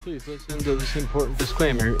Please listen to this important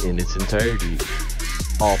disclaimer in its entirety.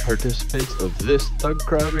 All participants of this Thug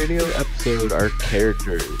Crowd Radio episode are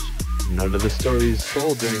characters. None of the stories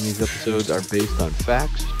told during these episodes are based on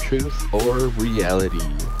facts, truth, or reality.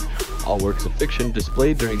 All works of fiction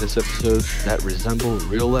displayed during this episode that resemble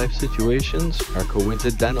real-life situations are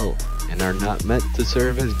coincidental and are not meant to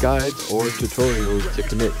serve as guides or tutorials to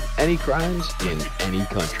commit any crimes in any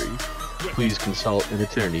country. Please consult an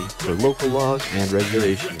attorney for local laws and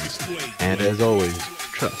regulations. And as always,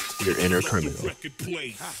 trust your inner criminal.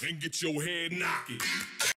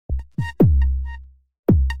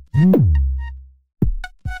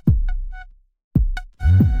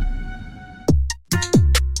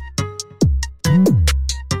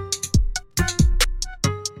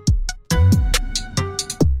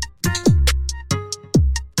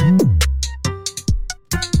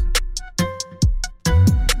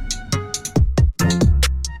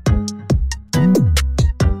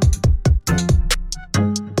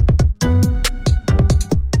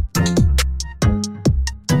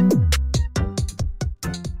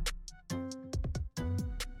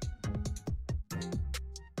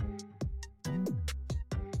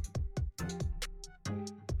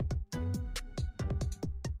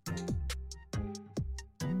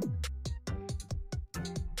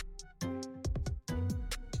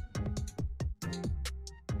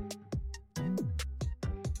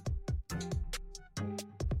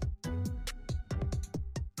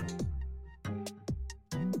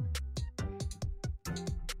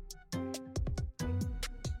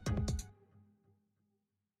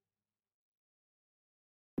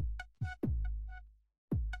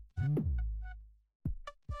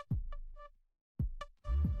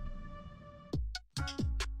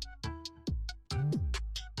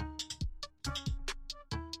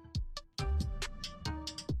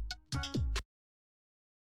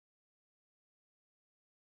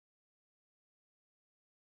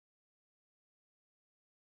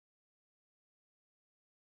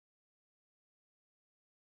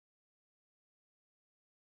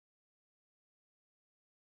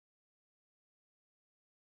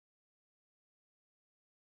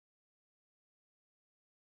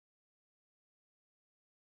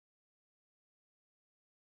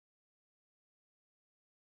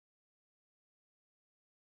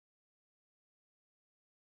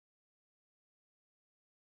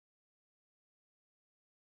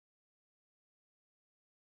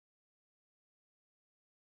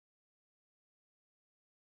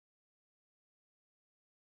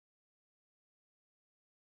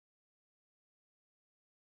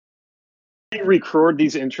 Record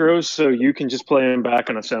these intros so you can just play them back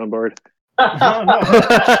on a soundboard. No, no.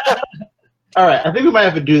 All right, I think we might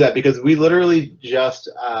have to do that because we literally just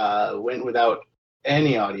went without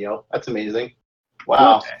any audio. That's amazing.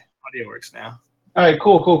 Wow. Okay, audio works now. All right,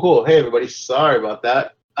 cool. Hey, everybody. Sorry about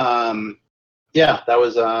that. Yeah, that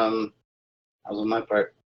was on my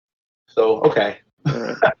part. So okay,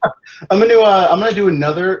 Right. I'm gonna do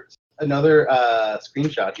another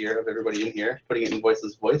screenshot here of everybody in here, putting it in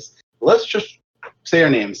Voiceless Voice. Let's just say our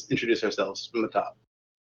names, introduce ourselves from the top.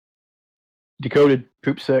 Decoded.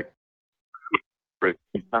 Poop sick.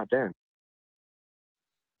 Not Dan.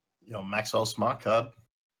 Yo, Maxwell Smart Cub.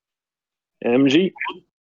 MG.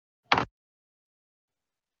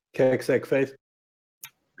 KXX face.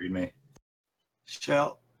 Read me.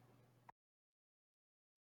 Shell.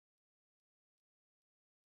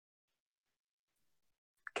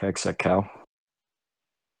 Kexak cow.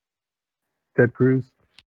 Ted Cruz.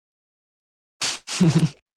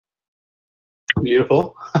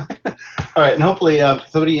 Beautiful. All right, and hopefully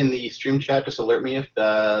somebody in the stream chat just alert me if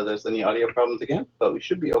there's any audio problems again, but we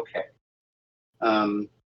should be okay.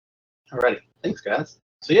 Alrighty, thanks guys.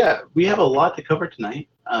 So yeah, we have a lot to cover tonight.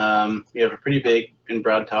 We have a pretty big and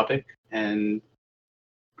broad topic, and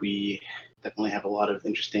we definitely have a lot of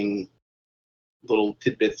interesting little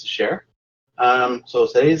tidbits to share. So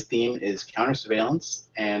today's theme is counter surveillance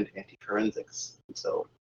and anti-forensics. So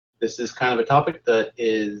this is kind of a topic that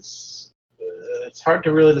is it's hard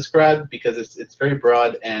to really describe because it's very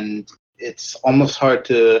broad and it's almost hard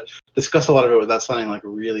to discuss a lot of it without sounding like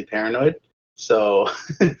really paranoid. So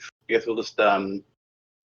I guess we'll just kind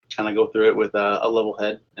of go through it with a level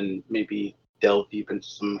head and maybe delve deep into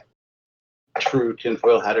some true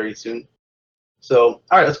tinfoil hattery soon. So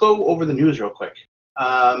all right, let's go over the news real quick.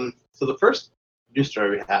 So the first news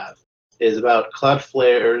story we have is about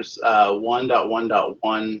Cloudflare's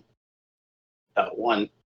 1.1.1.1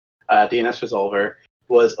 DNS resolver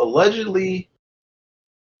was allegedly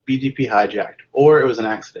BGP hijacked, or it was an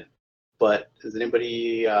accident. But is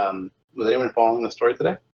anybody was anyone following the story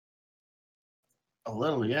today? A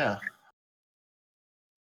little, yeah.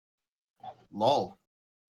 lol.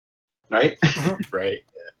 right? Right.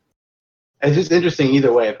 It's just interesting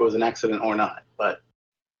either way if it was an accident or not. But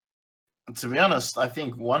To be honest, I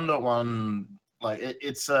think 1.1 like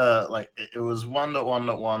it's like it was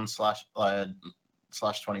 1.1.1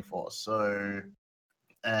 slash 24. So,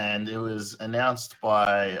 and it was announced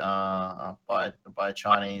by a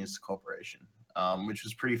Chinese corporation, which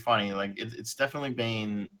was pretty funny. Like it's definitely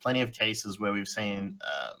been plenty of cases where we've seen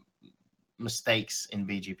mistakes in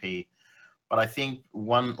BGP, but I think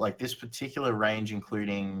one like this particular range,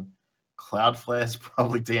 including Cloudflare's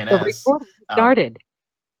public The DNS, recording started.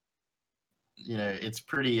 it's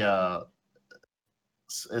pretty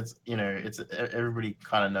it's everybody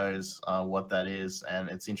kind of knows what that is, and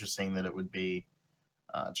it's interesting that it would be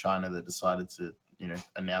China that decided to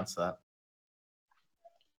announce that.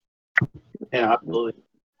 yeah, absolutely.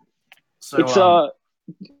 So It's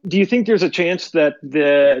do you think there's a chance that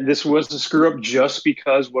this was a screw up just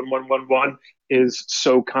because 1111 is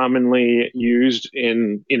so commonly used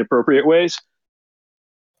in inappropriate ways?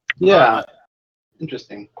 Yeah,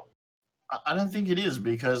 interesting. I don't think it is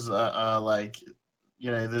because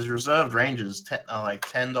there's reserved ranges like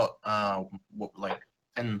 10 like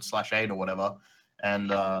 10/8 or whatever,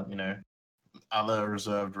 and other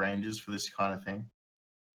reserved ranges for this kind of thing.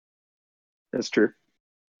 That's true.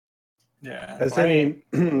 Yeah.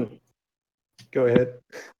 Go ahead.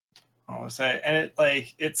 I want to say, and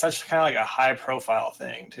it's such kind of like a high profile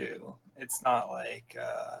thing too. It's not like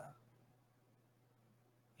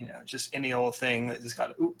just any old thing that just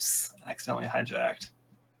got accidentally hijacked.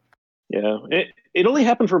 Yeah, it only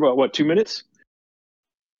happened for about 2 minutes.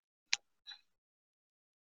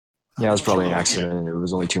 Yeah, it was probably an accident. It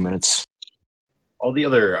was only 2 minutes. All the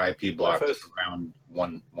other IP blocks around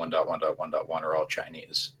 1.1.1.1 are all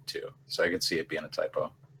Chinese too, so I could see it being a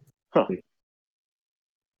typo. Huh.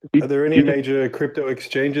 Are there any major crypto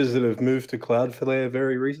exchanges that have moved to Cloudflare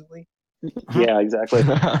very recently? Yeah, exactly.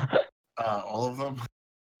 All of them.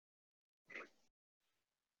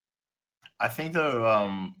 I think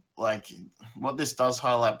though, like what this does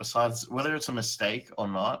highlight, besides whether it's a mistake or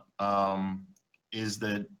not, is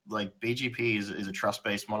that like BGP is a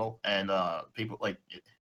trust-based model, and people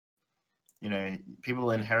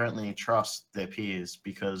people inherently trust their peers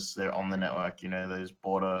because they're on the network. Those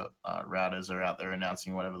border routers are out there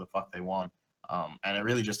announcing whatever the fuck they want, and it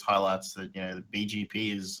really just highlights that the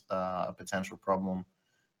BGP is a potential problem,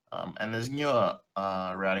 and there's newer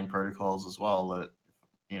routing protocols as well that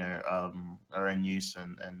are in use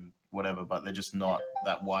and whatever, but they're just not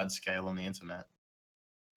that wide scale on the internet.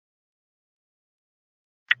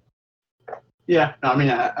 Yeah, no, I mean,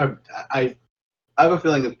 I have a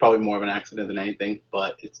feeling it's probably more of an accident than anything,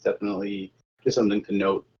 but it's definitely just something to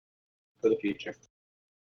note for the future.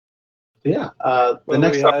 So yeah, we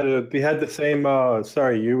had the same.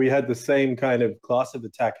 We had the same kind of class of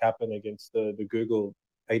attack happen against the Google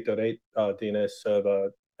 8.8 DNS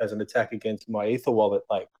server as an attack against my Ether wallet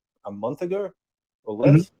like a month ago or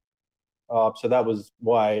less. So that was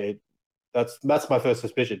why that's my first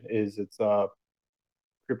suspicion is it's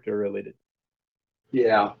crypto related.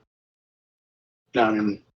 Yeah. No, I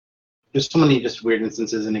mean, there's so many just weird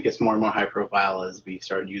instances, and it gets more and more high profile as we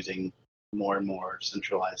start using more and more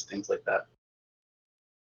centralized things like that.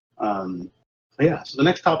 So the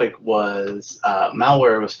next topic was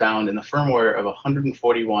malware was found in the firmware of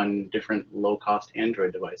 141 different low-cost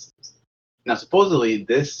Android devices. Now, supposedly,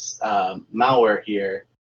 this malware here,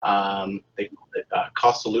 they call it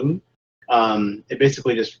Cosaloon. It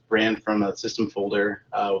basically just ran from a system folder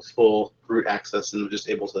with full root access and was just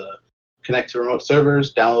able to connect to remote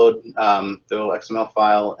servers, download the little XML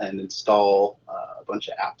file, and install a bunch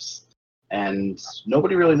of apps. And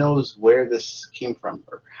nobody really knows where this came from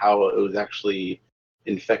or how it was actually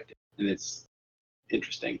infected. And it's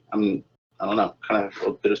interesting. I don't know, kind of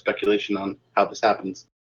a bit of speculation on how this happens.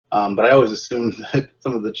 But I always assume that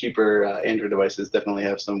some of the cheaper Android devices definitely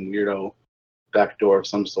have some weirdo backdoor of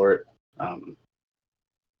some sort. I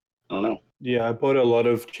don't know. Yeah, I bought a lot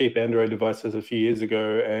of cheap Android devices a few years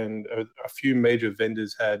ago, and a few major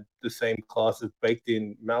vendors had the same class of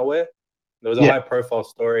baked-in malware. There was a high-profile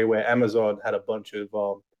story where Amazon had a bunch of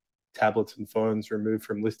tablets and phones removed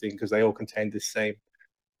from listing because they all contained the same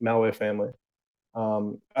malware family.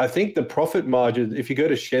 I think the profit margin, if you go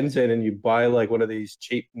to Shenzhen and you buy like one of these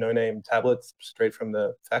cheap no-name tablets straight from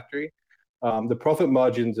the factory, the profit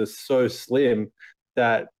margins are so slim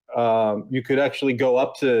that you could actually go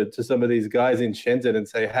up to some of these guys in Shenzhen and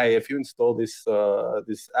say, hey, if you install this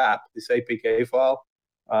app, this APK file,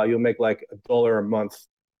 you'll make like $1 a month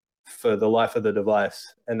for the life of the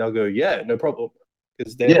device. And they'll go, yeah, no problem.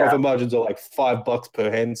 Because their profit margins are like $5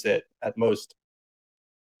 per handset at most.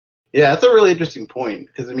 Yeah, that's a really interesting point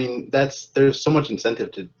because I mean there's so much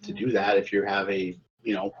incentive to do that if you have a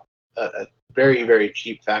a very very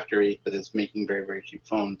cheap factory that is making very very cheap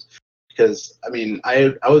phones. Because I mean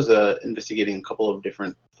I was investigating a couple of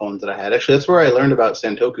different phones that I had. Actually, that's where I learned about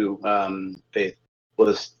Santoku. Faith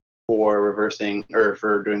was for reversing or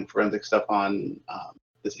for doing forensic stuff on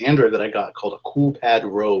this Android that I got called a CoolPad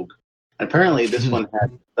Rogue. And apparently this one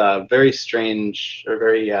had very strange or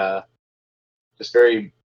very just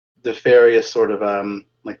very nefarious sort of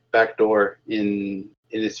like backdoor in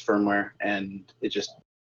its firmware, and it just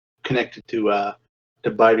connected to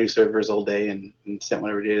Baidu servers all day and sent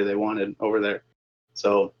whatever data they wanted over there.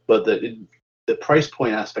 So, but the price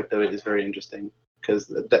point aspect of it is very interesting because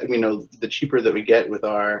the cheaper that we get with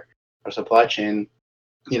our supply chain,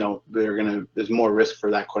 there's more risk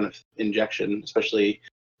for that kind of injection, especially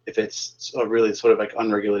if it's a really sort of like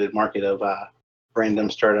unregulated market of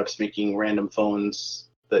random startups making random phones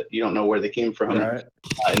that you don't know where they came from. Right.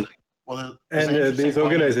 Well, And these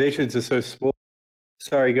organizations are so small.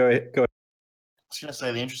 Sorry, go ahead. I was going to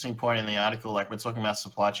say the interesting point in the article, like we're talking about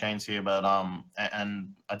supply chains here, but and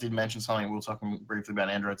I did mention something. We were talking briefly about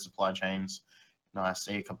Android supply chains. I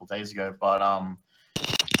see a couple of days ago, but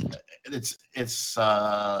it's if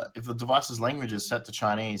the device's language is set to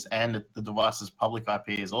Chinese and the device's public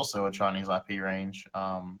IP is also a Chinese IP range,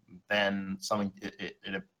 then something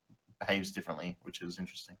it behaves differently, which is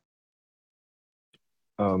interesting.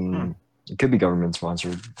 It could be government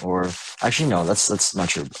sponsored, or actually no, that's not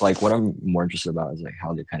true. Like what I'm more interested about is like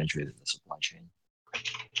how they penetrated the supply chain.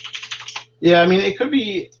 Yeah, I mean it could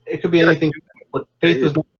be anything. What Faith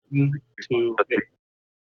was to.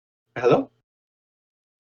 Hello.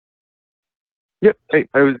 Yep. Hey,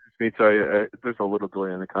 I was just me. Sorry, there's a little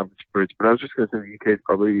delay on the conference bridge, but I was just going to say the UK is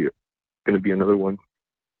probably going to be another one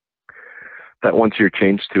that once you're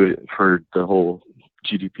changed to it for the whole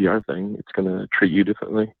GDPR thing, it's going to treat you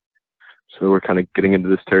differently. So we're kind of getting into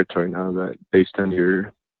this territory now that based on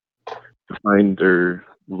your defined or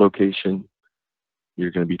location,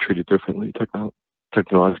 you're going to be treated differently,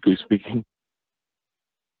 technologically speaking.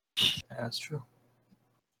 Yeah, that's true.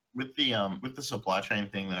 With the supply chain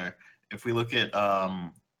thing though, if we look at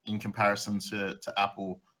in comparison to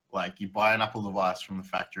Apple, like you buy an Apple device from the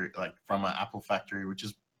factory, like from an Apple factory, which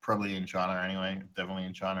is probably in China anyway, definitely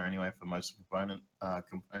in China anyway for most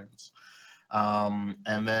components,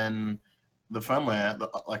 and then the firmware,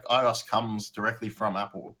 like iOS comes directly from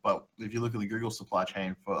Apple. But if you look at the Google supply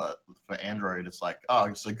chain for Android, it's like,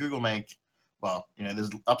 oh, so Google there's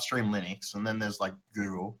upstream Linux, and then there's like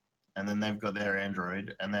Google, and then they've got their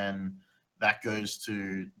Android, and then that goes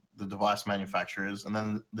to the device manufacturers, and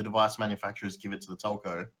then the device manufacturers give it to the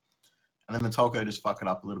telco, and then the telco just fuck it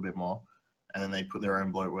up a little bit more, and then they put their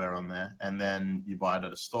own bloatware on there, and then you buy it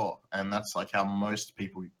at a store. And that's like how most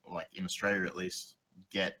people, like in Australia at least,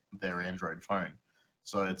 get their Android phone.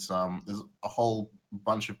 So it's there's a whole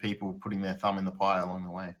bunch of people putting their thumb in the pie along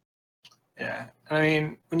the way. Yeah, I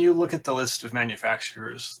mean, when you look at the list of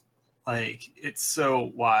manufacturers, like it's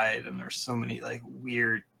so wide, and there's so many like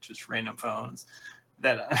weird, just random phones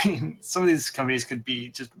that I mean, some of these companies could be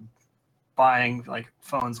just buying like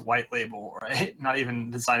phones white label, right? Not even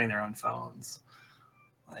designing their own phones.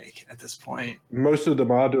 Like at this point, most of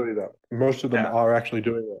them are doing that. Most of them are actually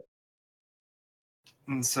doing that.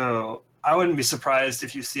 And so I wouldn't be surprised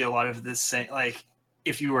if you see a lot of this saying, like,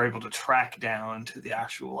 if you were able to track down to the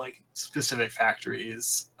actual like specific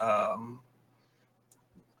factories, coming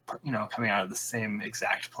out of the same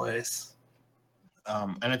exact place.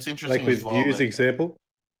 And it's interesting. Like with Vue's example,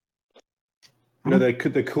 the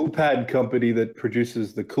CoolPad company that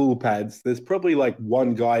produces the CoolPads, there's probably like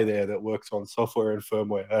one guy there that works on software and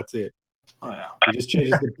firmware. That's it. Oh yeah. He just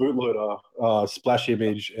changes the bootloader, splash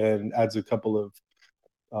image, and adds a couple of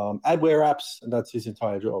adware apps, and that's his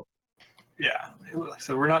entire job. Yeah.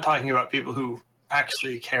 So we're not talking about people who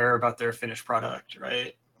actually care about their finished product,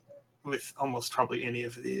 right? With almost probably any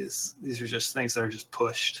of these. These are just things that are just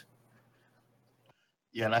pushed.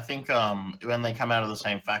 Yeah, and I think when they come out of the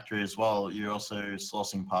same factory as well, you're also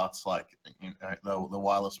sourcing parts like the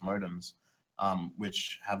wireless modems,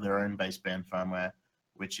 which have their own baseband firmware,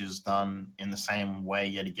 which is done in the same way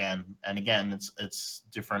yet again. And again, it's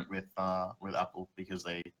different with Apple because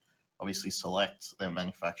they obviously select their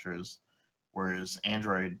manufacturers, whereas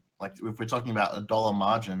Android, like if we're talking about $1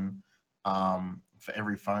 margin for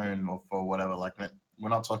every phone or for whatever, like that, we're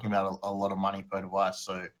not talking about a lot of money per device.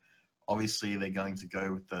 So obviously they're going to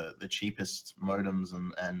go with the cheapest modems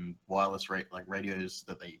and wireless radios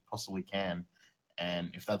that they possibly can.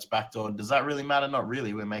 And if that's backdoor, does that really matter? Not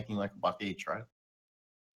really. We're making like $1 each, right?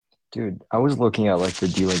 Dude, I was looking at like the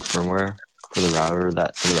D-Link firmware for the router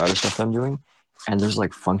stuff that I'm doing, and there's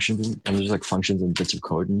like functions and bits of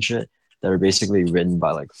code and shit that are basically written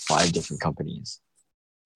by like 5 different companies.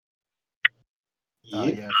 Yeah,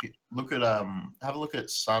 if you look at have a look at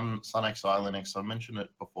Sun XI Linux. I mentioned it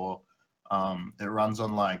before. It runs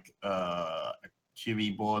on like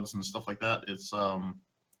QB boards and stuff like that. It's like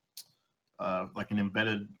an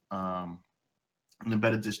embedded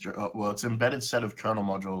distro. Well, it's an embedded set of kernel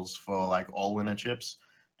modules for like Allwinner chips,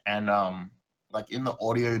 and like in the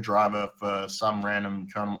audio driver for some random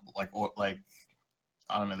kernel, like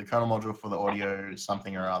I don't know, the kernel module for the audio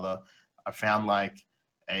something or other. I found like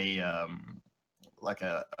a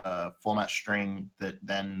format string that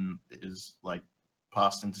then is like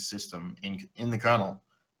passed into system in the kernel.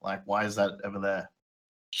 Like, why is that ever there?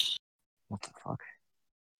 What the fuck?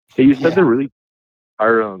 Hey, you said there really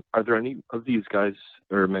are there any of these guys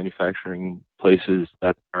or manufacturing places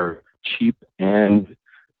that are cheap and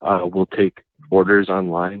will take orders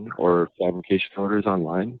online or fabrication orders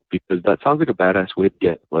online? Because that sounds like a badass way to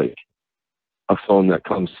get like a phone that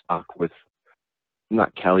comes stock with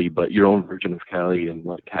not Kali, but your own version of Kali and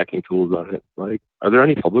like hacking tools on it. Like, are there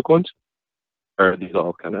any public ones? Or are these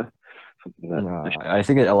all kind of something that? No, I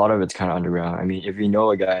think a lot of it's kind of underground. I mean, if you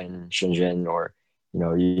know a guy in Shenzhen or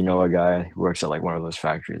you know a guy who works at like one of those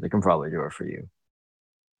factories, they can probably do it for you.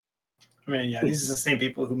 I mean, yeah, these are the same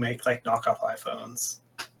people who make like knockoff iPhones.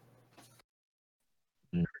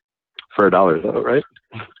 For $1 though, right?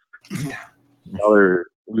 Yeah.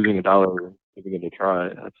 Losing $1, giving it a try.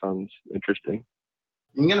 That sounds interesting.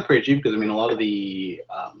 You can get it pretty cheap because I mean a lot of the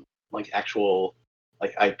like actual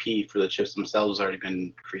like IP for the chips themselves has already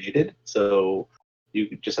been created. So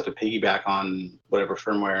you just have to piggyback on whatever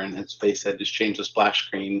firmware, and as Faye said, just change the splash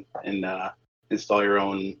screen and install your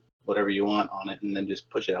own whatever you want on it, and then just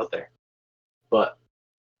push it out there. But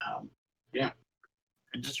yeah,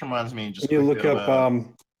 it just reminds me. Just you look up.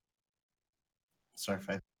 Sorry,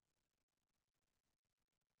 Faye.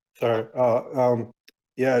 Sorry.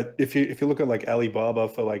 Yeah, if you look at like Alibaba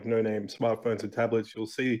for like no-name smartphones and tablets, you'll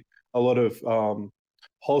see a lot of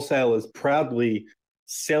wholesalers proudly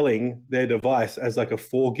selling their device as like a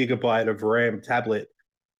 4 GB of RAM tablet,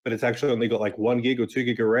 but it's actually only got like 1 gig or 2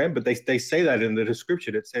 gig of RAM. But they say that in the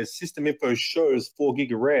description. It says system info shows 4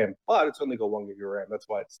 gig of RAM, but it's only got 1 gig of RAM. That's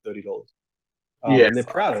why it's $30. Yeah, and they're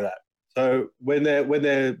proud of that. So when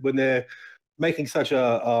they're making such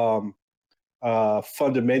a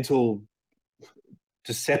fundamental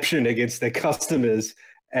deception against their customers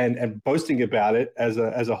and boasting about it as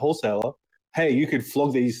a wholesaler, hey, you could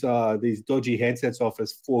flog these dodgy handsets off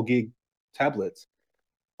as 4 gig tablets.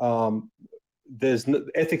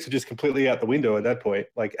 Ethics are just completely out the window at that point.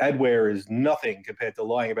 Like, adware is nothing compared to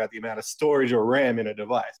lying about the amount of storage or RAM in a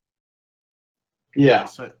device. Yeah.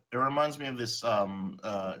 So it reminds me of this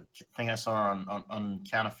thing I saw on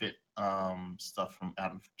counterfeit stuff from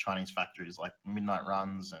out of Chinese factories, like midnight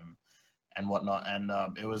runs and whatnot. And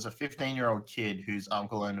it was a 15-year-old kid whose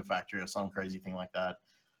uncle owned a factory or some crazy thing like that.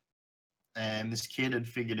 And this kid had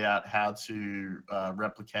figured out how to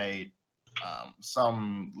replicate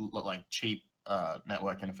some like cheap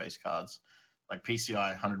network interface cards, like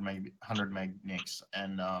PCI 100 meg NICs,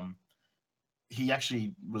 and he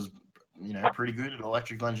actually was pretty good at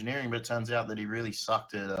electrical engineering, but it turns out that he really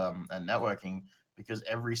sucked at networking because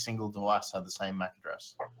every single device had the same MAC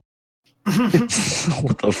address.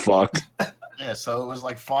 What the fuck? Yeah, so it was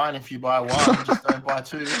like, fine if you buy one, just don't buy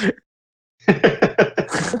two.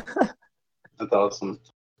 That's awesome.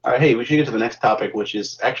 All right, hey, we should get to the next topic, which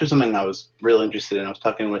is actually something I was really interested in. I was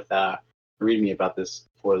talking with README about this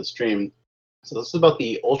before the stream. So this is about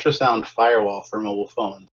the ultrasound firewall for mobile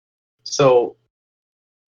phones. So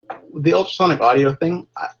the ultrasonic audio thing,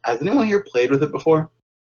 has anyone here played with it before?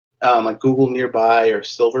 Like Google Nearby or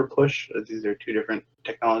Silver Push? These are 2 different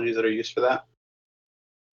technologies that are used for that.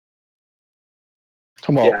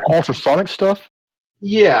 Talking about ultrasonic stuff?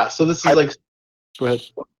 Yeah, so this is like... Go ahead.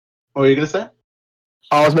 What were you going to say?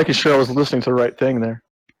 I was making sure I was listening to the right thing there.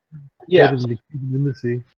 Yeah.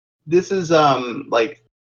 This is like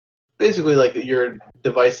basically like your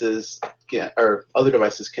devices or other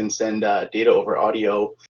devices can send data over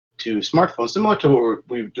audio to smartphones, similar to what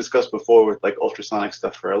we've discussed before with like ultrasonic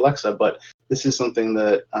stuff for Alexa. But this is something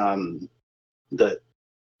that that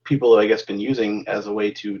people, I guess, been using as a way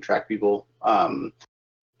to track people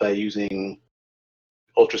by using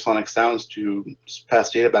ultrasonic sounds to pass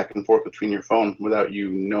data back and forth between your phone without you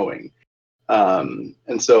knowing. And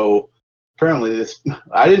so apparently this,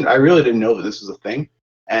 I really didn't know that this was a thing.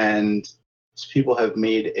 And people have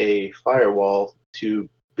made a firewall to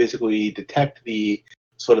basically detect the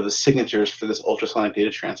sort of the signatures for this ultrasonic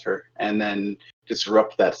data transfer, and then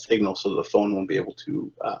disrupt that signal so the phone won't be able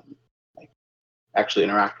to actually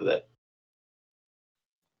interact with it.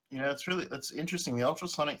 Yeah, it's interesting. The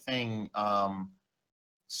ultrasonic thing.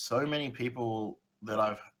 So many people that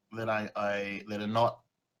are not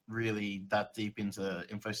really that deep into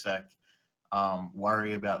InfoSec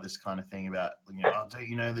worry about this kind of thing. About oh, don't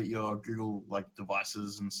you know that your Google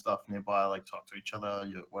devices and stuff nearby talk to each other,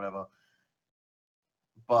 whatever.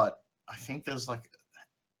 But I think there's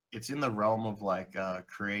it's in the realm of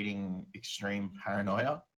creating extreme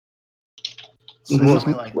paranoia. So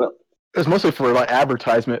well, it's mostly for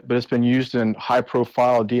advertisement, but it's been used in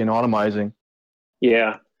high-profile de-anonymizing.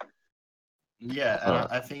 Yeah. Yeah, and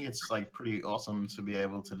I think it's pretty awesome to be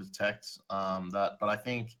able to detect that. But I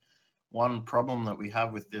think one problem that we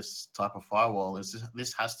have with this type of firewall is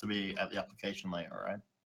this has to be at the application layer, right?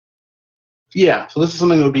 Yeah, so this is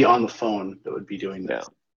something that would be on the phone that would be doing this.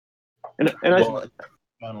 And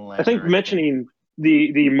I think mentioning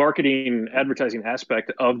the marketing advertising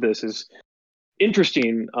aspect of this is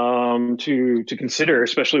interesting to consider,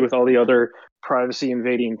 especially with all the other privacy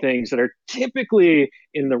invading things that are typically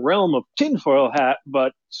in the realm of tinfoil hat, but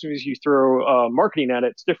as soon as you throw marketing at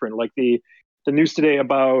it, it's different. Like the news today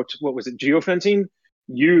about, what was it, geofencing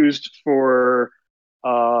used for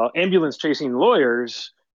ambulance chasing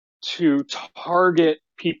lawyers to target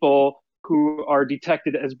people who are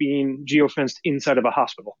detected as being geofenced inside of a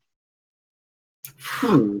hospital.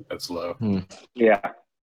 That's low. Yeah.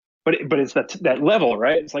 But it's that level,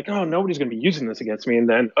 right? It's oh, nobody's going to be using this against me. And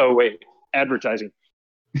then, oh, wait, advertising.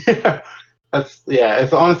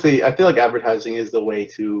 It's honestly, I feel like advertising is the way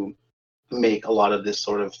to make a lot of this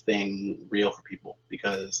sort of thing real for people,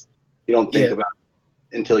 because you don't think about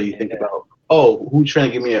it until you think about, oh, who's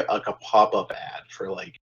trying to give me a pop-up ad for Have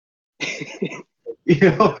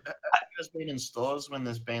you guys been in stores when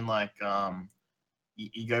there's been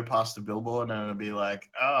you go past the billboard and it'll be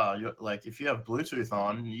if you have Bluetooth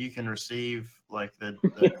on, you can receive the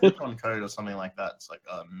coupon code or something like that. It's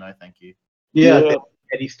oh, no, thank you. Yeah.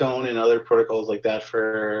 Eddystone and other protocols like that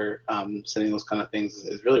for sending those kind of things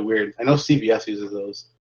is really weird. I know CVS uses those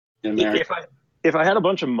in America. If I had a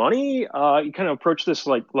bunch of money, you kind of approach this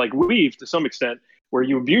like Weave to some extent, where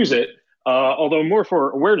you abuse it, although more for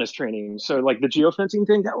awareness training. So the geofencing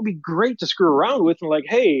thing, that would be great to screw around with, and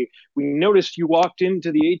hey, we noticed you walked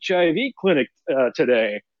into the HIV clinic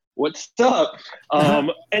today. What's up?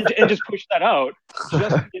 And just push that out,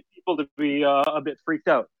 just to get people to be a bit freaked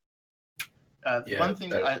out. One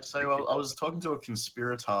thing, I was talking to a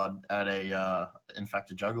conspiratard at a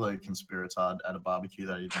juggalo conspiratard at a barbecue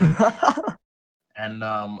that he did. And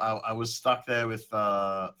I was stuck there with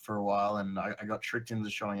for a while, and I got tricked into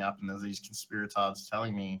showing up, and there's these conspiratards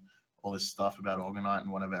telling me all this stuff about Orgonite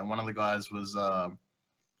and whatever. And one of the guys was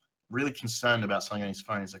really concerned about something on his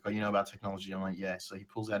phone. He's like, oh, you know about technology? I'm like, yeah. So he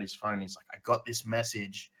pulls out his phone, and he's like, I got this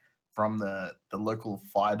message from the local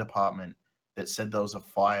fire department that said there was a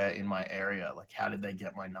fire in my area. How did they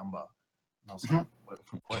get my number? And I was like,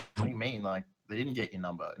 what do you mean? They didn't get your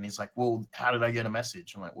number. And he's like, well, how did I get a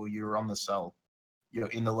message? I'm like, well, you were on the cell. You're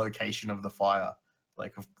in the location of the fire.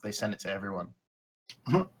 They sent it to everyone.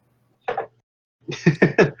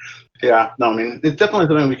 Yeah, no, I mean, it's definitely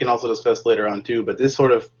something we can also discuss later on too, but this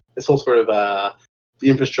whole sort of the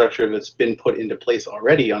infrastructure that's been put into place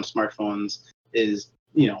already on smartphones is,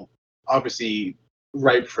 obviously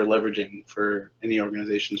ripe for leveraging for any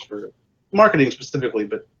organizations for marketing specifically,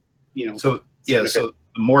 but So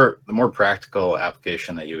the more practical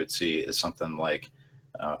application that you would see is something like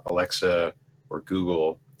Alexa or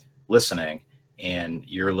Google listening, and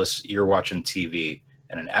you're watching TV,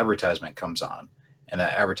 and an advertisement comes on, and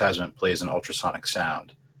that advertisement plays an ultrasonic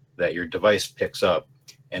sound that your device picks up,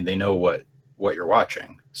 and they know what you're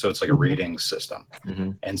watching. So it's like a rating system.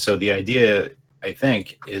 And so the idea, I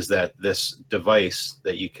think, is that this device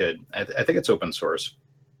that you could, I think it's open source,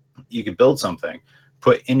 you could build something,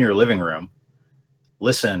 put in your living room,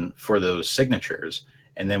 listen for those signatures,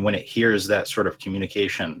 and then when it hears that sort of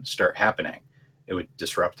communication start happening, it would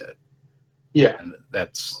disrupt it. Yeah. And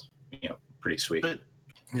that's, pretty sweet. But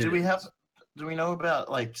do we know about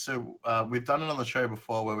we've done it on the show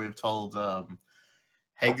before where we've told,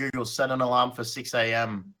 hey Google, set an alarm for 6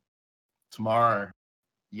 a.m. tomorrow.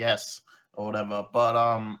 Yes. Or whatever.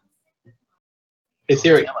 But hey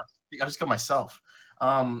Siri. I just got myself.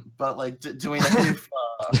 But do we know if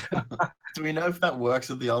do we know if that works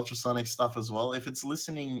with the ultrasonic stuff as well? If it's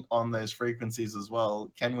listening on those frequencies as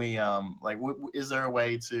well, can we is there a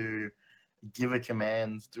way to give a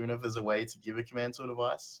command? Do we know if there's a way to give a command to a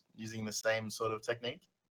device using the same sort of technique?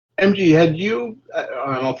 MG, had you? I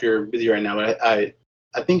don't know if you're busy right now, but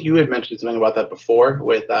I think you had mentioned something about that before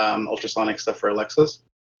with ultrasonic stuff for Alexas.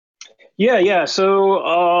 Yeah.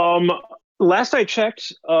 So last I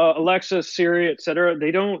checked, Alexa, Siri, etc.,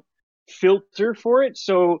 they don't filter for it.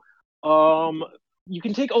 So you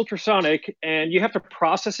can take ultrasonic and you have to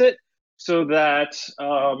process it so that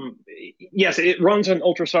yes, it runs on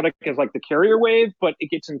ultrasonic as like the carrier wave, but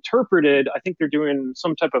it gets interpreted. I think they're doing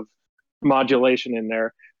some type of modulation in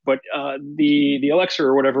there, but the Alexa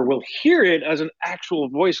or whatever will hear it as an actual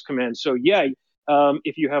voice command. So yeah,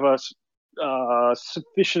 if you have a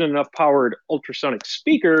sufficient enough powered ultrasonic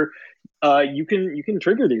speaker, you can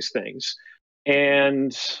trigger these things.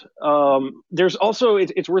 And there's also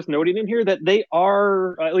it's worth noting in here that they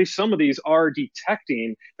are, at least some of these are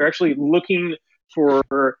detecting. They're actually looking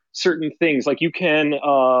for certain things. Like you can,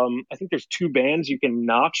 I think there's 2 bands you can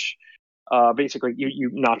notch. Basically,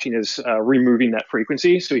 you notching is removing that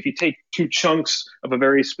frequency. So if you take 2 chunks of a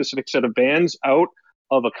very specific set of bands out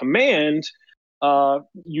of a command,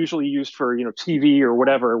 usually used for TV or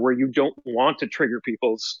whatever, where you don't want to trigger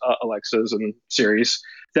people's Alexas and Siris,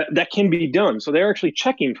 that can be done. So they're actually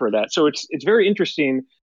checking for that. So it's very interesting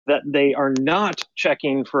that they are not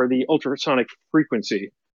checking for the ultrasonic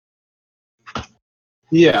frequency.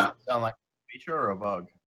 Yeah. Sound like a feature or a bug?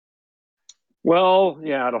 Well,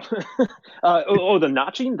 yeah, I don't. The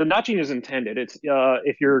notching. The notching is intended. It's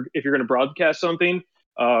if you're going to broadcast something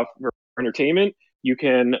for entertainment, you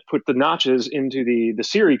can put the notches into the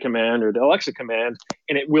Siri command or the Alexa command,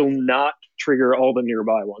 and it will not trigger all the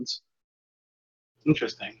nearby ones.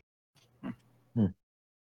 Interesting.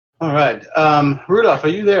 All right, Rudolph, are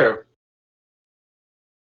you there?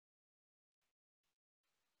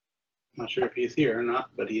 I'm not sure if he's here or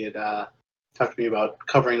not, but he had talked to me about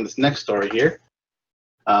covering this next story here.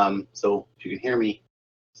 So if you can hear me,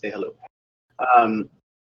 say hello. Oh,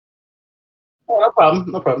 no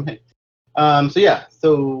problem. Hey. So yeah,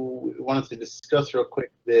 so we wanted to discuss real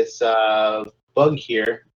quick this bug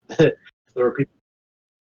here. Where people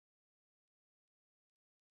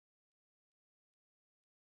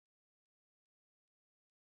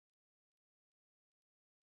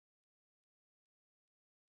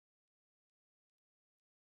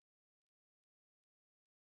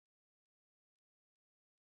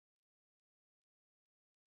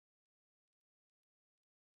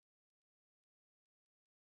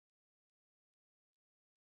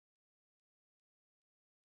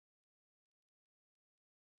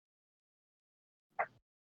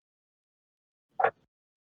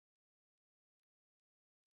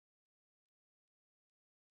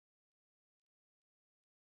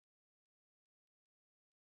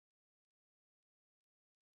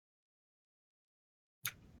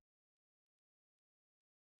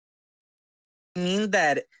mean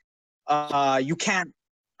that you can't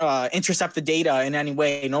intercept the data in any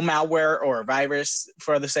way. No malware or virus,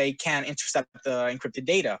 further say, can intercept the encrypted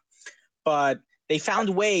data. But they found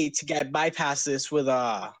a way to get bypass this with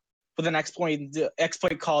an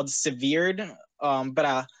exploit called Severed.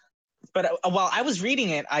 But while I was reading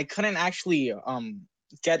it, I couldn't actually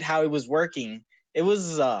get how it was working. It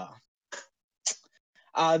was the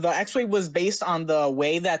exploit was based on the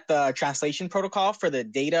way that the translation protocol for the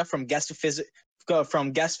data from guest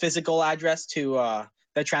physical address to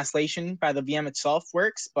the translation by the VM itself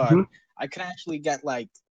works, but I couldn't actually get like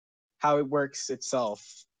how it works itself.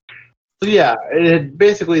 So yeah, it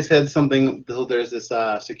basically said something. There's this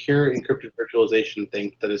secure encrypted virtualization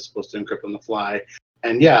thing that is supposed to encrypt on the fly.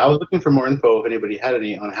 And yeah, I was looking for more info if anybody had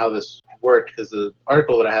any on how this worked, because the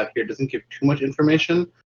article that I have here doesn't give too much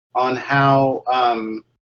information on how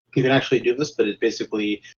you can actually do this, but it's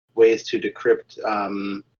basically ways to decrypt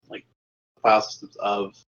like file systems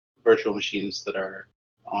of virtual machines that are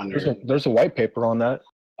on your. There's a white paper on that.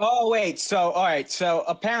 Oh wait, so all right, so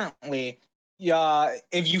apparently,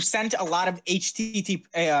 if you sent a lot of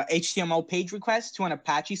HTML page requests to an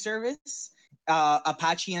Apache service,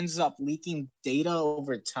 Apache ends up leaking data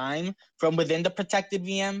over time from within the protected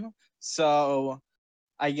VM. So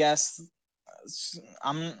I guess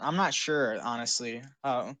I'm not sure, honestly.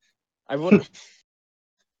 I would.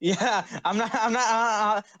 Yeah, I'm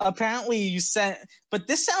not. Apparently, you sent, but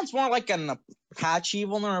this sounds more like an Apache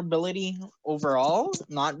vulnerability overall.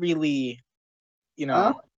 Not really, I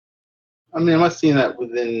mean, I must have seen that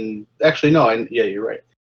within. Actually, no. Yeah, you're right.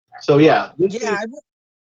 So yeah. Yeah.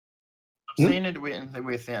 I've seen it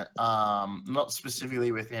within not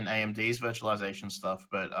specifically within AMD's virtualization stuff,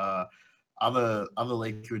 but other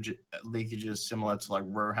leakages similar to like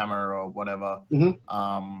Rowhammer or whatever,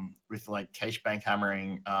 with like cache bank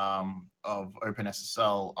hammering of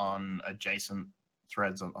OpenSSL on adjacent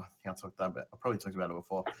threads. I think I probably talked about it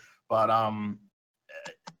before, but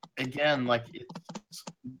again, like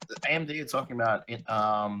AMD are talking about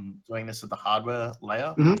doing this at the hardware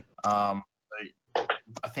layer.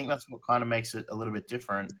 I think that's what kind of makes it a little bit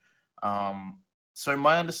different. So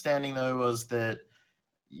my understanding though was that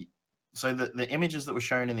the images that were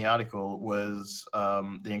shown in the article was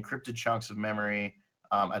the encrypted chunks of memory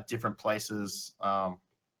at different places,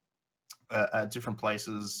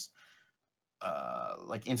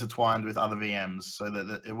 like intertwined with other VMs, so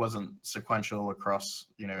that it wasn't sequential across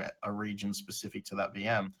a region specific to that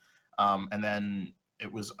VM. And then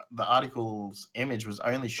it was the article's image was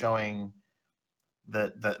only showing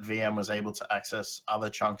that VM was able to access other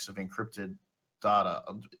chunks of encrypted data.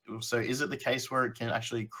 So is it the case where it can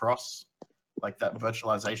actually cross like that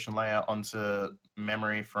virtualization layer onto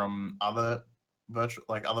memory from other virtual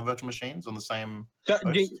machines on the same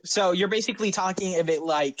host? So you're basically talking if it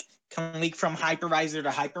like can leak from hypervisor to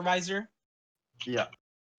hypervisor? Yeah.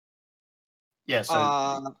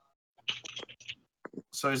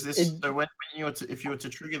 So is this so when you were if you were to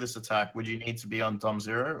trigger this attack, would you need to be on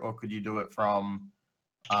DOM0, or could you do it from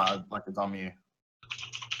like a DOM-U?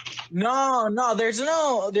 No, there's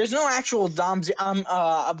no actual DOM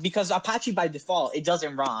because Apache by default it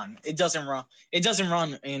doesn't run in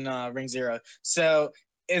Ring 0. So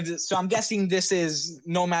I'm guessing this is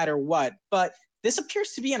no matter what, but this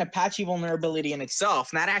appears to be an Apache vulnerability in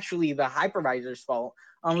itself, not actually the hypervisor's fault,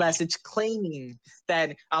 unless it's claiming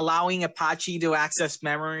that allowing Apache to access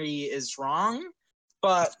memory is wrong.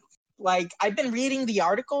 But like I've been reading the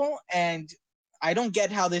article and I don't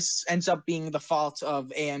get how this ends up being the fault of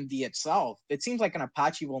AMD itself. It seems like an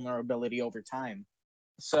Apache vulnerability over time.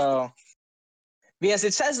 So, because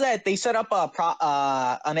it says that they set up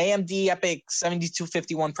an AMD EPYC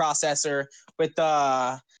 7251 processor with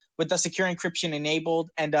the secure encryption enabled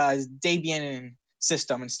and a Debian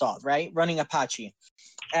system installed, right? Running Apache.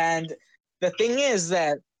 And the thing is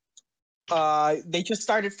that they just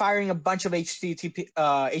started firing a bunch of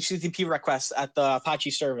HTTP requests at the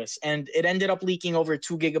Apache service, and it ended up leaking over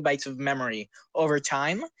 2 gigabytes of memory over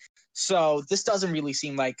time. So this doesn't really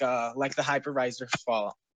seem like the hypervisor's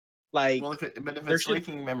fault. Like, well, if it's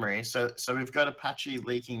leaking memory, so we've got Apache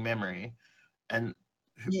leaking memory, and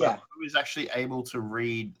who is actually able to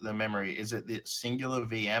read the memory? Is it the singular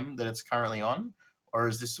VM that it's currently on, or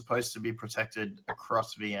is this supposed to be protected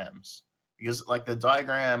across VMs? Because like the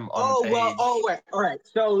diagram on page... all right.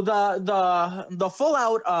 So the full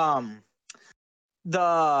out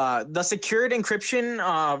the secured encryption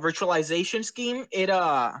virtualization scheme, it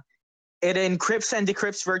encrypts and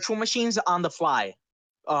decrypts virtual machines on the fly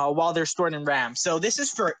while they're stored in RAM. So this is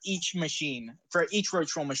for each machine, for each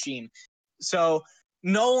virtual machine. So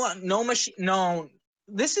no machine.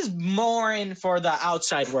 This is more in for the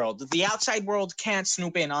outside world. The outside world can't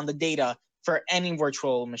snoop in on the data for any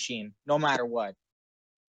virtual machine, no matter what.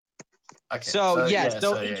 Okay. So each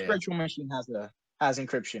virtual machine has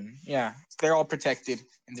encryption. Yeah, they're all protected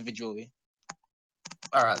individually.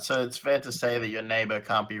 All right, so it's fair to say that your neighbor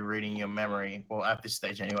can't be reading your memory. Well, at this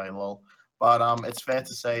stage anyway, lol. But it's fair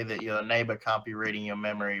to say that your neighbor can't be reading your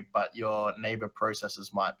memory, but your neighbor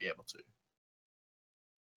processors might be able to.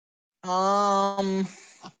 I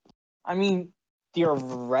mean,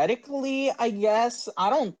 theoretically, I guess. I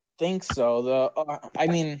don't think so. All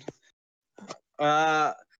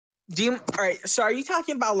right, so are you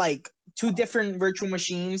talking about like two different virtual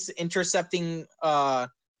machines intercepting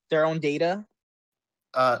their own data?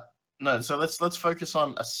 No, so let's focus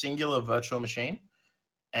on a singular virtual machine,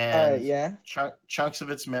 and chunks of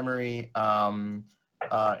its memory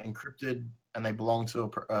encrypted, and they belong to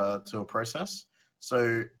a process.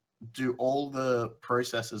 So do all the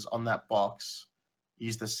processes on that box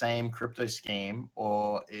use the same crypto scheme,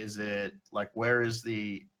 or is it like where is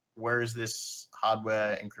this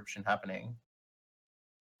hardware encryption happening?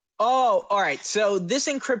 Oh, all right. So this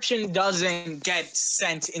encryption doesn't get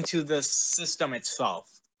sent into the system itself.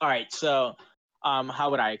 All right. So,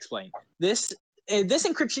 how would I explain this? This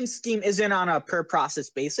encryption scheme isn't on a per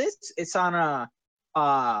process basis. It's on a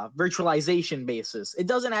virtualization basis. It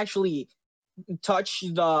doesn't actually touch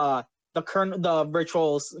the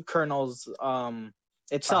virtual kernels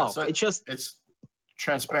itself. So it's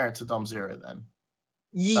transparent to DOM0 then.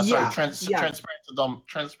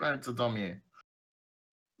 Transparent to DOM-U.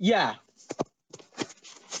 Yeah.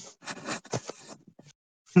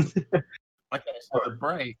 Okay, so the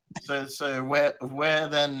break. So where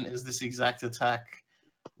then is this exact attack?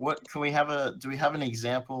 What can we have do we have an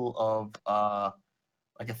example of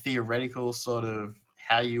like a theoretical sort of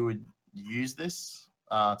how you would use this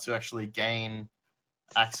to actually gain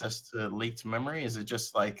access to leaked memory? Is it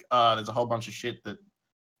just like there's a whole bunch of shit that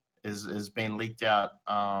is being leaked out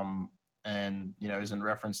and isn't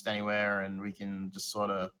referenced anywhere, and we can just sort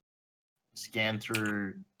of scan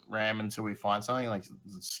through RAM until we find something, like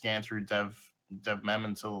scan through dev mem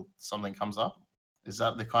until something comes up? Is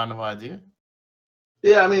that the kind of idea?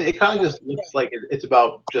 Yeah, I mean, it kind of just looks like it's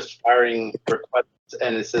about just firing requests,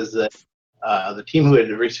 and it says that the team who had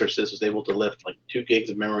researched this was able to lift like 2 gigs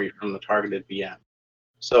of memory from the targeted VM.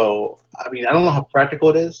 So, I mean, I don't know how practical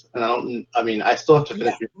it is, and I still have to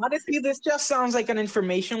finish. Yeah, honestly, this just sounds like an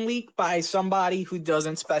information leak by somebody who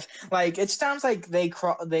doesn't like. It sounds like they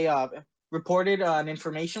reported an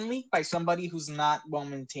information leak by somebody who's not well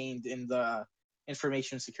maintained in the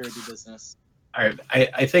information security business. All right,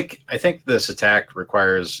 I think this attack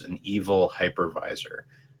requires an evil hypervisor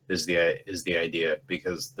is the idea,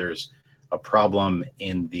 because there's a problem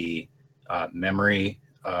in the memory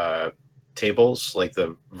tables, like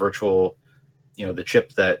the virtual, the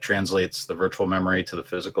chip that translates the virtual memory to the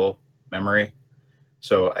physical memory.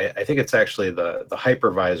 So I think it's actually the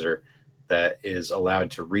hypervisor that is allowed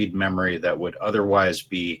to read memory that would otherwise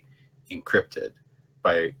be encrypted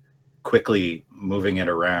by quickly moving it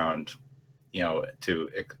around, to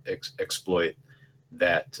exploit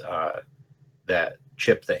that that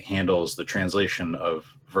chip that handles the translation of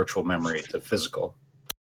virtual memory to physical.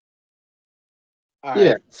 All right.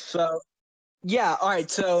 Yeah. So, yeah. All right.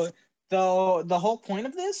 So the whole point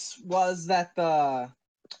of this was that the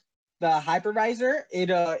hypervisor,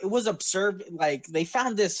 it was observed, like they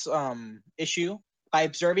found this issue by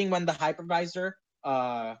observing when the hypervisor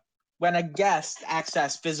when a guest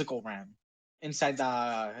accessed physical RAM inside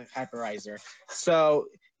the hypervisor. So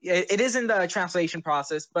it is in the translation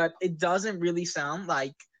process, but it doesn't really sound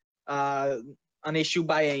like an issue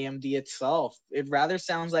by AMD itself. It rather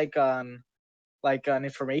sounds like an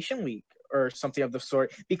information leak or something of the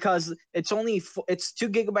sort, because it's 2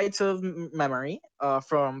 gigabytes of memory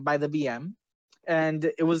by the VM,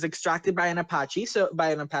 and it was extracted by an Apache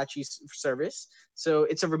service. So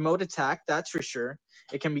it's a remote attack, that's for sure.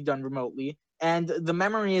 It can be done remotely, and the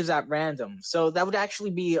memory is at random. So that would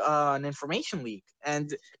actually be an information leak,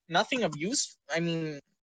 and nothing of use. I mean,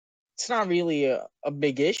 it's not really a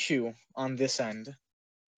big issue on this end.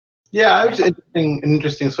 Yeah, it's an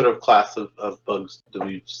interesting sort of class of bugs that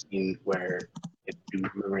we've seen where it do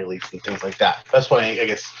memory leaks and things like that. That's why I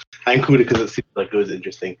guess I included, because it seems like it was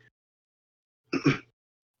interesting.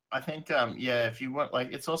 I think, if you want,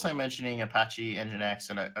 like, it's also mentioning Apache Nginx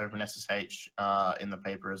and OpenSSH in the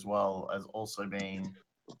paper as well as also being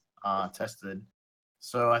tested.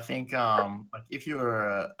 So I think, like, if you're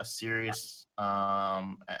a serious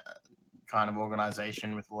kind of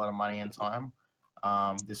organization with a lot of money and time,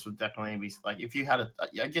 this would definitely be, like, if you had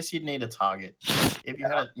I guess you'd need a target. If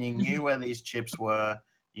you knew where these chips were,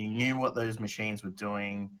 you knew what those machines were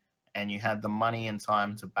doing, and you had the money and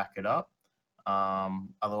time to back it up.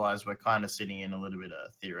 Otherwise, we're kind of sitting in a little bit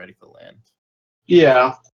of theoretical land.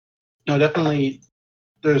 Yeah, no, definitely.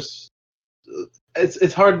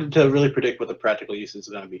 It's hard to really predict what the practical use is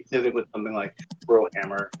going to be. Same thing with something like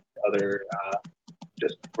Hammer, other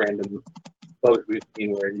just random bugs we've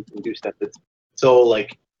seen where you can do stuff that's so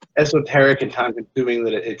like esoteric and time consuming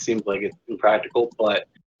that it seems like it's impractical, but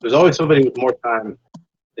there's always somebody with more time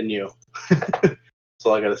than you. That's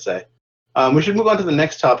all I gotta say. We should move on to the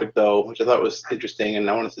next topic though, which I thought was interesting, and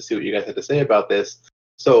I wanted to see what you guys had to say about this.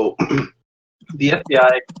 So the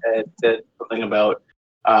FBI had said something about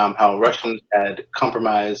how Russians had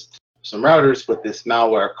compromised some routers with this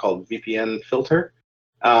malware called VPN Filter,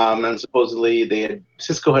 and supposedly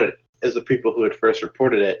Cisco as the people who had first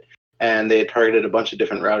reported it, and they had targeted a bunch of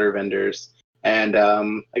different router vendors. And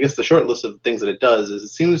I guess the short list of things that it does is it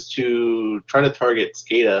seems to try to target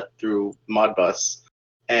SCADA through Modbus,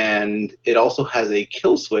 and it also has a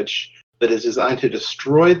kill switch that is designed to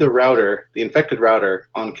destroy the infected router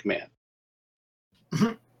on command.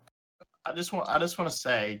 I just want to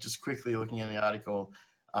say, just quickly looking at the article,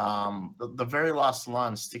 the very last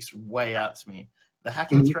line sticks way out to me. The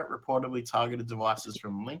hacking threat reportedly targeted devices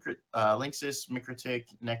from Linksys, MikroTik,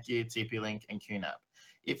 Netgear, TP-Link, and QNAP.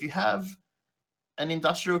 If you have an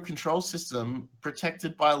industrial control system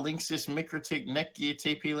protected by Linksys, MikroTik, Netgear,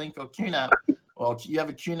 TP-Link, or QNAP, or you have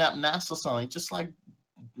a QNAP NAS or something, just like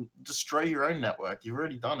destroy your own network. You've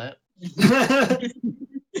already done it.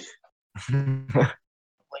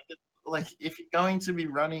 Like if you're going to be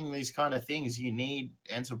running these kind of things, you need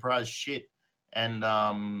enterprise shit,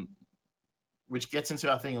 and which gets into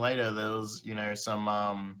our thing later. There was, some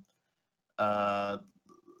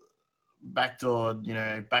backdoor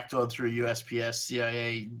through USPS,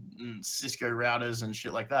 CIA, Cisco routers and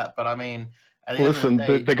shit like that. But I mean, listen,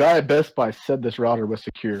 the guy at Best Buy said this router was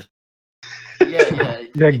secure. Yeah,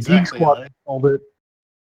 yeah, exactly. Geek Squad called it.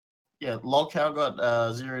 Yeah, Lolcow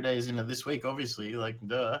got 0 days into this week, obviously. Like,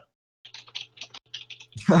 duh.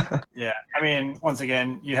 Yeah, I mean, once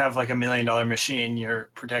again, you have like $1 million machine you're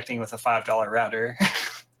protecting with a $5 router.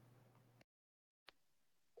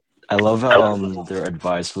 I love how their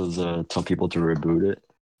advice was tell people to reboot it,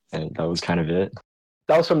 and that was kind of it.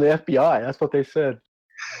 That was from the FBI. That's what they said.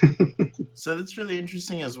 So that's really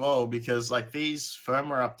interesting as well, because like these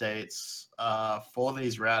firmware updates for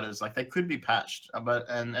these routers, like they could be patched, but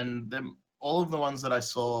all of the ones that I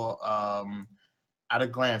saw at a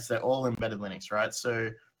glance, they're all embedded Linux, right? So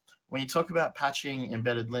when you talk about patching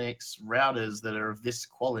embedded Linux routers that are of this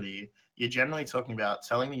quality, you're generally talking about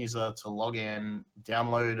telling the user to log in,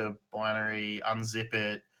 download a binary, unzip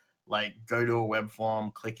it, like go to a web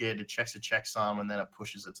form, click it, it checks a checksum, and then it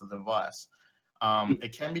pushes it to the device.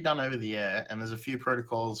 It can be done over the air, and there's a few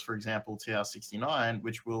protocols, for example, TR69,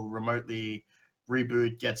 which will remotely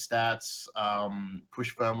reboot, get stats,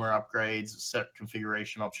 push firmware upgrades, set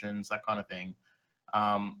configuration options, that kind of thing.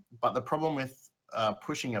 But the problem with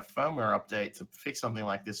pushing a firmware update to fix something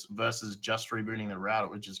like this versus just rebooting the router,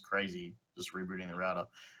 which is crazy, just rebooting the router.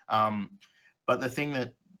 But the thing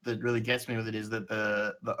that really gets me with it is that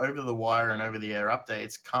the over-the-wire and over-the-air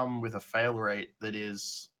updates come with a fail rate that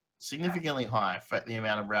is significantly high for the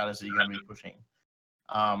amount of routers that you're going to be pushing,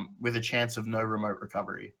 with a chance of no remote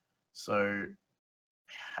recovery. So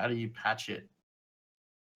how do you patch it?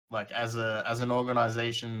 Like as an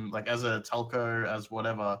organization, like as a telco, as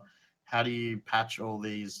whatever, how do you patch all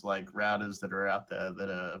these like routers that are out there that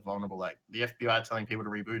are vulnerable? Like the FBI telling people to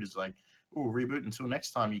reboot is like, oh, reboot until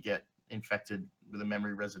next time you get infected with a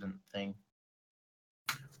memory resident thing.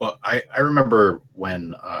 Well, I remember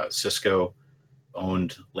when Cisco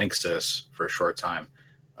owned Linksys for a short time,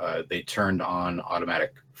 they turned on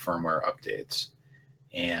automatic firmware updates,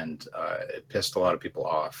 and it pissed a lot of people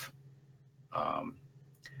off.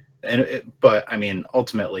 But I mean,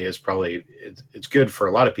 ultimately, it's good for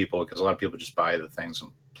a lot of people because a lot of people just buy the things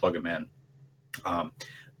and plug them in.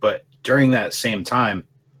 But during that same time,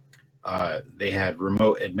 they had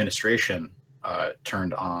remote administration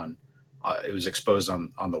turned on. It was exposed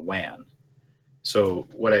on the WAN. So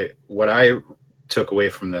what I took away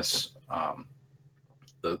from this,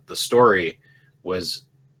 the story was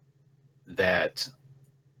that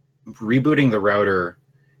rebooting the router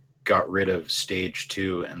got rid of stage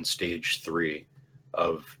 2 and stage 3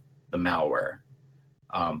 of the malware,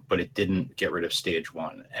 but it didn't get rid of stage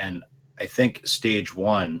 1. And I think stage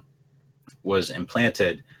 1 was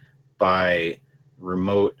implanted by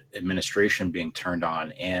remote administration being turned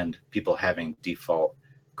on and people having default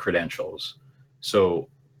credentials. So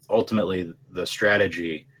ultimately, the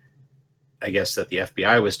strategy, I guess, that the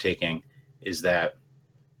FBI was taking is that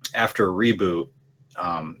after a reboot,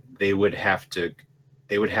 they would have to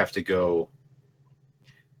go,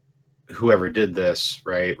 whoever did this,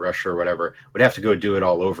 right, Russia or whatever, would have to go do it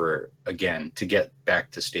all over again to get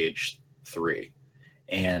back to stage 3.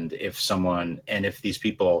 And if these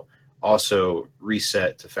people also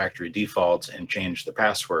reset to factory defaults and change the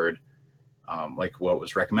password, like what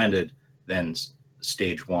was recommended, then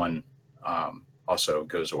stage 1 also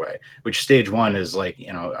goes away. Which stage 1 is like,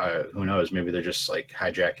 who knows, maybe they're just like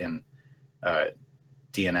hijacking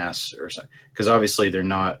DNS or something, because obviously they're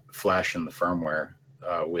not flashing the firmware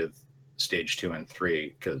with stage 2 and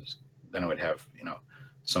 3, because then it would have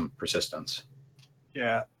some persistence.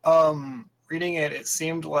 Yeah. Reading it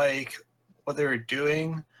seemed like what they were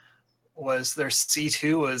doing was their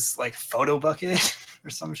C2 was like PhotoBucket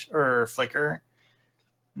or Flickr,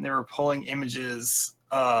 and they were pulling images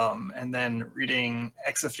and then reading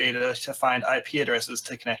EXIF data to find IP addresses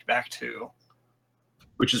to connect back to,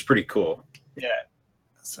 which is pretty cool. Yeah.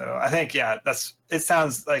 So I think, it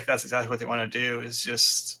sounds like that's exactly what they want to do, is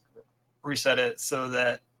just reset it so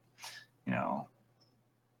that,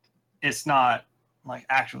 it's not like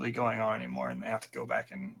actively going on anymore and they have to go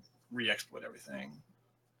back and re-exploit everything.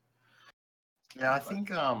 Yeah, I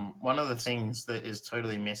think one of the things that is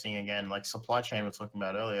totally missing, again, like supply chain we were talking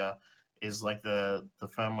about earlier, is like the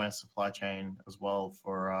firmware supply chain as well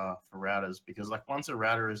for routers, because like once a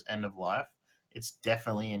router is end of life, it's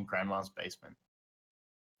definitely in grandma's basement.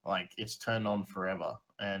 Like it's turned on forever,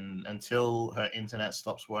 and until her internet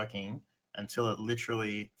stops working, until it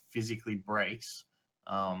literally physically breaks,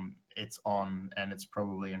 it's on, and it's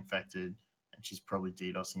probably infected, and she's probably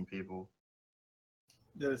DDoSing people.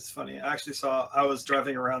 It's funny. I was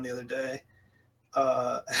driving around the other day,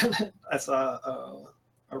 and I saw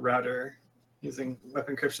a router using web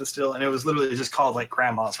encryption still, and it was literally just called like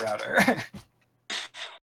grandma's router.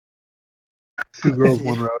 2 girls,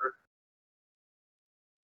 1 router.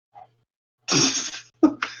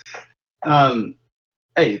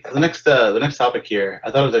 Hey, the next topic here,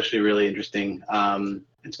 I thought it was actually really interesting.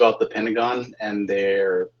 It's about the Pentagon and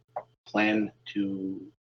their plan to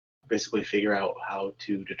basically figure out how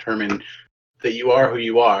to determine that you are who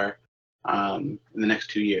you are in the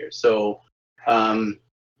next 2 years. So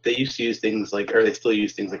they used to use things like, or they still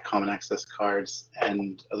use things like common access cards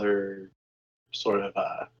and other sort of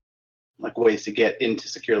like ways to get into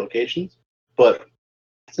secure locations. But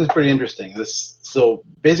this is pretty interesting. So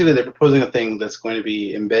basically they're proposing a thing that's going to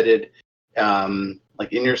be embedded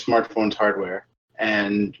like in your smartphone's hardware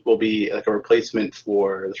and will be like a replacement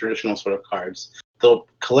for the traditional sort of cards. They'll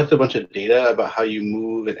collect a bunch of data about how you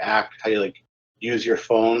move and act, how you like use your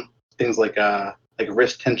phone, things like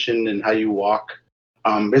wrist tension and how you walk.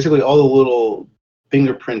 Basically all the little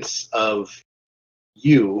fingerprints of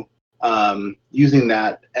you, using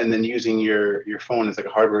that and then using your phone as like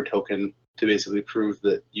a hardware token to basically prove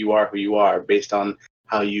that you are who you are based on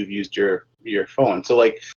how you've used your phone. So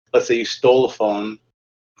like, let's say you stole a phone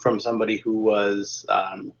from somebody who was,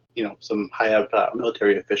 some high up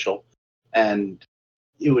military official, and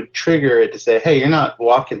it would trigger it to say, hey, you're not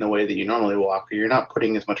walking the way that you normally walk, or you're not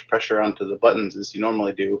putting as much pressure onto the buttons as you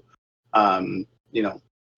normally do.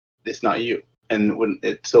 It's not you. And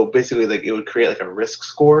so basically, like, it would create like a risk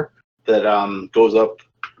score that goes up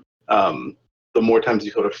the more times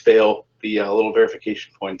you sort of fail the little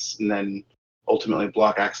verification points, and then ultimately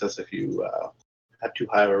block access if you have too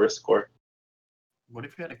high of a risk score. What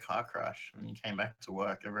if you had a car crash and you came back to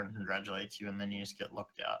work, everyone congratulates you, and then you just get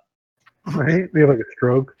locked out? Right? They have like a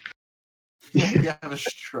stroke. Yeah, you have a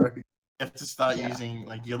stroke. You have to start using,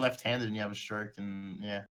 like, you're left-handed and you have a stroke, and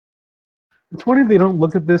yeah. It's funny they don't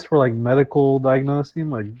look at this for like medical diagnosing,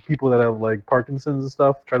 like people that have like Parkinson's and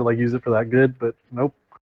stuff try to like use it for that good, but nope.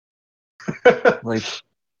 Like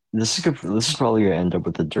this is probably gonna end up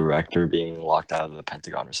with the director being locked out of the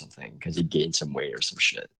Pentagon or something because he gained some weight or some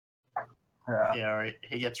shit. Yeah, right.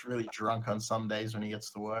 He gets really drunk on some days when he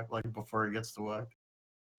gets to work, like before he gets to work.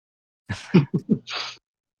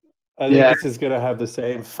 I think this is going to have the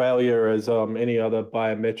same failure as any other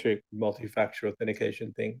biometric multi-factor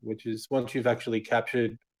authentication thing, which is once you've actually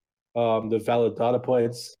captured the valid data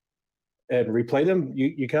points and replay them,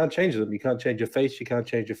 you can't change them. You can't change your face. You can't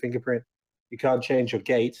change your fingerprint. You can't change your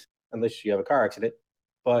gait unless you have a car accident.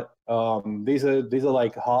 But these are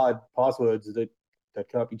like hard passwords that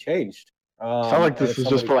can't be changed. Sounds like this is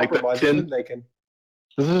just for like the TIN.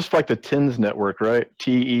 This is just for like the TINS network, right?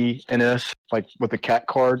 TENS, like with the CAT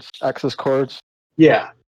cards, access cards. Yeah.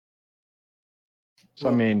 So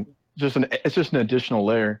I mean, it's just an additional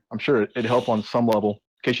layer. I'm sure it'd help on some level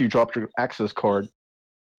in case you dropped your access card.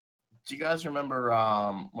 Do you guys remember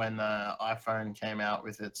when the iPhone came out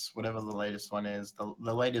with its, whatever the latest one is,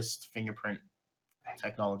 the latest fingerprint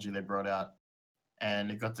technology they brought out,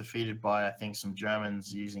 and it got defeated by, I think, some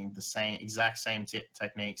Germans using the exact same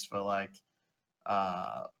techniques for like,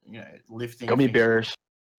 lifting gummy bears.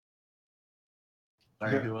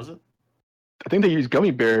 Sorry, who was it? I think they use gummy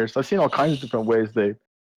bears. I've seen all kinds of different ways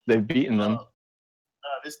they've beaten them.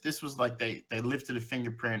 This was like they lifted a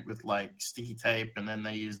fingerprint with like sticky tape, and then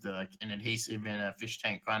they used an adhesive in a fish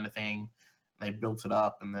tank kind of thing. They built it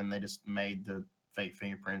up, and then they just made the fake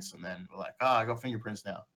fingerprints, and then were like, I got fingerprints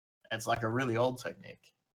now. It's like a really old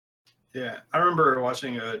technique. Yeah, I remember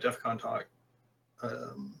watching a DEF CON talk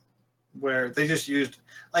where they just used,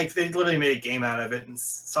 like, they literally made a game out of it and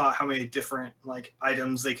saw how many different like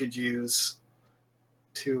items they could use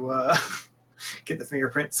to get the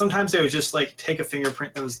fingerprint. Sometimes they would just like take a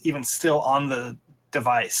fingerprint that was even still on the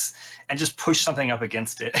device and just push something up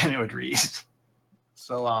against it, and it would read.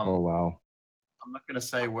 So oh wow. I'm not gonna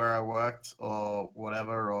say where I worked or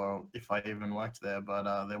whatever, or if I even worked there,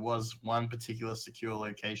 but there was one particular secure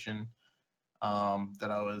location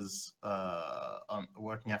that I was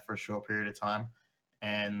working at for a short period of time,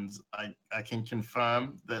 and I can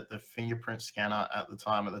confirm that the fingerprint scanner at the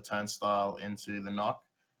time of the turnstile into the knock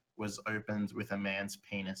was opened with a man's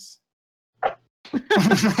penis.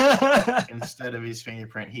 Instead of his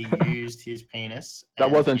fingerprint, he used his penis.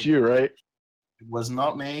 That wasn't you, right? It was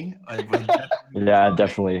not me.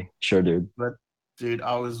 Definitely. Sure, dude. But dude,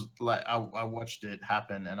 I was like, I watched it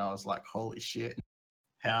happen, and I was like, holy shit.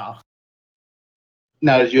 How?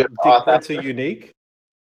 Now, did you think that's a unique?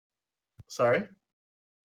 Sorry?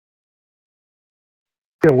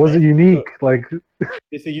 Yeah, was it unique? Like,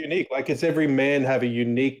 it's a unique. Like, it's every man have a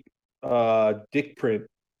unique dick print.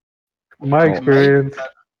 My experience.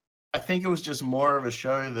 I think it was just more of a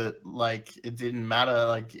show that, like, it didn't matter,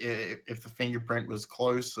 like, if the fingerprint was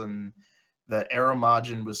close and the error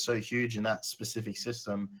margin was so huge in that specific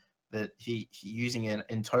system, that he using an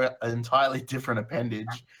entirely different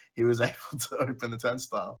appendage, he was able to open the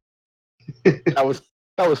turnstile. That was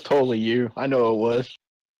totally you. I know it was.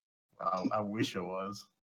 I wish it was.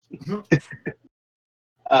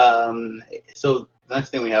 So the next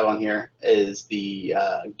thing we have on here is the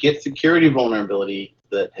Git security vulnerability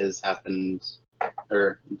that has happened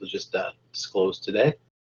or was just disclosed today.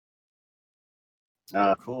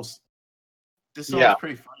 Of course. This one's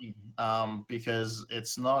pretty funny because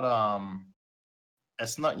it's not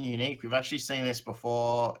unique. We've actually seen this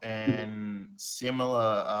before in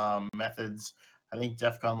similar methods. I think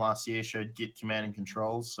DEF CON last year showed Git command and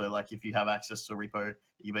controls. So like if you have access to a repo,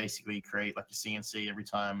 you basically create like a CNC every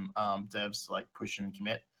time devs like push and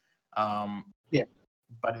commit.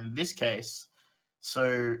 But in this case,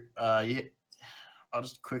 so I'll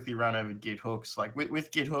just quickly run over Git hooks. Like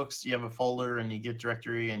with Git hooks, you have a folder and your Git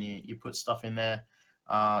directory and you put stuff in there.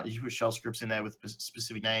 You put shell scripts in there with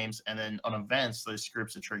specific names, and then on events, those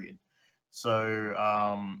scripts are triggered. So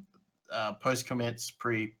post commits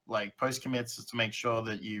is to make sure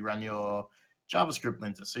that you run your JavaScript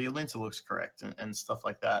linter, so your linter looks correct and stuff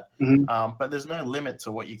like that. But there's no limit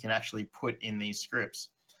to what you can actually put in these scripts.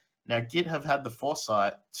 Now, Git have had the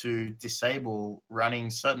foresight to disable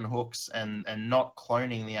running certain hooks and not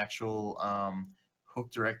cloning the actual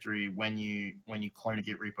hook directory when you clone a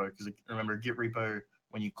Git repo. Because remember, a Git repo,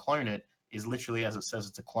 when you clone it, is literally as it says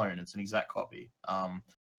it's a clone. It's an exact copy.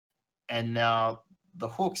 And now the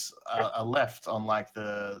hooks are left on like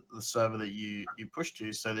the server that you push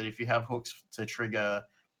to, so that if you have hooks to trigger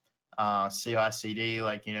CI/CD,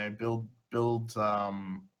 like build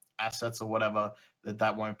assets or whatever,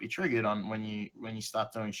 that won't be triggered on when you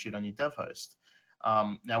start doing shit on your dev host.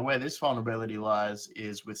 Now, where this vulnerability lies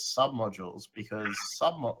is with submodules, because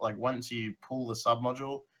once you pull the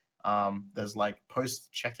submodule, there's like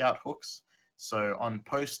post checkout hooks. So on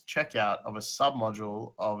post checkout of a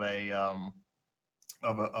submodule of a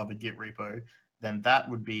Git repo, then that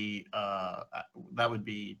would be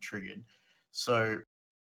triggered. So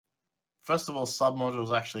first of all,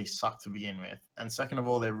 submodules actually suck to begin with, and second of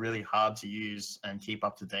all, they're really hard to use and keep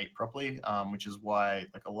up to date properly, which is why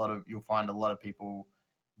like you'll find a lot of people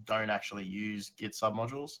don't actually use Git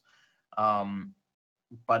submodules.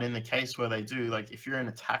 But in the case where they do, like if you're an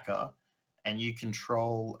attacker and you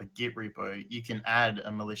control a Git repo, you can add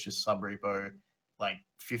a malicious subrepo like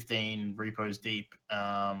 15 repos deep,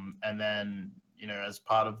 and then as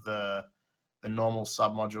part of the normal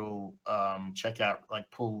submodule checkout,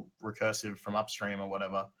 like pull recursive from upstream or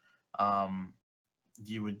whatever,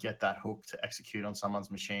 you would get that hook to execute on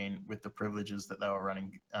someone's machine with the privileges that they were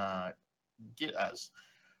running Git as,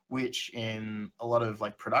 which in a lot of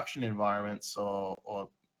like production environments or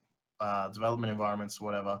development environments or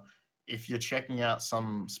whatever, if you're checking out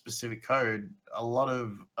some specific code, a lot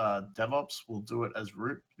of DevOps will do it as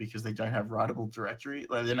root because they don't have writable directory.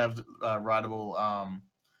 Like they don't have writable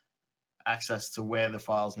access to where the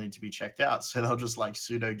files need to be checked out. So they'll just like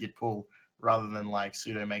sudo git pull rather than like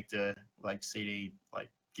sudo make the like cd like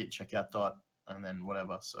git checkout dot and then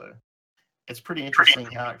whatever. So it's pretty interesting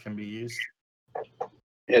how it can be used.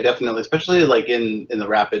 Yeah, definitely, especially like in the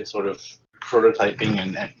rapid sort of prototyping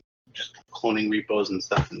and just cloning repos and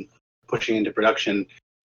stuff and pushing into production.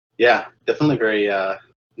 Yeah, definitely very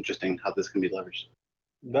interesting how this can be leveraged.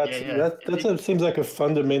 That seems like a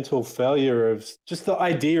fundamental failure of just the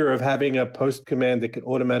idea of having a post command that can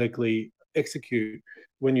automatically execute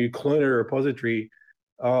when you clone a repository.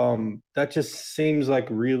 That just seems like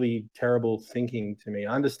really terrible thinking to me.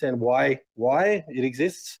 I understand why it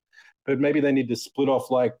exists, but maybe they need to split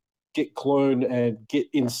off like git clone and git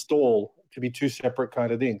install to be two separate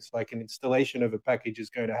kind of things. Like an installation of a package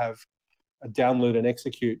is going to have a download and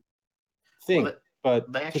execute thing.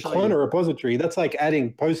 But to clone a repository, that's like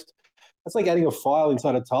adding a file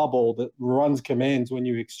inside a tarball that runs commands when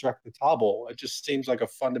you extract the tarball. It just seems like a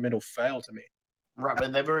fundamental fail to me. Right,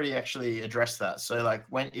 but they've already actually addressed that. So like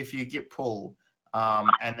if you git pull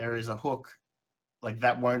and there is a hook, like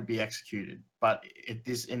that won't be executed. But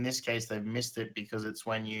in this case, they've missed it because it's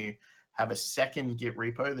when you have a second Git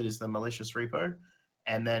repo that is the malicious repo,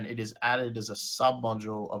 and then it is added as a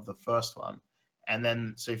submodule of the first one. And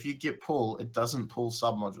then, so if you git pull, it doesn't pull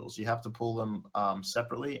submodules. You have to pull them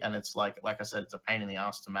separately, and it's like I said, it's a pain in the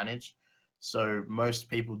ass to manage. So most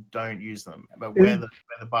people don't use them. But where the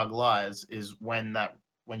bug lies is when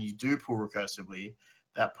you do pull recursively,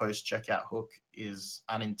 that post checkout hook is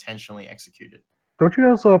unintentionally executed. Don't you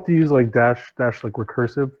also have to use like dash like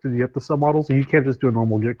recursive to get the submodel? So you can't just do a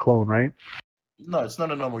normal git clone, right? No, it's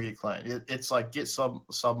not a normal git clone. It's like git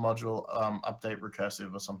submodule update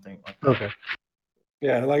recursive or something like that. Okay.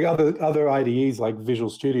 Yeah, like other IDEs like Visual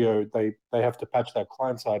Studio, they have to patch that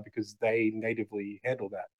client side because they natively handle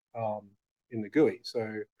that in the GUI.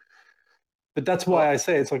 So, but that's why I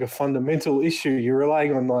say it's like a fundamental issue. You're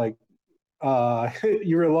relying on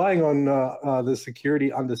the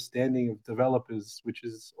security understanding of developers, which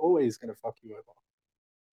is always going to fuck you over.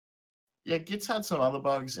 Yeah, Git's had some other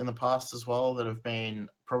bugs in the past as well that have been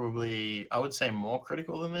probably, I would say, more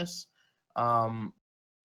critical than this.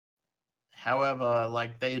 However,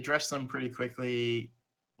 like they address them pretty quickly,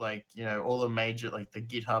 like all the major like the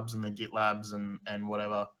GitHubs and the GitLabs and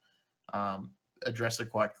whatever address it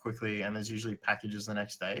quite quickly, and there's usually packages the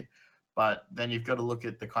next day. But then you've got to look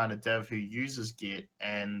at the kind of dev who uses Git,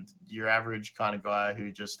 and your average kind of guy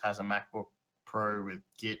who just has a MacBook Pro with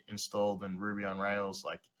Git installed and Ruby on Rails,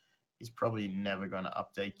 like he's probably never going to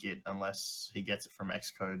update Git unless he gets it from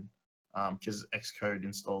Xcode, because Xcode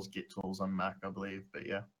installs Git tools on Mac, I believe. But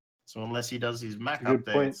yeah. So unless he does his Mac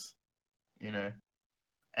updates,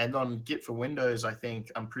 and on Git for Windows,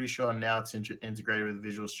 I'm pretty sure now it's integrated with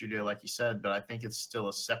Visual Studio, like you said, but I think it's still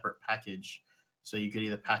a separate package. So you could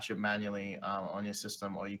either patch it manually on your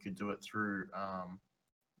system, or you could do it through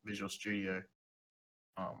Visual Studio.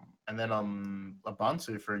 And then on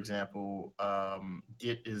Ubuntu, for example,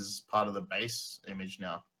 Git is part of the base image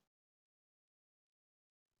now.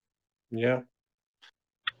 Yeah,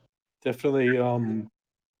 definitely.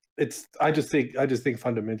 I just think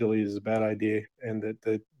fundamentally is a bad idea, and that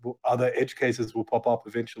the other edge cases will pop up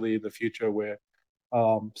eventually in the future where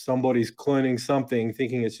somebody's cloning something,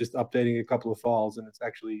 thinking it's just updating a couple of files, and it's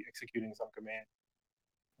actually executing some command.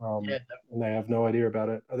 And they have no idea about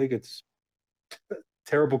it. I think it's a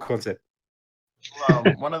terrible concept.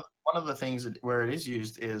 One of the things where it is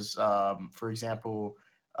used is, for example,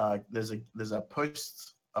 there's a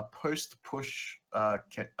post push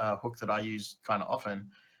hook that I use kind of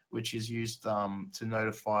often, which is used to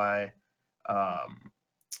notify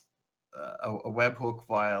a webhook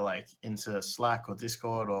via like into Slack or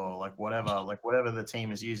Discord or whatever the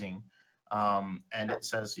team is using, and it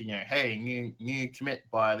says hey, new commit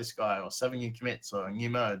by this guy, or 7 new commits, or new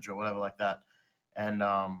merge, or whatever like that, and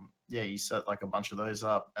you set like a bunch of those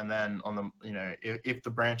up, and then on the if the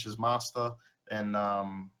branch is master,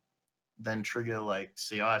 then trigger like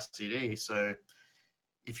CI/CD. So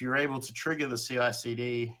if you're able to trigger the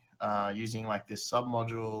CI/CD using like this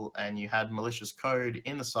submodule, and you had malicious code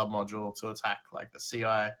in the submodule to attack like the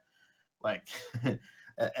CI, like,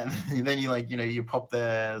 and then you pop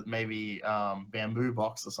there maybe Bamboo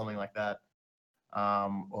Box or something like that,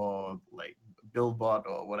 or like BuildBot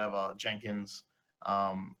or whatever, Jenkins.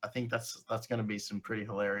 I think that's going to be some pretty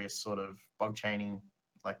hilarious sort of bug chaining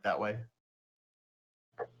like that way.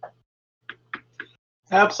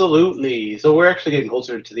 Absolutely. So we're actually getting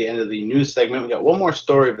closer to the end of the news segment. We got one more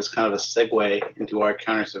story that's kind of a segue into our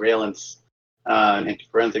counter surveillance and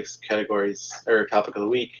forensics categories, or topic of the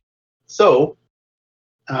week. So,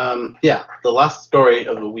 the last story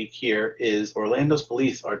of the week here is Orlando's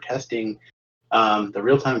police are testing the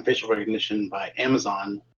real-time facial recognition by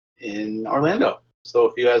Amazon in Orlando. So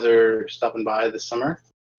if you guys are stopping by this summer,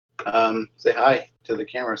 say hi to the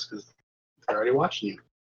cameras because they're already watching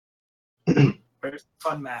you. Where's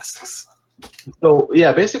fun masks? So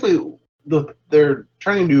yeah, basically they're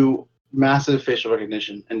trying to do massive facial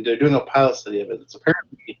recognition, and they're doing a pilot study of it. It's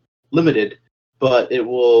apparently limited, but it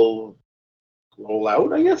will roll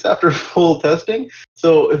out, I guess, after full testing.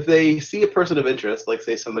 So if they see a person of interest, like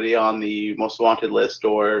say somebody on the most wanted list,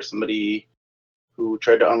 or somebody who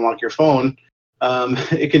tried to unlock your phone,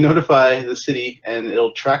 it can notify the city, and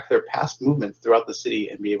it'll track their past movements throughout the city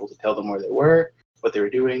and be able to tell them where they were, what they were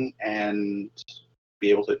doing, and be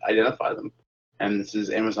able to identify them. And this is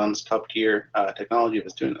Amazon's top tier technology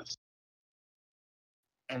that's doing this.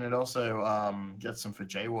 And it also gets them for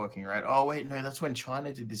jaywalking, right? Oh wait, no, that's when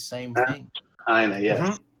China did the same thing. China,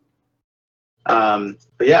 yes. But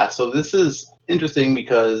yeah, so this is interesting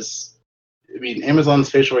because Amazon's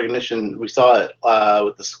facial recognition, we saw it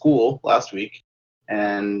with the school last week,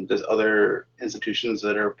 and there's other institutions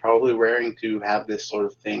that are probably raring to have this sort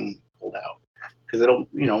of thing pulled out, because it'll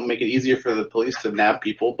make it easier for the police to nab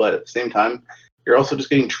people, but at the same time you're also just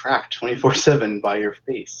getting tracked 24/7 by your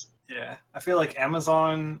face. Yeah, I feel like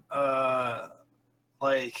Amazon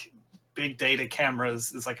like big data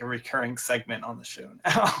cameras is like a recurring segment on the show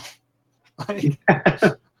now.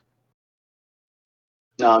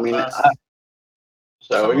 No, I mean,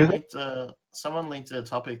 someone linked a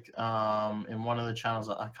topic in one of the channels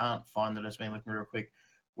that I can't find it. It's been looking real quick,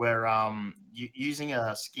 where using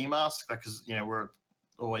a ski mask, because we're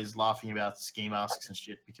always laughing about ski masks and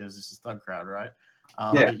shit because this is Thug Crowd, right?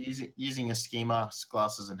 Yeah. But using a ski mask,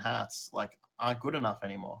 glasses, and hats, like aren't good enough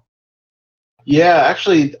anymore. Yeah,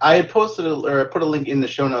 actually, I had posted or I put a link in the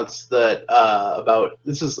show notes that about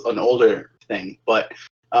this is an older thing, but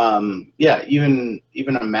yeah, even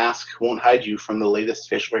a mask won't hide you from the latest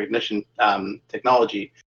facial recognition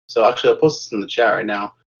technology. So actually, I'll post this in the chat right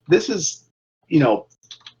now. This is,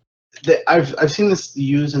 I've seen this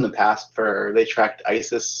used in the past for they tracked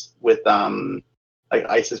ISIS with like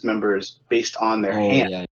ISIS members based on their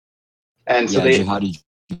hand, yeah. and so jihadi.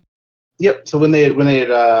 Yep. So when they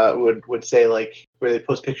would say like where they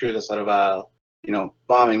post pictures of sort of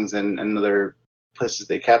bombings and other places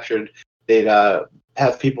they captured, they'd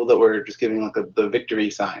have people that were just giving like the victory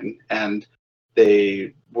sign, and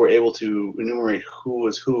they were able to enumerate who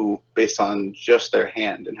was who based on just their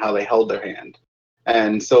hand and how they held their hand.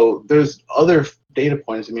 And so there's other data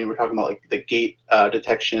points. I mean, we're talking about like the gait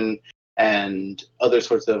detection and other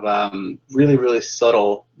sorts of really, really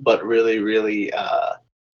subtle but really, really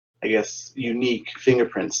I guess unique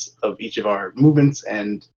fingerprints of each of our movements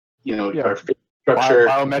and our face structure.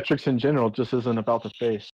 Biometrics in general just isn't about the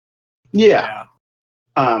face. Yeah.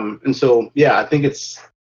 And so I think it's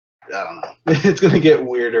I don't know. It's gonna get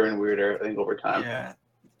weirder and weirder, I think, over time. Yeah.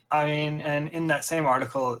 I mean, and in that same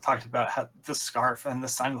article, it talked about how the scarf and the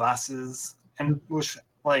sunglasses, and which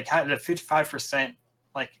like had a 55%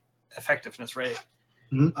 like effectiveness rate,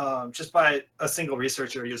 just by a single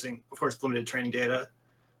researcher using, of course, limited training data.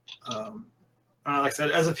 Like I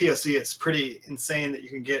said, as a POC, it's pretty insane that you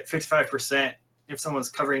can get 55% if someone's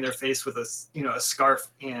covering their face with a scarf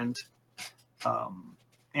and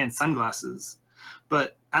sunglasses.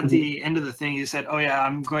 But at the end of the thing, you said, "Oh yeah,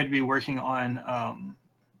 I'm going to be working on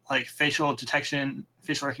like facial detection,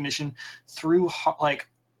 facial recognition through like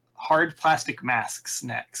hard plastic masks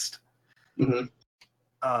next,"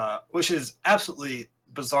 which is absolutely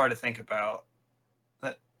bizarre to think about.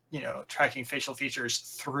 That tracking facial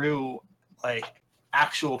features through like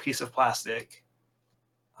actual piece of plastic.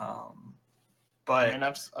 But I mean,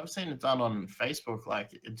 I've seen it done on Facebook.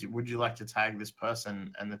 Like, would you like to tag this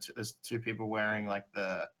person? And there's two people wearing like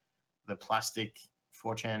the plastic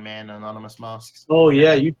 4chan man anonymous masks. Oh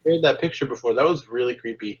yeah, you shared that picture before. That was really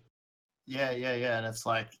creepy. Yeah. And it's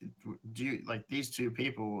like, do you like these two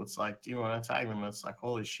people? It's like, do you want to tag them? It's like,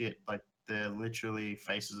 holy shit! Like they're literally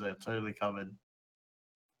faces are totally covered.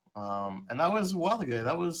 And that was a while ago.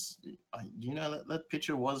 That was, that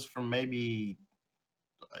picture was from maybe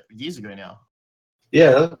years ago now.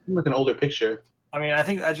 Yeah, that's like an older picture. I mean, I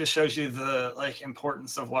think that just shows you the like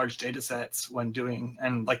importance of large data sets when doing,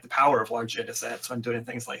 and like the power of large data sets when doing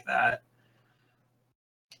things like that.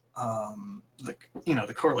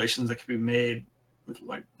 The correlations that can be made with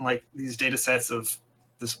like these data sets of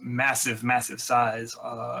this massive size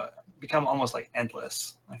become almost like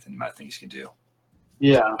endless. Like the amount of things you can do.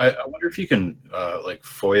 Yeah, I wonder if you can like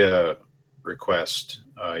FOIA request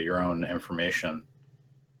your own information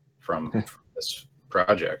from this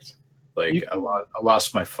project. Like I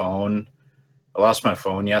lost my phone. I lost my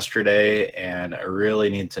phone yesterday, and I really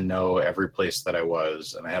need to know every place that I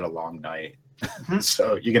was, and I had a long night.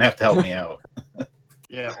 So you're gonna have to help me out.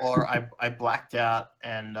 Yeah, or I blacked out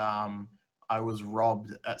and I was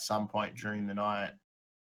robbed at some point during the night.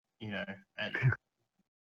 And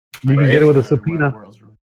you can get it with a subpoena.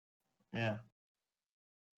 Yeah.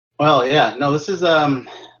 Well, yeah. No, this is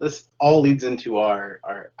this all leads into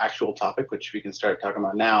our actual topic, which we can start talking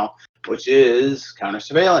about now, which is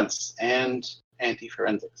counter-surveillance and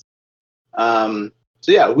anti-forensics. So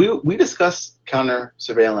yeah, we discuss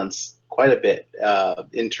counter-surveillance quite a bit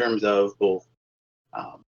in terms of both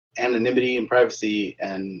anonymity and privacy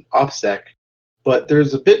and OPSEC, but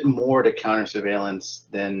there's a bit more to counter-surveillance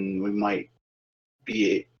than we might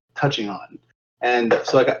be touching on. And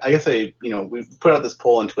so, like, I guess we put out this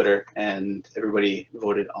poll on Twitter, and everybody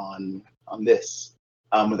voted on this,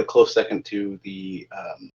 with a close second to the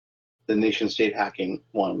nation-state hacking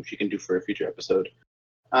one, which you can do for a future episode.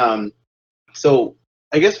 So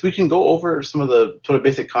I guess we can go over some of the sort of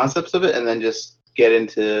basic concepts of it, and then just get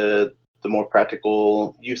into the more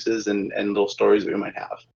practical uses and little stories that we might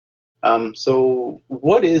have. So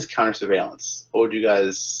what is counter-surveillance? How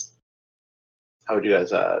would you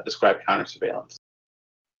guys describe counter-surveillance?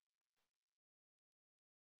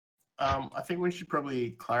 I think we should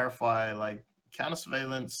probably clarify, like,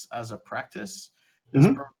 counter-surveillance as a practice. There's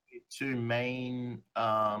probably two main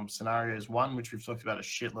scenarios. One, which we've talked about a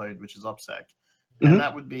shitload, which is OPSEC. And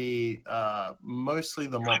that would be mostly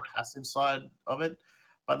the more passive side of it.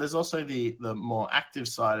 But there's also the more active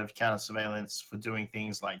side of counter-surveillance for doing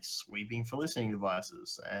things like sweeping for listening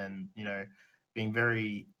devices and, being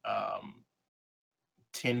very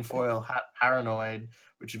tinfoil hat paranoid,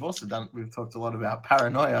 which we've also done. We've talked a lot about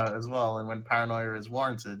paranoia as well, and when paranoia is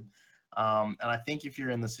warranted. And I think if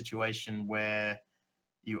you're in the situation where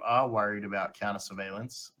you are worried about counter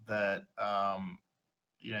surveillance, that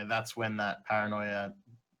that's when that paranoia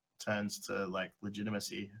turns to like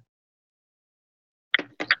legitimacy.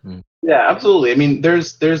 Yeah, absolutely. I mean,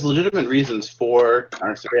 there's legitimate reasons for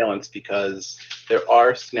counter surveillance because there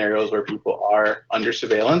are scenarios where people are under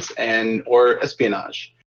surveillance or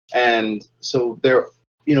espionage, and so there.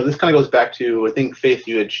 This kind of goes back to, I think, Faith,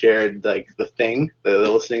 you had shared like the Thing, the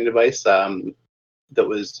listening device that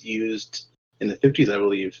was used in the 50s, I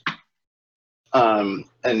believe.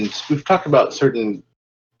 And we've talked about certain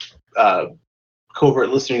covert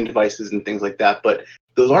listening devices and things like that, but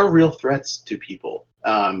those are real threats to people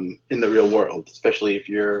in the real world, especially if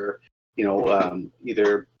you're,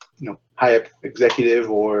 either high up executive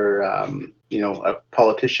or a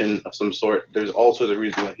politician of some sort. There's all sorts of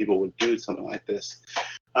reasons why people would do something like this,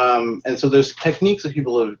 and so there's techniques that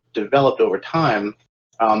people have developed over time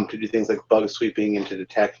to do things like bug sweeping and to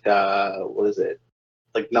detect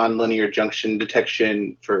like nonlinear junction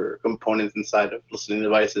detection for components inside of listening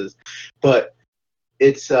devices. But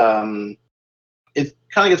it kind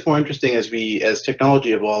of gets more interesting as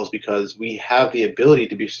technology evolves, because we have the ability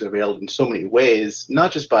to be surveilled in so many ways,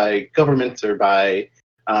 not just by governments or by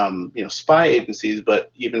spy agencies,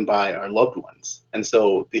 but even by our loved ones. And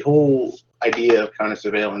so the whole idea of counter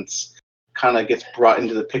surveillance kind of gets brought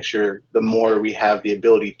into the picture the more we have the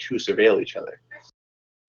ability to surveil each other.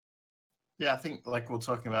 Yeah, I think like we were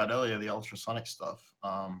talking about earlier, the ultrasonic stuff.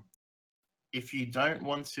 If you don't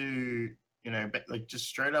want to, like just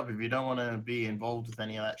straight up, if you don't want to be involved with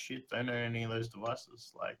any of that shit, don't own any of those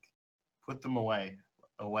devices. Like, put them away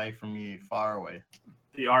from you, far away.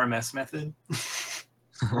 The RMS method.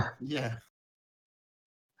 Yeah.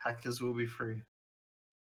 Hackers will be free.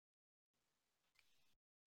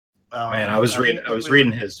 Man, I was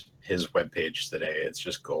reading his webpage today. It's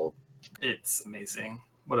just gold. It's amazing.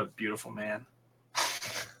 What a beautiful man.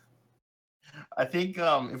 I think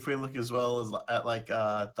if we look as well as at like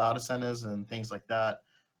data centers and things like that,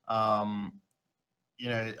 when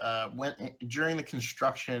during the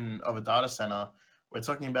construction of a data center, we're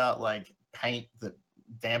talking about like paint that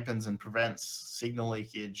dampens and prevents signal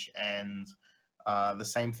leakage, and the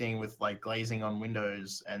same thing with like glazing on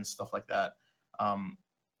windows and stuff like that.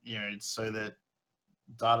 So that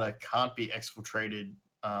data can't be exfiltrated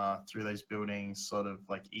through those buildings sort of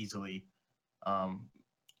like easily.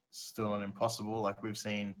 Still not impossible. Like we've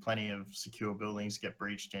seen plenty of secure buildings get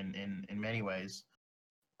breached in many ways.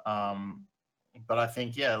 But I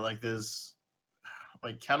think, there's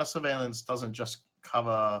like counter surveillance doesn't just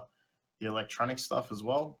cover the electronic stuff as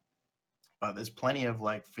well, but there's plenty of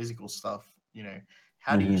like physical stuff.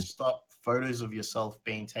 How do you stop photos of yourself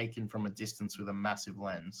being taken from a distance with a massive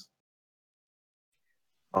lens?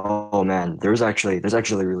 Oh man, there's actually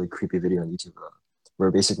a really creepy video on YouTube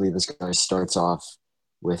where basically this guy starts off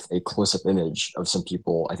with a close-up image of some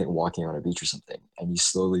people, I think, walking on a beach or something, and he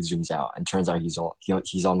slowly zooms out, and turns out he's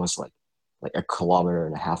almost like 1.5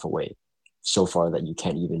 kilometers away, so far that you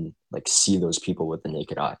can't even like see those people with the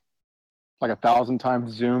naked eye. Like 1,000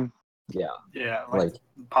 times zoom. Yeah. Yeah, like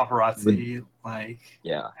paparazzi,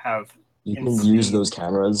 have. You can use those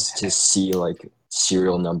cameras to see like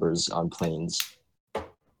serial numbers on planes.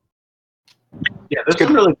 Yeah, there's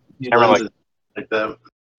some really lenses like that.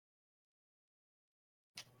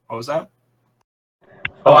 What was that?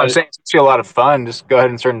 Oh, I'm saying it's actually a lot of fun. Just go ahead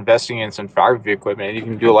and start investing in some photography equipment. You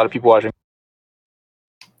can do a lot of people watching.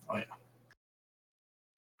 Oh yeah.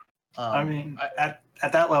 I mean,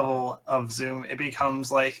 at that level of zoom, it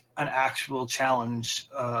becomes like an actual challenge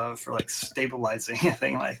for like stabilizing a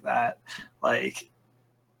thing like that. Like,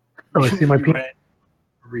 I see my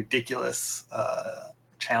ridiculous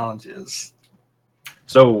challenges.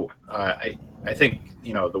 So I think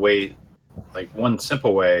the way, like one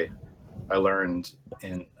simple way I learned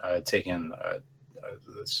in taking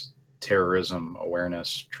this terrorism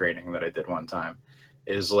awareness training that I did one time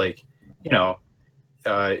is like,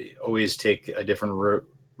 always take a different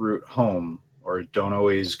route home, or don't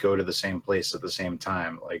always go to the same place at the same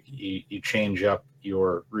time. Like you change up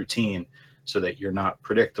your routine so that you're not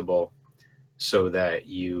predictable, so that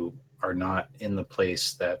you are not in the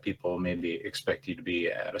place that people maybe expect you to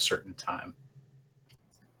be at a certain time.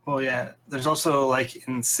 Well, yeah, there's also like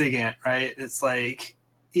in SIGINT, right? It's like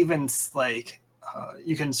even like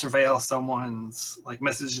you can surveil someone's like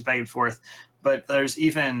messages back and forth, but there's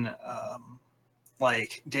even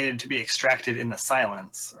like data to be extracted in the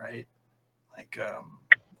silence, right? Like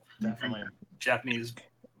definitely Japanese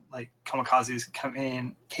like kamikazes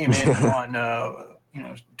came in on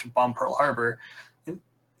to bomb Pearl Harbor.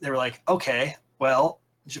 They were like, okay, well,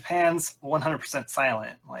 Japan's 100%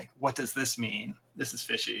 silent. Like, what does this mean? This is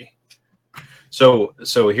fishy. So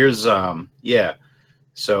here's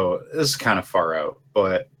so this is kind of far out,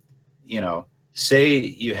 but say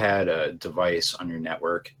you had a device on your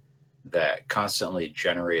network that constantly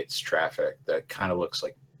generates traffic that kind of looks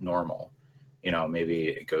like normal. Maybe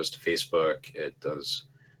it goes to Facebook, it does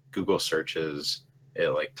Google searches, it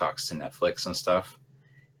like talks to Netflix and stuff.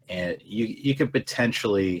 And you could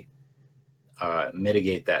potentially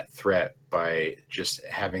mitigate that threat by just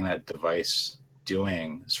having that device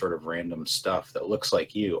doing sort of random stuff that looks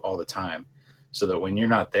like you all the time, so that when you're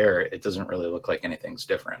not there, it doesn't really look like anything's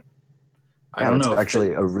different. I don't know.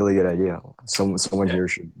 Actually, a really good idea. Someone here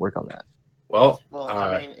should work on that. Well,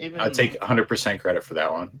 I take 100% credit for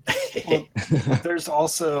that one. Well, there's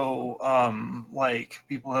also like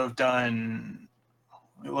people have done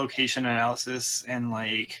location analysis and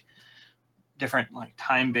like different like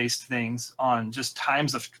time-based things on just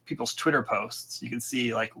times of people's Twitter posts. You can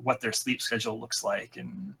see like what their sleep schedule looks like,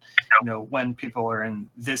 and when people are in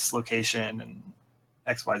this location and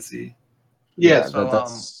XYZ. Yeah, so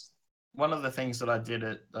that's one of the things that I did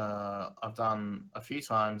I've done a few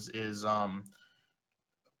times is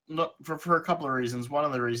look for a couple of reasons. One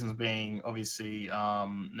of the reasons being obviously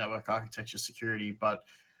network architecture security, but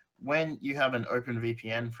when you have an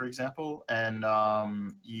OpenVPN, for example, and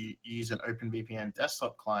you use an OpenVPN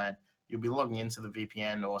desktop client, you'll be logging into the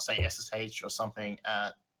VPN or say SSH or something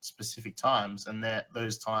at specific times, and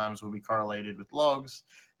those times will be correlated with logs.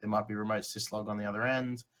 There might be remote syslog on the other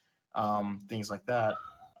end, things like that.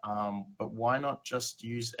 But why not just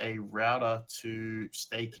use a router to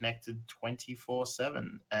stay connected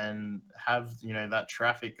 24/7 and have that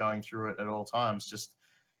traffic going through it at all times? Just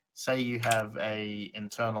say you have a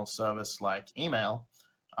internal service like email,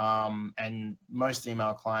 and most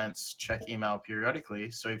email clients check email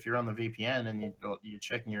periodically. So if you're on the VPN and you're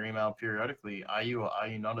checking your email periodically, are you or are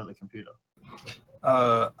you not at the computer?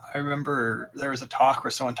 I remember there was a talk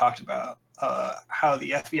where someone talked about how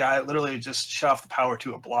the FBI literally just shut off the power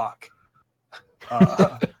to a block,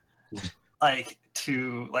 like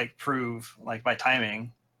to prove by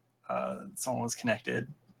timing someone was connected.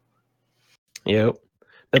 Yep.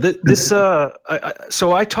 So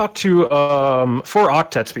I talked to 4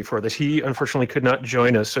 Octets before this. He unfortunately could not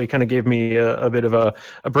join us, so he kind of gave me a bit of a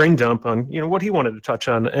brain dump on what he wanted to touch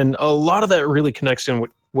on, and a lot of that really connects in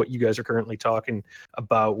with what you guys are currently talking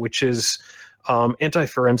about, which is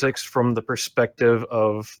anti-forensics from the perspective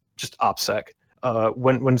of just OPSEC.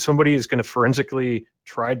 When somebody is going to forensically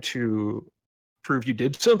try to prove you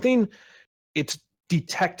did something, it's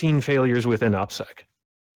detecting failures within OPSEC.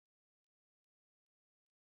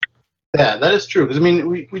 Yeah, that is true. Because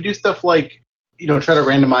we do stuff like try to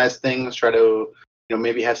randomize things, try to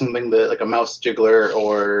maybe have something like a mouse jiggler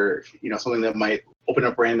or something that might open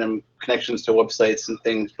up random connections to websites and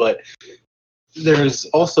things. But there's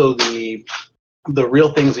also the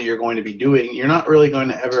real things that you're going to be doing. You're not really going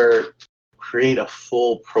to ever create a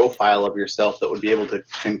full profile of yourself that would be able to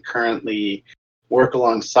concurrently work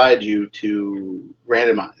alongside you to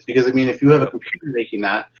randomize. Because if you have a computer making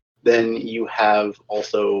that, then you have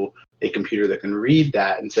also a computer that can read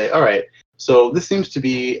that and say, all right, so this seems to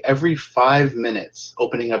be every 5 minutes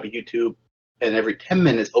opening up YouTube and every 10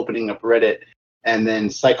 minutes opening up Reddit and then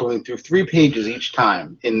cycling through 3 pages each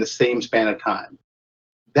time in the same span of time.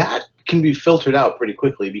 That can be filtered out pretty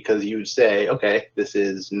quickly because you would say, okay, this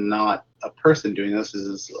is not a person doing this, this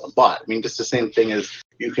is a bot. Just the same thing as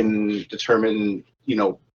you can determine,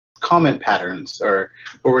 comment patterns or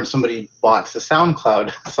when somebody bots a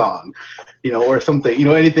SoundCloud song, or something,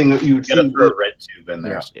 anything that you would get a red tube in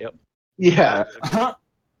there. Yeah.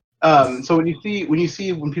 So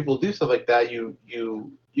when people do stuff like that, you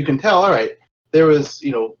can tell, all right, there was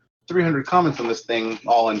 300 comments on this thing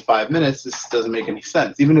all in 5 minutes. This doesn't make any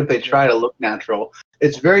sense. Even if they try to look natural,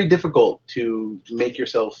 it's very difficult to make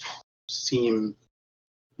yourself seem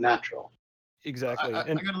natural. Exactly. I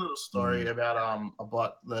got a little story about a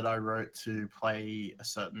bot that I wrote to play a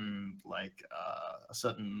certain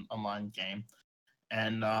online game,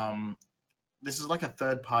 and this is like a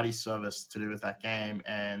third-party service to do with that game,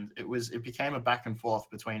 and it became a back and forth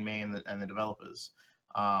between me and the developers.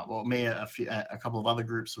 Me, a couple of other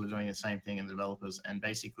groups were doing the same thing, and the developers, and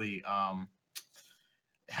basically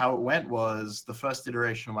how it went was the first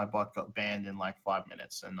iteration of my bot got banned in like 5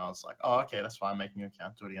 minutes, and I was like, oh, okay, that's fine, making an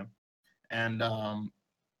account, do it again. And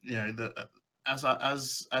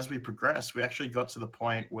as we progressed, we actually got to the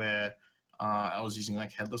point where I was using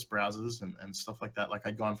like headless browsers and stuff like that. Like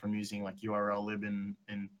I'd gone from using like URLlib in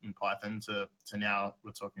Python to now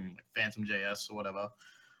we're talking like Phantom.js or whatever.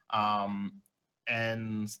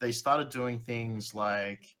 And they started doing things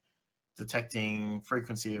like detecting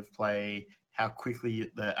frequency of play, how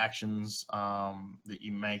quickly the actions that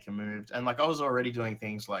you make are moved. And like I was already doing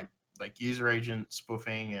things like user agent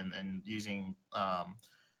spoofing and using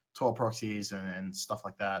Tor proxies and stuff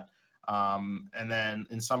like that. And then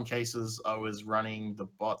in some cases, I was running the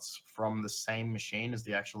bots from the same machine as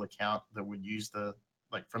the actual account that would use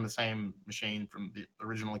from the same machine from the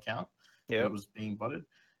original account that was being botted.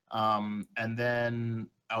 And then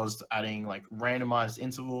I was adding like randomized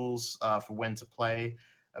intervals for when to play.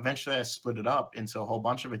 Eventually, I split it up into a whole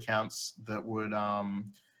bunch of accounts that would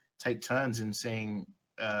take turns in seeing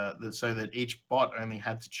so that each bot only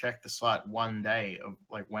had to check the site one day of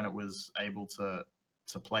like when it was able to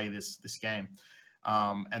play this game.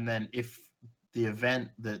 And then if the event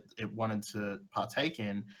that it wanted to partake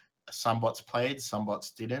in, some bots played, some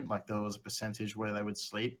bots didn't. Like there was a percentage where they would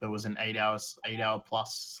sleep. There was an 8 hour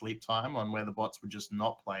plus sleep time on where the bots would just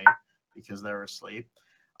not play because they were asleep.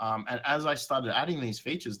 And as I started adding these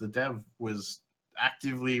features, the dev was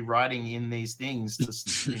actively writing in these things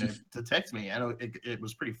to detect me, and it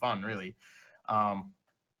was pretty fun, really.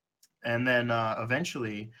 And then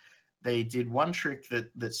eventually, they did one trick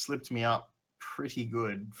that slipped me up pretty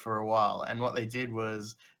good for a while. And what they did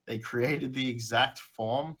was they created the exact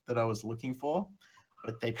form that I was looking for,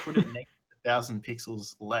 but they put it next to 1,000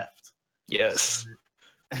 pixels left. Yes.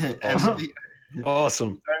 And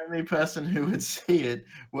awesome. The only person who would see it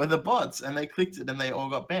were the bots, and they clicked it and they all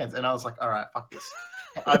got banned. And I was like, all right, fuck this.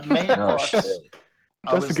 I've made bots.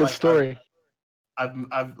 That's a good story.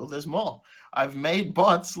 Well, there's more. I've made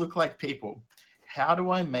bots look like people. How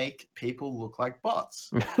do I make people look like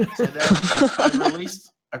bots? So then I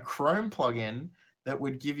released a Chrome plugin that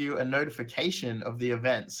would give you a notification of the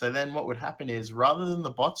event. So then what would happen is rather than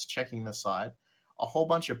the bots checking the site, a whole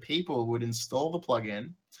bunch of people would install the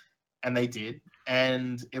plugin, and they did,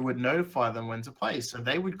 and it would notify them when to play. So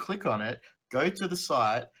they would click on it, go to the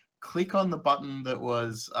site, click on the button that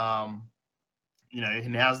was,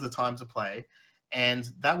 now's the time to play. And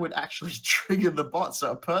that would actually trigger the bot.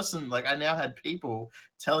 So a person, like I now had people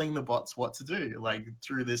telling the bots what to do, like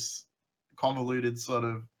through this convoluted sort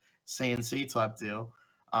of CNC type deal.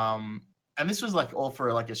 And this was like all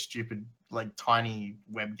for like a stupid, like tiny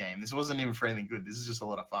web game. This wasn't even for anything good. This is just a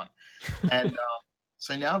lot of fun. And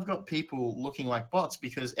so now I've got people looking like bots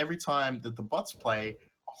because every time that the bots play,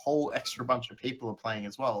 a whole extra bunch of people are playing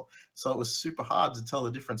as well. So it was super hard to tell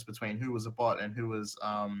the difference between who was a bot and who was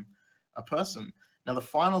a person. Now, the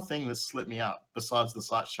final thing that slipped me up, besides the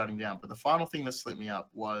site shutting down, but the final thing that slipped me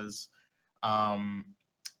up was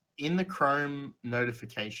in the Chrome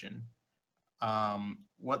notification,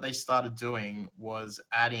 what they started doing was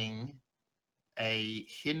adding a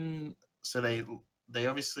hidden, so they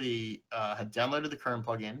obviously had downloaded the Chrome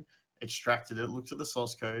plugin, extracted it, looked at the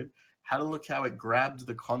source code, had a look how it grabbed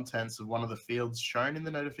the contents of one of the fields shown in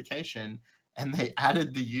the notification, and they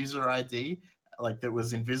added the user ID like that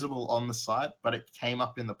was invisible on the site, but it came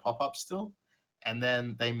up in the pop-up still. And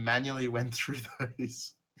then they manually went through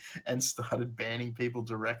those and started banning people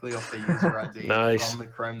directly off their user ID from the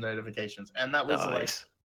Chrome notifications. And that was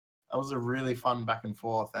that was a really fun back and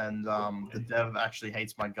forth. And the dev actually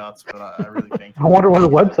hates my guts, but I really think. I wonder why the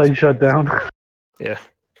website shut down. Yeah.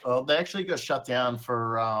 Well, they actually got shut down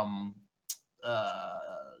for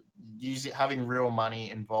having real money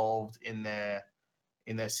involved in their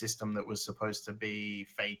system that was supposed to be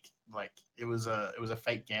fake. Like it was a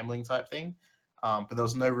fake gambling type thing, but there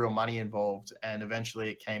was no real money involved. And eventually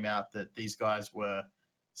it came out that these guys were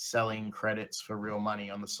selling credits for real money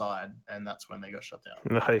on the side, and that's when they got shut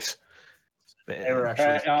down. Nice. They were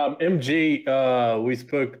actually MG, we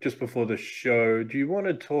spoke just before the show. Do you want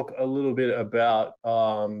to talk a little bit about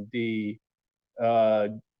the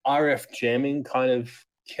RF jamming kind of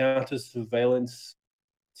counter surveillance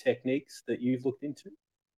techniques that you've looked into?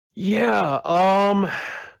 Yeah.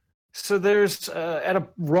 So there's at a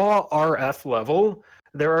raw RF level,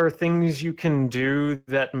 there are things you can do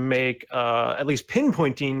that make at least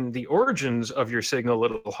pinpointing the origins of your signal a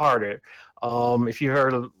little harder. If you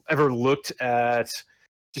ever looked at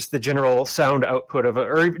just the general sound output of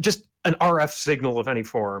or just an RF signal of any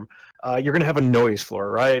form, you're going to have a noise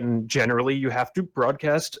floor, right? And generally you have to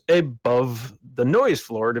broadcast above the noise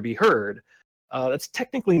floor to be heard. That's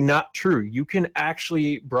technically not true. You can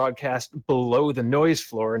actually broadcast below the noise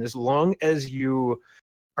floor, and as long as you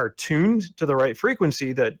are tuned to the right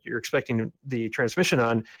frequency that you're expecting the transmission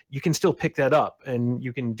on, you can still pick that up, and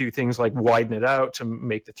you can do things like widen it out to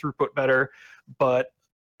make the throughput better. But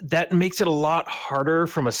that makes it a lot harder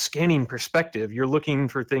from a scanning perspective. You're looking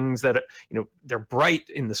for things that, they're bright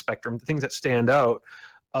in the spectrum, things that stand out.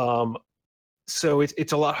 So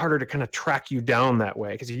it's a lot harder to kind of track you down that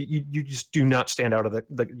way, because you just do not stand out of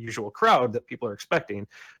the usual crowd that people are expecting.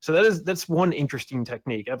 So that's one interesting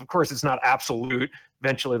technique. Of course, it's not absolute.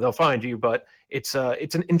 Eventually they'll find you, but it's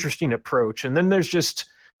an interesting approach. And then there's just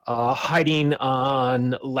hiding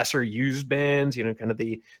on lesser used bands, kind of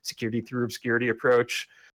the security through obscurity approach.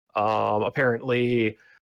 Apparently,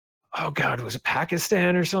 oh God, was it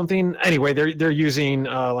Pakistan or something? Anyway, they're using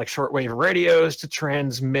like shortwave radios to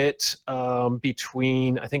transmit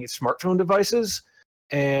between, I think it's smartphone devices,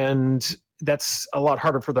 and that's a lot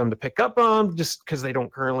harder for them to pick up on, just because they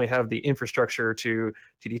don't currently have the infrastructure to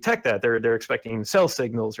detect that. They're expecting cell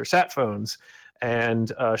signals or sat phones,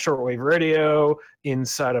 and shortwave radio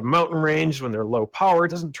inside a mountain range when they're low power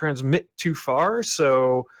doesn't transmit too far,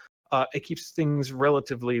 so it keeps things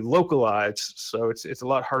relatively localized, so it's a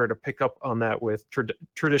lot harder to pick up on that with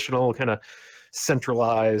traditional kind of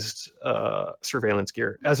centralized surveillance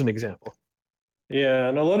gear, as an example. Yeah,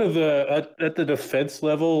 and a lot of at the defense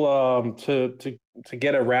level, to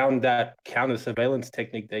get around that counter surveillance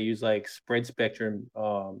technique, they use like spread spectrum,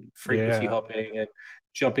 frequency hopping, and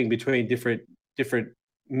jumping between different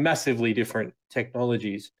massively different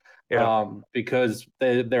technologies. Because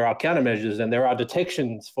there are countermeasures and there are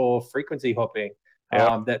detections for frequency hopping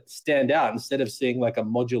that stand out. Instead of seeing like a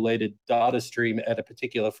modulated data stream at a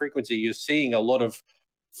particular frequency, you're seeing a lot of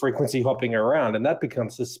frequency hopping around, and that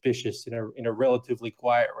becomes suspicious in a relatively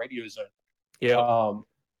quiet radio zone.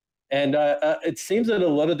 And it seems that a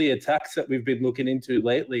lot of the attacks that we've been looking into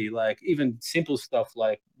lately, like even simple stuff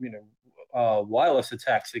like wireless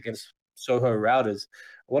attacks against Soho routers,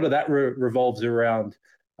 a lot of that revolves around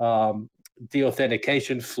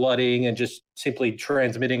de-authentication, flooding, and just simply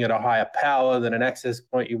transmitting at a higher power than an access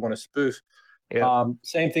point you want to spoof.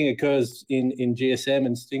 Same thing occurs in GSM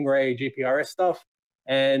and Stingray GPRS stuff,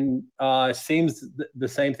 and it seems the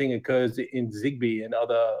same thing occurs in Zigbee and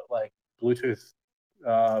other like Bluetooth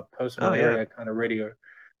personal area kind of radio.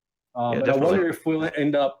 And I wonder if we'll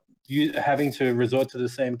end up having to resort to the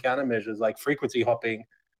same countermeasures like frequency hopping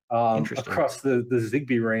across the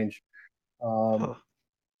Zigbee range.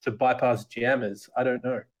 To bypass jammers. I don't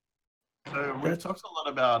know. So we've talked a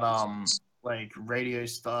lot about like radio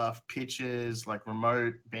stuff, pitches, like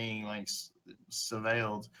remote being like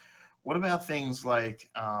surveilled. What about things like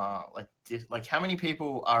how many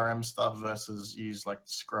people RM stuff versus use like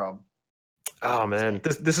Scrub? Oh man,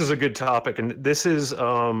 this is a good topic, and this is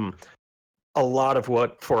a lot of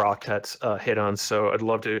what 4octets hit on. So I'd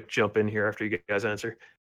love to jump in here after you guys answer.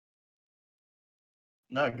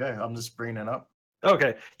 No, go. I'm just bringing it up.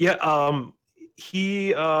 Okay. Yeah. He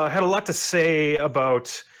had a lot to say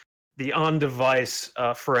about the on-device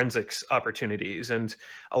forensics opportunities, and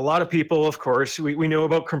a lot of people, of course, we know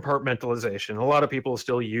about compartmentalization. A lot of people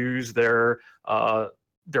still use their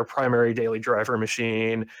primary daily driver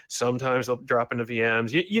machine. Sometimes they'll drop into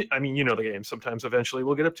VMs. I mean, you know the game. Sometimes eventually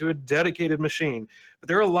we'll get up to a dedicated machine. But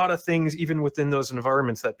there are a lot of things even within those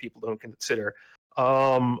environments that people don't consider.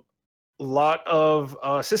 A lot of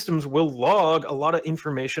systems will log a lot of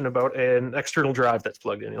information about an external drive that's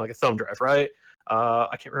plugged in, like a thumb drive, right?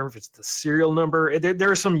 I can't remember if it's the serial number.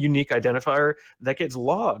 There is some unique identifier that gets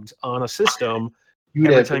logged on a system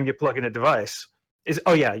every time you plug in a device.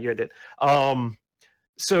 Oh yeah, you did.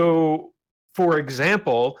 So, for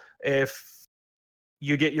example, if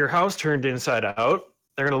you get your house turned inside out,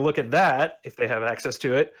 they're going to look at that if they have access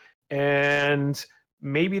to it, and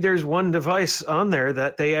maybe there's one device on there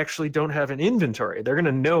that they actually don't have an inventory. They're going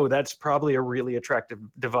to know that's probably a really attractive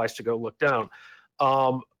device to go look down.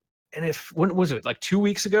 And when was it? Like 2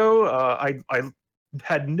 weeks ago? I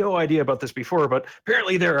had no idea about this before, but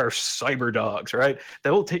apparently there are cyber dogs, right? They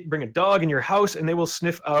will bring a dog in your house and they will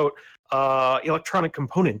sniff out electronic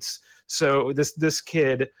components. So this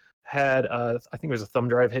kid had I think it was a thumb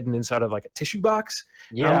drive hidden inside of like a tissue box.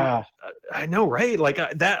 I know, right? Like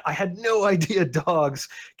that, I had no idea dogs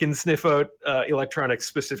can sniff out electronics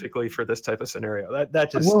specifically for this type of scenario.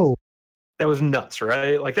 That just that was nuts,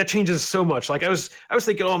 right? Like that changes so much. Like I was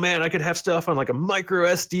thinking, oh man, I could have stuff on like a micro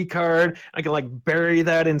SD card. I can like bury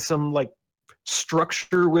that in some like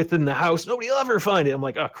structure within the house. Nobody will ever find it. I'm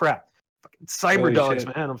like, oh crap, fucking cyber dogs,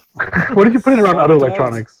 man. What did you put it around auto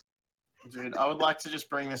electronics? Dude, I would like to just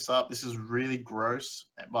bring this up. This is really gross,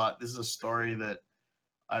 but this is a story that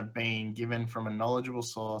I've been given from a knowledgeable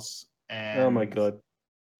source. And oh my god,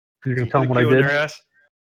 you're gonna tell them what I did?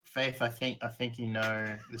 Faith, I think you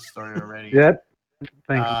know this story already. Yeah.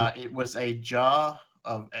 Thank you. It was a jar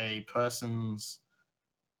of a person's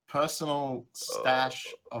personal stash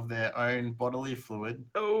of their own bodily fluid.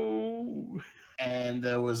 Oh. And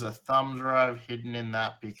there was a thumb drive hidden in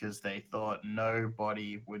that because they thought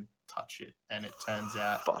nobody would touch it. And it turns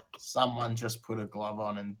out someone just put a glove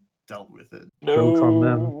on and dealt with it. Jokes on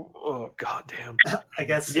them. Oh, goddamn. I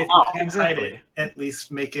guess if Yeah, you can't exactly. hide it, at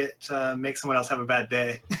least make it make someone else have a bad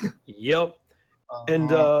day. Yep.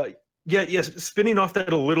 And spinning off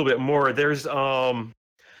that a little bit more, there's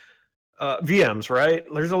VMs, right?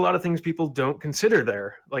 There's a lot of things people don't consider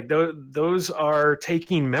there. Like those are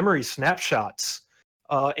taking memory snapshots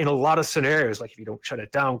in a lot of scenarios. Like if you don't shut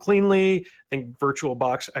it down cleanly, I think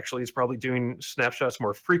VirtualBox actually is probably doing snapshots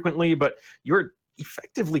more frequently, but you're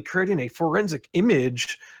effectively creating a forensic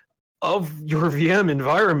image of your VM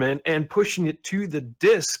environment and pushing it to the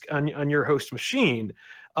disk on your host machine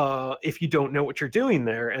if you don't know what you're doing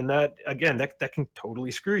there. And that, again, that can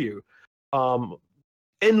totally screw you.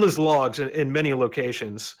 Endless logs in many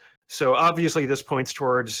locations. So obviously this points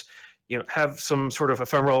towards, have some sort of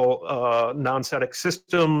ephemeral non-static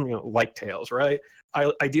system, like Tails, right?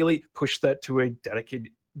 Ideally push that to a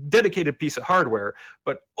dedicated piece of hardware,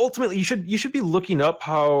 but ultimately you should be looking up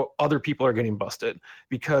how other people are getting busted,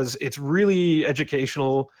 because it's really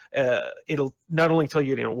educational. It'll not only tell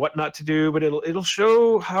you what not to do, but it'll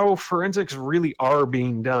show how forensics really are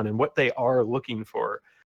being done and what they are looking for,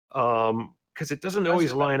 because it doesn't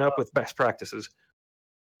always line up with best practices.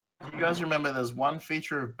 You guys remember there's one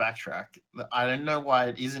feature of Backtrack that I don't know why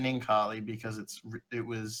it isn't in Kali, because it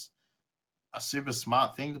was a super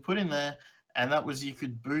smart thing to put in there. And that was you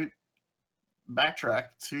could boot Backtrack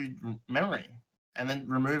to memory and then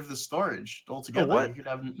remove the storage altogether. Oh, what? You could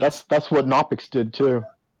have That's what Knoppix did too.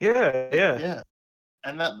 Yeah.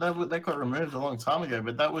 And that got removed a long time ago,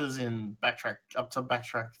 but that was in Backtrack up to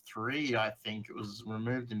Backtrack 3, I think. It was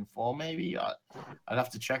removed in 4, maybe. I'd have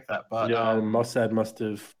to check that. But Mossad must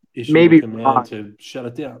have issued maybe a command to shut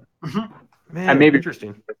it down. Man, maybe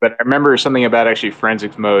interesting. But I remember something about actually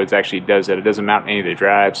forensics modes actually does that. It doesn't mount any of the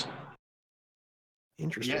drives.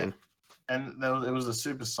 Interesting. Yeah. And there was a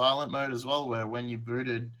super silent mode as well, where when you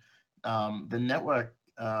booted, the network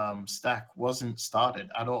stack wasn't started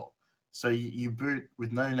at all. So you boot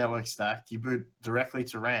with no network stack, you boot directly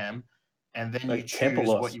to RAM, and then you choose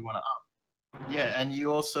what you want to up. Yeah, and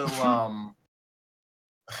you also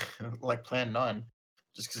like Plan 9,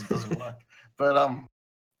 just because it doesn't work.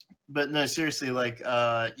 But no, seriously, like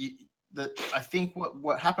I think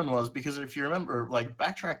what happened was, because if you remember, like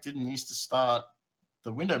Backtrack didn't used to start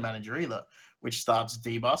the window manager either, which starts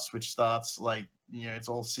dbus, which starts like it's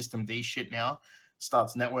all system D shit now,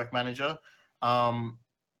 starts network manager.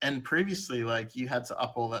 And previously, like, you had to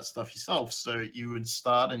up all that stuff yourself. So you would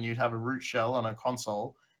start and you'd have a root shell on a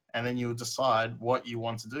console, and then you would decide what you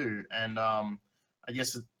want to do. And I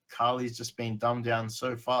guess Kali's just been dumbed down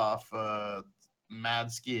so far for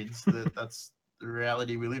mad skids that that's the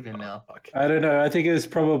reality we live in now. I don't know. I think it's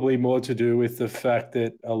probably more to do with the fact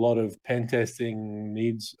that a lot of pen testing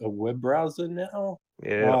needs a web browser now.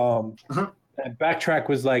 Yeah. And Backtrack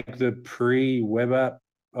was like the pre-web app.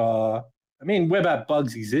 I mean, web app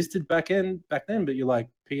bugs existed back then, but you're like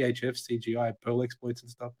PHF, CGI, Perl exploits and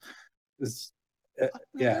stuff. The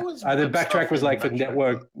Backtrack was like for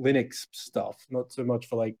network Linux stuff, not so much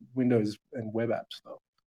for like Windows and web app stuff.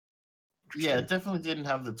 Yeah, it definitely didn't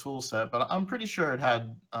have the tool set, but I'm pretty sure it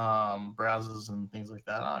had browsers and things like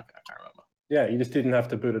that. I can't remember. Yeah, you just didn't have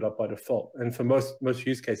to boot it up by default. And for most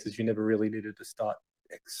use cases, you never really needed to start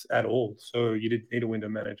X at all. So you didn't need a window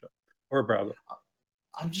manager or a browser.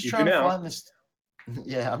 I'm just trying to find this.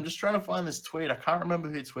 Yeah, I'm just trying to find this tweet. I can't remember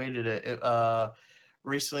who tweeted it.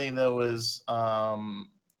 Recently, there was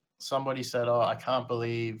somebody said, "Oh, I can't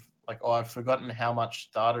believe I've forgotten how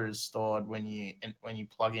much data is stored when you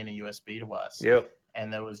plug in a USB device." Yep.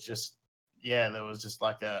 And there was just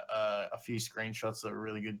like a few screenshots that were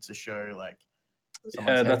really good to show like.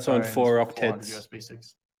 Yeah, that's on 4 Octets. USB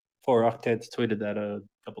sticks. 4 Octets tweeted that a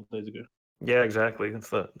couple of days ago. Yeah, exactly. That's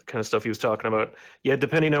the kind of stuff he was talking about. Yeah,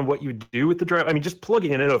 depending on what you do with the drive, I mean, just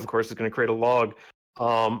plugging it in, of course, is going to create a log.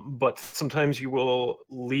 But sometimes you will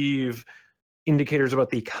leave indicators about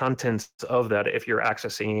the contents of that if you're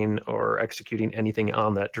accessing or executing anything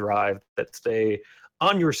on that drive that stay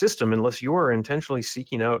on your system, unless you're intentionally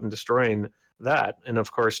seeking out and destroying that. And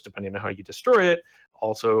of course, depending on how you destroy it,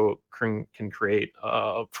 also can create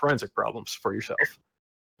forensic problems for yourself.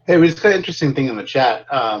 Hey, we just got an interesting thing in the chat.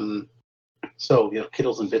 So,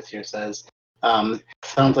 Kittles and Bits here says,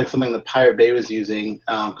 sounds like something that Pirate Bay was using,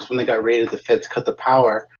 because when they got raided, the feds cut the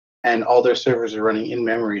power. and all their servers are running in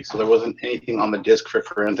memory, so there wasn't anything on the disk for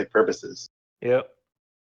forensic purposes. Yep.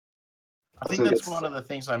 I think that's one of the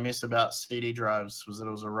things I missed about CD drives was that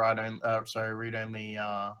it was a read-only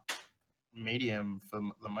medium for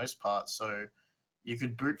the most part. So you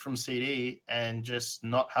could boot from CD and just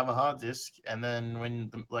not have a hard disk, and then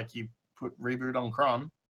when you put reboot on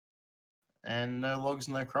cron, and no logs,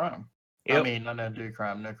 no crime. Yep. I mean, no do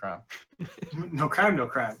crime, no crime. No crime, no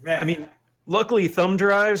crime. Yeah. I mean, luckily thumb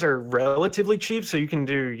drives are relatively cheap, so you can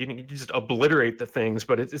just obliterate the things,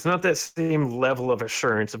 but it's not that same level of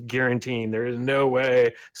assurance of guaranteeing there is no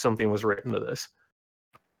way something was written to this.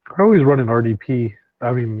 I always run an RDP.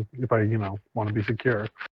 I mean, if I want to be secure.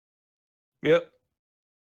 Yep.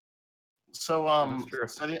 So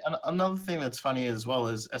another thing that's funny as well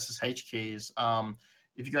is SSH keys.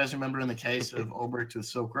 If you guys remember in the case of Albrecht with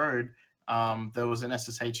Silk Road, there was an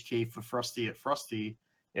SSH key for Frosty at Frosty.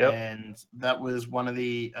 Yep. And that was one of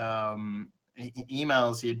the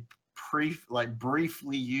emails he had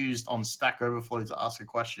briefly used on Stack Overflow to ask a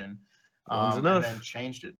question, and then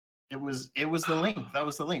changed it. It was the link. That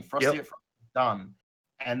was the link. Frosty at Frosty, done.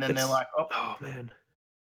 And then they're like, oh man.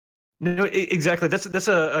 No, exactly. That's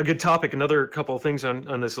a good topic. Another couple of things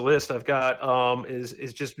on this list I've got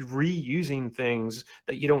is just reusing things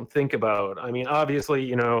that you don't think about. I mean,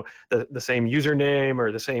 obviously, the same username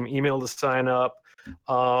or the same email to sign up.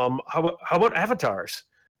 How about avatars?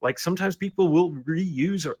 Like sometimes people will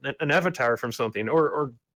reuse an avatar from something,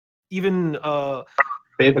 or even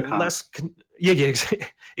less.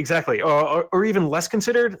 Exactly. Or even less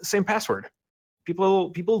considered, same password.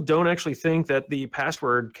 People don't actually think that the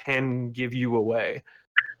password can give you away.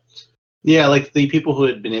 Yeah, like the people who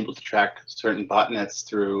had been able to track certain botnets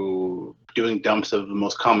through doing dumps of the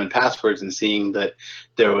most common passwords and seeing that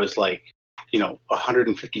there was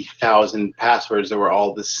 150,000 passwords that were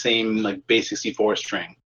all the same base64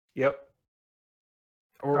 string. Yep.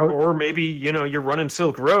 Or maybe you're running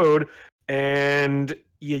Silk Road and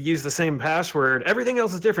you use the same password. Everything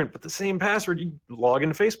else is different, but the same password you log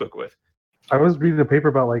into Facebook with. I was reading a paper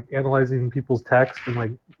about analyzing people's text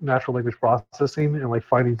and natural language processing and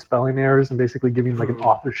finding spelling errors and basically giving an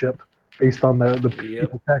authorship based on the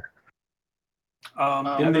people's text.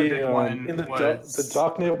 In the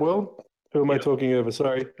darknet world, who am I talking over?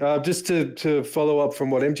 Sorry. Just to follow up from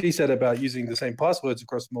what MG said about using the same passwords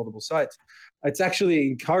across multiple sites, it's actually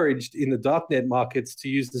encouraged in the darknet markets to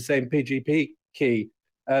use the same PGP key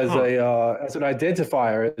as an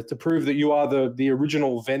identifier to prove that you are the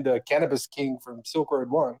original vendor Cannabis King from Silk Road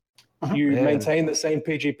 1. You maintain the same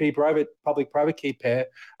PGP public-private key pair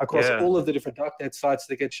across all of the different darknet sites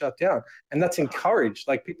that get shut down. And that's encouraged.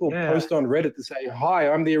 People post on Reddit to say, hi,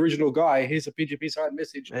 I'm the original guy. Here's a PGP site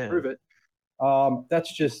message to prove it.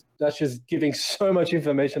 That's just giving so much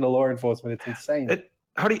information to law enforcement. It's insane.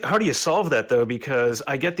 How do you solve that though? Because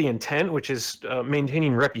I get the intent, which is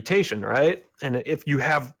maintaining reputation, right? And if you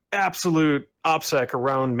have absolute OPSEC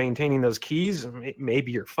around maintaining those keys,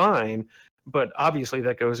 maybe you're fine. But obviously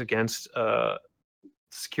that goes against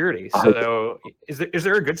security. So is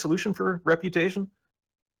there a good solution for reputation?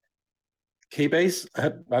 Keybase? I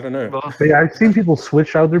don't know. Well, I've seen people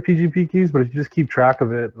switch out their PGP keys, but if you just keep track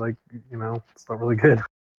of it, it's not really good.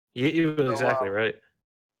 You're exactly right.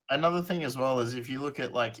 Another thing as well is if you look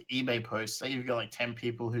at eBay posts, say you've got 10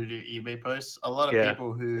 people who do eBay posts, a lot of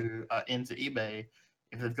people who are into eBay,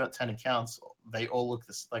 if they've got 10 accounts, they all look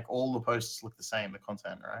all the posts look the same, the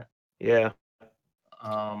content, right? Yeah.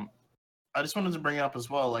 I just wanted to bring up as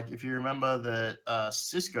well, if you remember that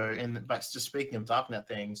Cisco, just speaking of darknet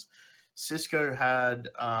things, Cisco had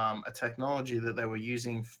a technology that they were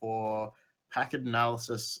using for packet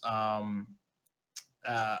analysis,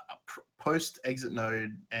 post-exit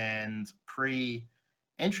node and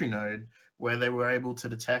pre-entry node, where they were able to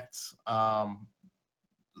detect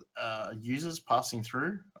users passing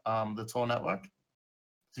through the Tor network.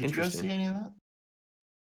 Did you guys see any of that?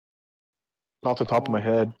 Off the top of my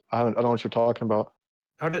head, I don't know what you're talking about.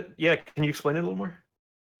 Can you explain it a little more?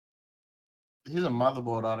 Here's a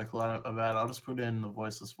motherboard article about it. I'll just put in the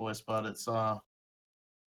voiceless voice, but it's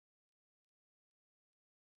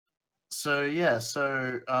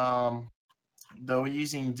they were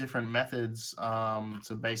using different methods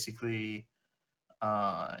to basically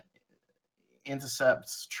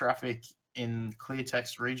intercept traffic in clear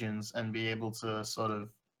text regions and be able to sort of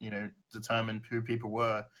determine who people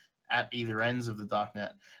were at either ends of the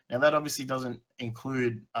darknet. Now that obviously doesn't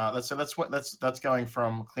include that's going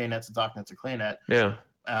from ClearNet to darknet to ClearNet. Yeah.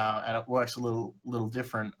 And it works a little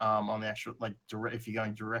different on the actual if you're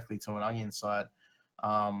going directly to an onion site.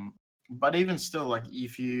 But even still,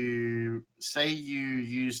 if you say you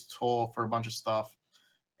use Tor for a bunch of stuff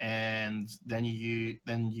and then you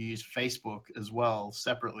use Facebook as well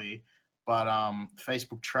separately. But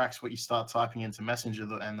Facebook tracks what you start typing into Messenger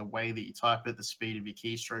and the way that you type it, the speed of your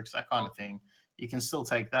keystrokes, that kind of thing. You can still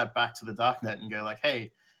take that back to the darknet and go like,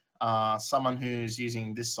 hey, someone who's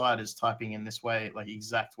using this site is typing in this way, like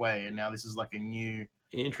exact way, and now this is like a new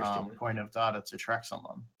point of data to track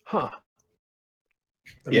someone. Huh.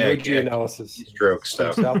 Emoji analysis. Stroke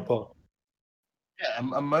stuff. Southpaw. Yeah,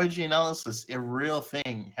 emoji analysis, a real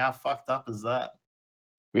thing. How fucked up is that?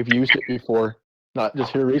 We've used it before, not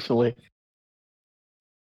just here recently.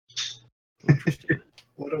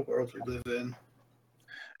 What a world we live in.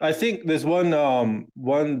 I think there's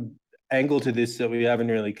one angle to this that we haven't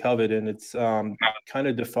really covered, and it's kind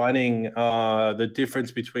of defining the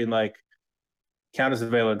difference between like counter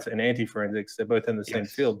surveillance and anti-forensics. They're both in the same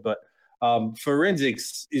field, but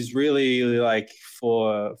forensics is really like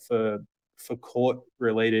for court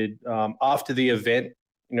related, after the event,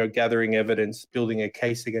 gathering evidence, building a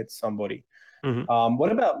case against somebody. Mm-hmm.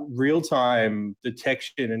 What about real-time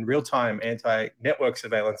detection and real-time anti-network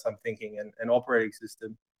surveillance, I'm thinking, and operating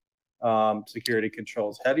system security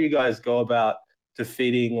controls? How do you guys go about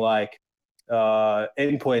defeating like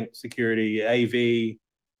endpoint security, AV,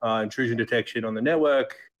 intrusion detection on the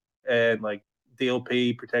network, and like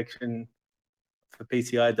DLP protection for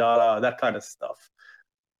PCI data, that kind of stuff?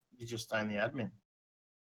 You just own the admin.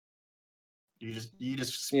 You just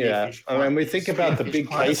I mean, we think about the big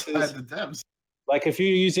cases. Like if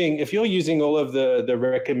you're using all of the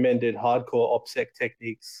recommended hardcore OPSEC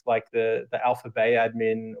techniques, like the Alpha Bay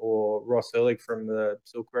admin or Ross Ehrlich from the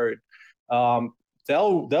Silk Road,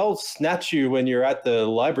 they'll snatch you when you're at the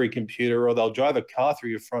library computer, or they'll drive a car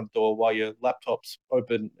through your front door while your laptop's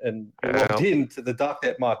open and logged into the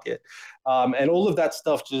darknet market, and all of that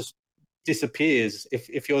stuff just disappears.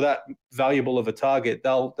 If you're that valuable of a target,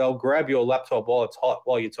 they'll grab your laptop while it's hot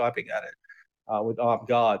while you're typing at it. With armed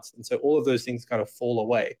guards, and so all of those things kind of fall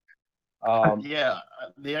away.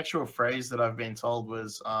 The actual phrase that I've been told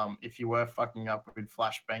was, if you were fucking up, we'd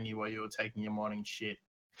flashbang you while you were taking your morning shit.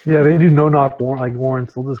 Yeah, they do no-knock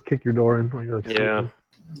warrants. They'll just kick your door in when you're sleeping.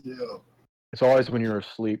 Yeah. It's always when you're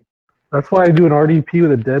asleep. That's why I do an RDP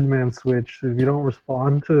with a dead man switch. If you don't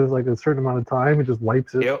respond to like a certain amount of time, it just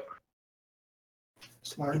wipes it. Yep.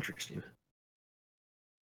 Smart, interesting.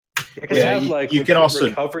 You can also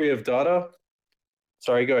recovery of data.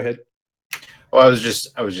 Sorry, go ahead. Well, I was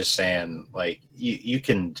just saying, like you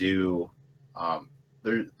can do,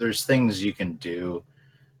 there's things you can do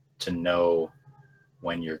to know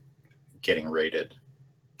when you're getting raided.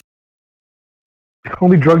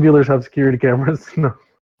 Only drug dealers have security cameras. No.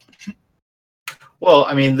 Well,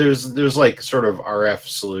 I mean, there's like sort of RF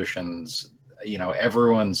solutions.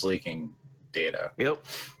 Everyone's leaking data. Yep.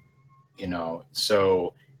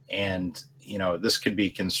 So. And this could be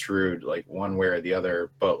construed like one way or the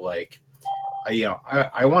other, but like,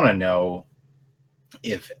 I want to know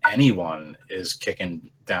if anyone is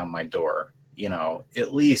kicking down my door,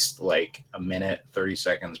 at least like a minute, 30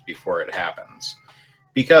 seconds before it happens,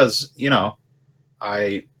 because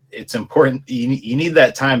it's important. You need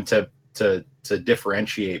that time to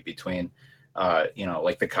differentiate between,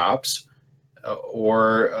 like the cops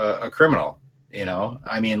or a criminal.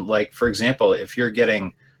 I mean, like for example, if you're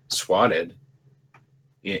getting swatted,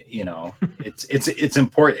 it's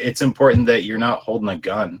important. It's important that you're not holding a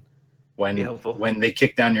gun when they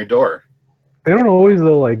kick down your door. They don't always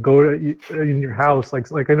though, like go in your house.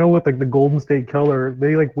 Like I know with like the Golden State Killer,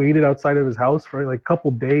 they like waited outside of his house for like a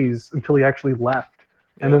couple days until he actually left,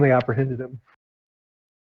 and then they apprehended him.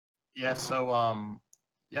 Yeah. So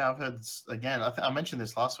I've heard again. I mentioned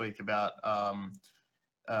this last week about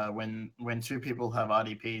when two people have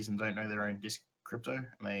RDPs and don't know their own disk crypto, and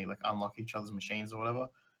they like unlock each other's machines or whatever.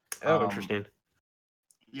 Oh, interesting.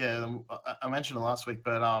 Yeah, I mentioned it last week,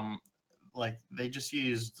 but like they just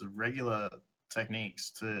used regular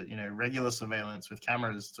techniques to, regular surveillance with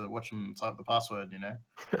cameras to watch them type the password.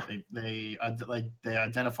 They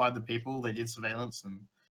identified the people, they did surveillance, and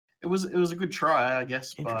it was a good try, I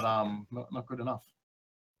guess, but not good enough.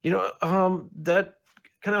 That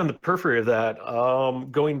kind of on the periphery of that,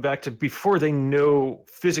 going back to before they know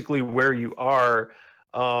physically where you are,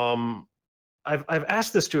 I've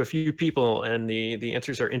asked this to a few people, and the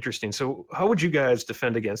answers are interesting. So how would you guys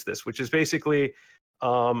defend against this? Which is basically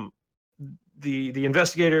the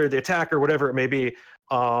investigator, the attacker, whatever it may be,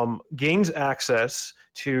 gains access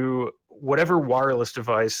to whatever wireless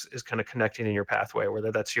device is kind of connecting in your pathway,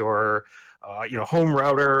 whether that's your home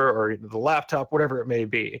router or the laptop, whatever it may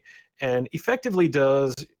be, and effectively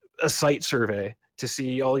does a site survey to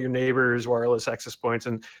see all your neighbors' wireless access points,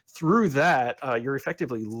 and through that, you're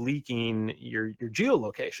effectively leaking your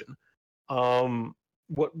geolocation.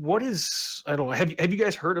 What is, I don't know, have you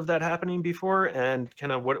guys heard of that happening before? And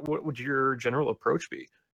kind of what would your general approach be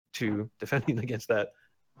to defending against that?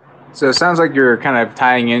 So it sounds like you're kind of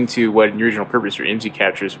tying into what your original purpose for IMSI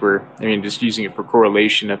captures were. I mean, just using it for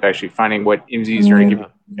correlation of actually finding what IMSIs are in a given.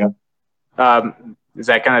 Is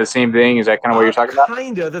that kind of the same thing? Is that kind of what you're talking about?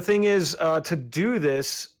 Kind of. The thing is, to do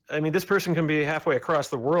this, I mean, this person can be halfway across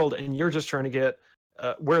the world, and you're just trying to get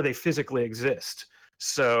where they physically exist.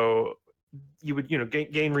 So you would,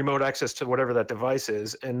 gain remote access to whatever that device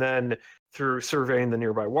is, and then through surveying the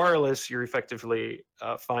nearby wireless, you're effectively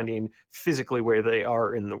finding physically where they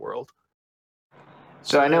are in the world.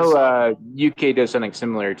 So I know UK does something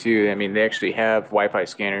similar too. I mean, they actually have Wi-Fi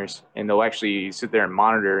scanners, and they'll actually sit there and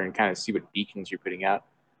monitor and kind of see what beacons you're putting out.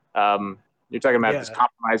 You're talking about this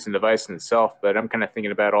compromising device in itself, but I'm kind of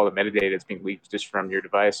thinking about all the metadata that's being leaked just from your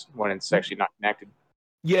device when it's actually not connected.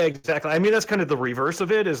 Yeah, exactly. I mean, that's kind of the reverse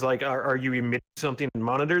of it. Is like, are you emitting something and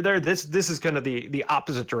monitor there? This is kind of the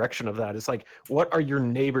opposite direction of that. It's like, what are your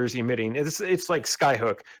neighbors emitting? It's like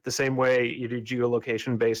Skyhook, the same way you do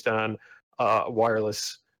geolocation based on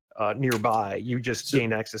wireless nearby. You just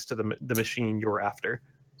gain access to the machine you're after.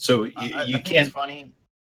 So you can't. It's funny.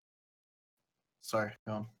 Sorry,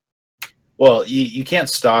 go on. Well, you can't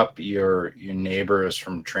stop your neighbors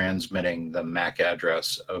from transmitting the MAC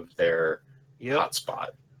address of their hotspot.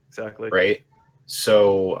 Exactly. Right.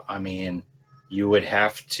 So, I mean, you'd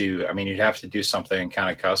have to do something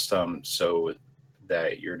kind of custom so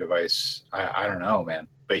that your device, I don't know, man,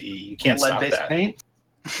 but you can't stop that. Paint?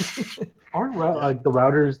 Aren't like the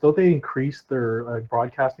routers, don't they increase their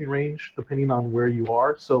broadcasting range depending on where you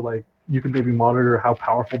are? So like you can maybe monitor how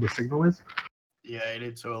powerful the signal is? Yeah,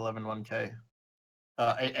 802.11k.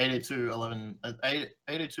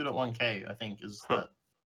 802.1k, I think, is that.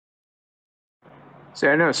 So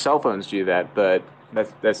I know cell phones do that, but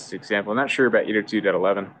that's the example. I'm not sure about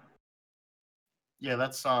 802.11. Yeah,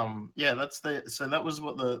 that's the so that was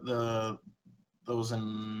what there was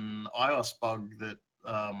an iOS bug that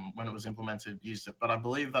when it was implemented used it, but I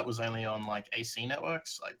believe that was only on like AC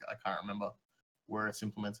networks. Like I can't remember where it's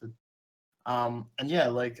implemented. And yeah,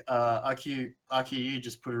 like RQU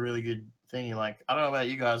just put a really good thing. Like I don't know about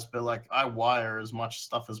you guys, but like I wire as much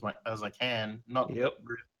stuff as I can, not for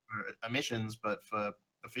emissions, but for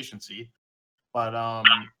efficiency. But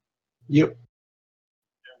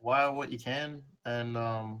wire what you can. And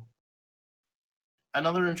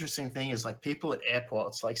another interesting thing is like people at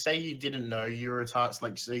airports, like say you didn't know you were a task,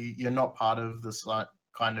 like so you're not part of this like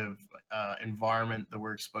kind of environment that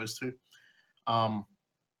we're exposed to.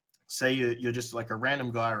 Say you're just like a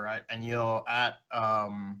random guy, right? And you're at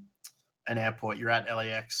an airport, you're at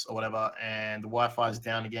LAX or whatever, and the Wi-Fi is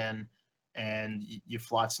down again, and your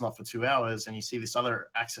flight's not for 2 hours, and you see this other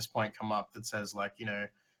access point come up that says like,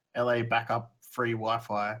 LA backup free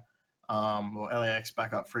Wi-Fi, or LAX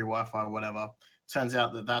backup free Wi-Fi or whatever. Turns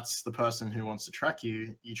out that that's the person who wants to track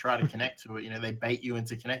you. You try to connect to it, they bait you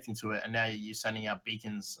into connecting to it, and now you're sending out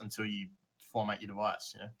beacons until you format your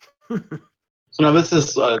device. So now this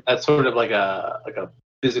is that's sort of like a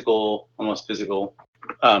physical, almost physical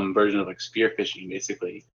version of like spear phishing,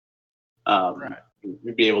 basically. Right.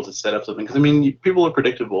 You'd be able to set up something because people are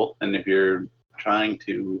predictable, and if you're trying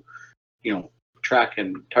to, track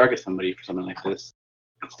and target somebody for something like this,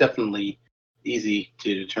 it's definitely easy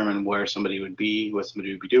to determine where somebody would be, what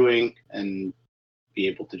somebody would be doing, and be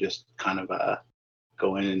able to just kind of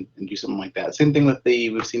go in and do something like that. Same thing with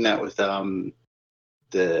we've seen that with I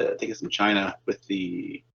think it's in China with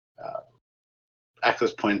the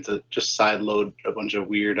access points that just side load a bunch of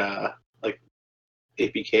weird like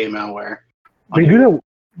APK malware. They do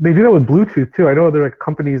that with Bluetooth too. I know there are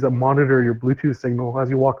companies that monitor your Bluetooth signal as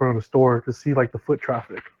you walk around a store to see like the foot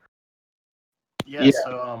traffic. Yeah.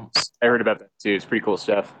 So I heard about that too. It's pretty cool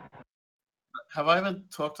stuff. Have I ever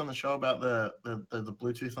talked on the show about the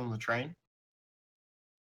Bluetooth on the train?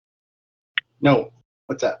 No.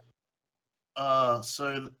 What's that?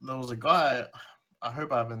 So there was a guy.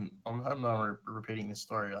 I'm not repeating this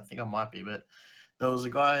story. I think I might be, but there was a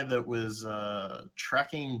guy that was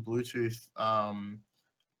tracking Bluetooth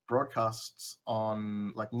broadcasts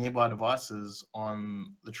on like nearby devices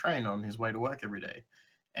on the train on his way to work every day,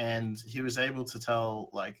 and he was able to tell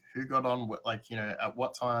like who got on, at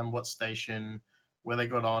what time, what station, where they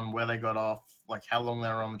got on, where they got off, like how long they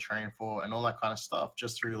were on the train for, and all that kind of stuff,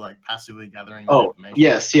 just through like passively gathering information.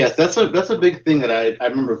 Yes, that's a big thing that I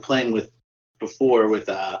remember playing with before with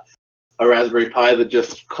a Raspberry Pi that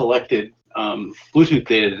just collected Bluetooth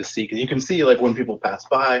data to see, because you can see like when people pass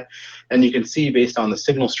by, and you can see based on the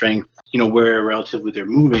signal strength, where relatively they're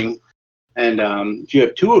moving. And if you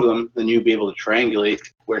have two of them, then you'll be able to triangulate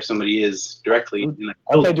where somebody is directly.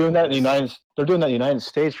 Aren't they doing that in the United? They're doing that in the United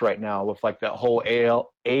States right now with like that whole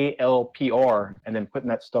ALPR, and then putting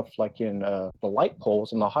that stuff like in the light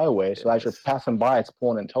poles on the highway. So as you're passing by, it's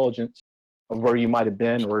pulling intelligence of where you might have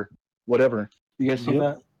been or whatever. You guys see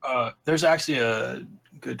that? There's actually a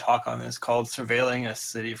good talk on this called "Surveilling a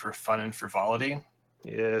City for Fun and Frivolity."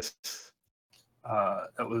 Yes,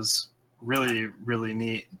 that was really, really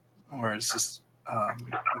neat. Where it's just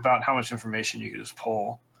about how much information you could just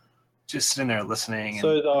pull, just sitting there listening.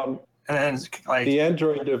 And then like the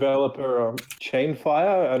Android developer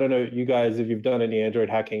Chainfire. I don't know, you guys, if you've done any Android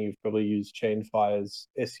hacking, you've probably used Chainfire's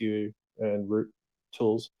SU and root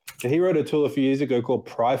tools. So he wrote a tool a few years ago called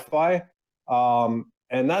Pryfy,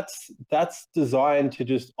 and that's designed to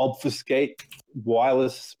just obfuscate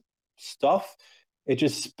wireless stuff. It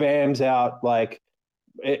just spams out like.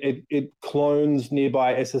 It clones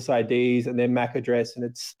nearby SSIDs and their MAC address, and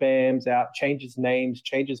it spams out, changes names,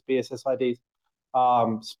 changes BSSIDs,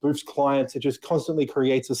 spoofs clients. It just constantly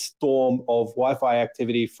creates a storm of Wi-Fi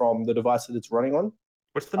activity from the device that it's running on.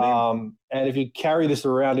 What's the name? And if you carry this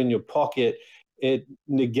around in your pocket, it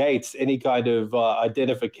negates any kind of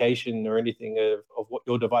identification or anything of what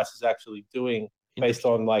your device is actually doing based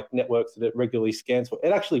on like networks that it regularly scans for.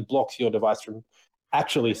 It actually blocks your device from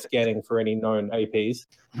actually scanning for any known APs,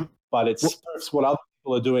 but it spoofs what other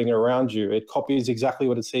people are doing around you. It copies exactly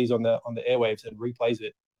what it sees on the airwaves and replays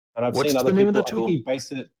it. And I've seen other people. What's the name of the tool? I think he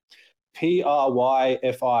based it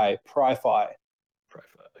Pryfy.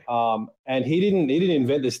 And he didn't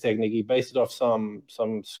invent this technique. He based it off some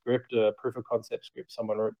script, proof of concept script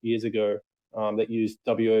someone wrote years ago that used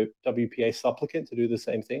WPA supplicant to do the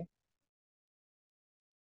same thing.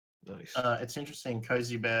 Nice. It's interesting.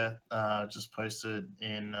 Cozy Bear just posted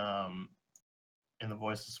in the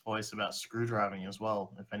Voiceless Voice about screwdriving as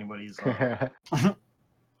well. If anybody's,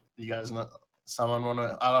 you guys know, someone want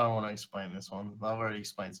to? I don't want to explain this one. I've already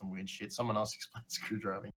explained some weird shit. Someone else explained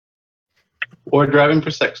screwdriving. Or driving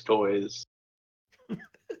for sex toys.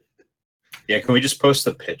 Yeah, can we just post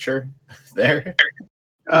the picture there?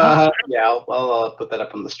 Yeah, I'll put that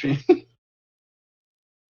up on the stream.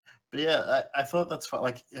 But yeah, I thought that's fun.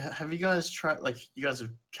 Like, have you guys tried? Like, you guys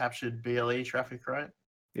have captured BLE traffic, right?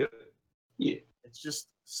 Yep. Yeah. It's just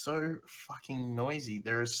so fucking noisy.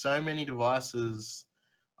 There are so many devices.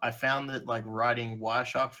 I found that like writing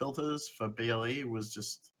Wireshark filters for BLE was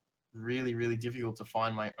just really, really difficult to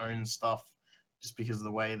find my own stuff, just because of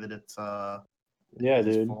the way that it's. Yeah,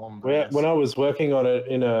 dude. When I was working on it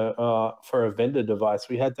in for a vendor device,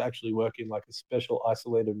 we had to actually work in like a special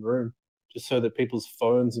isolated room, just so that people's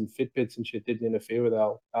phones and Fitbits and shit didn't interfere with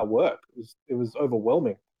our work. It was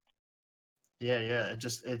overwhelming. Yeah.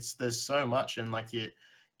 There's so much, and like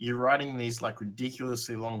you're writing these like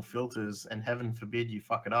ridiculously long filters, and heaven forbid you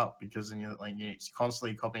fuck it up, because then you're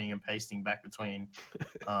constantly copying and pasting back between,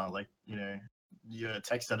 your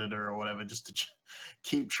text editor or whatever, just to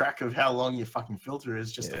keep track of how long your fucking filter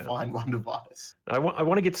is, just to find one device. I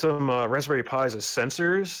want to get some Raspberry Pis as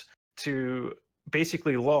sensors to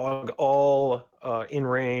basically log all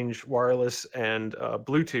in-range wireless and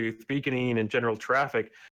Bluetooth beaconing and general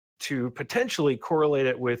traffic, to potentially correlate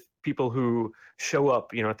it with people who show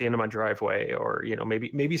up, at the end of my driveway, or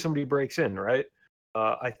maybe somebody breaks in, right?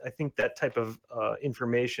 I think that type of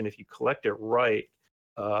information, if you collect it right,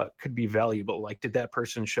 could be valuable. Like, did that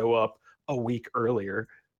person show up a week earlier?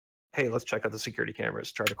 Hey, let's check out the security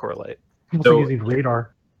cameras, try to correlate. So using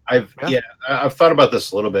radar. I've thought about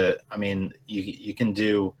this a little bit. I mean, you can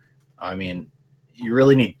do. I mean, you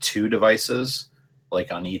really need two devices,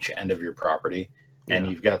 like on each end of your property, and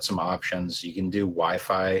you've got some options. You can do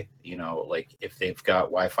Wi-Fi. Like if they've got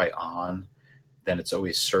Wi-Fi on, then it's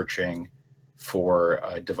always searching for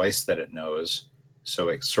a device that it knows, so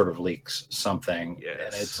it sort of leaks something.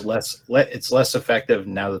 And it's less effective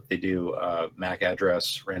now that they do MAC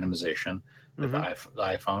address randomization with the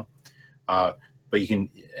iPhone. But you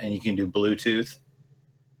can do Bluetooth,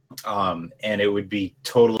 and it would be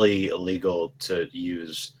totally illegal to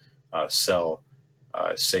use cell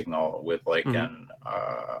signal with like an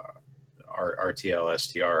RTL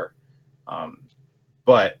STR.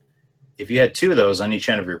 But if you had two of those on each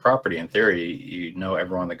end of your property, in theory,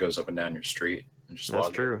 everyone that goes up and down your street. And just That's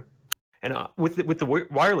true. And with the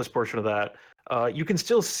wireless portion of that, you can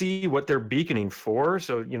still see what they're beaconing for.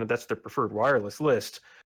 So that's their preferred wireless list.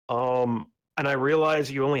 And I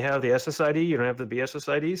realize you only have the SSID, you don't have the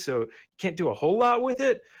BSSID, so you can't do a whole lot with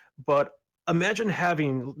it. But imagine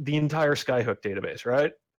having the entire Skyhook database,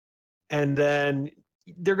 right? and then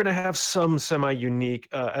they're going to have some semi-unique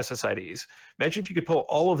SSIDs. Imagine if you could pull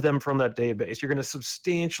all of them from that database. You're going to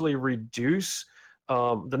substantially reduce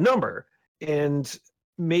the number, and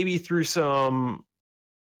maybe through some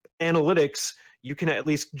analytics, you can at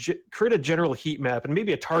least create a general heat map and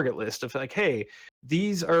maybe a target list of like, hey,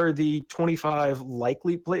 these are the 25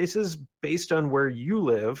 likely places based on where you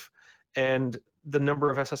live and the number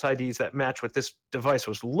of SSIDs that match what this device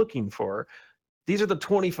was looking for. These are the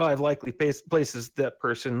 25 likely places that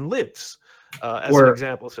person lives, as an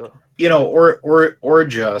example. So, or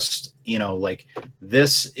just, like,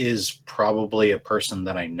 this is probably a person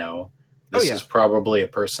that I know. This is probably a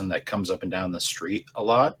person that comes up and down the street a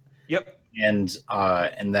lot. Yep. And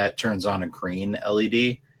that turns on a green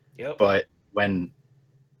LED. Yep. But when,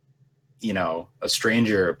 a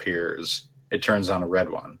stranger appears, it turns on a red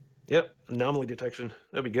one. Yep. Anomaly detection.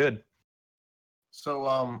 That'd be good.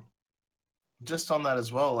 So, just on that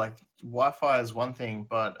as well, like Wi-Fi is one thing,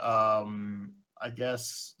 but I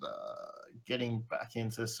guess getting back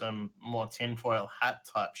into some more tinfoil hat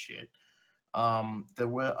type shit.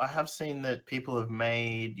 I have seen that people have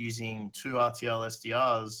made using 2 RTL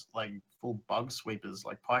SDRs like full bug sweepers.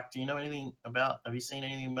 Like Pike, have you seen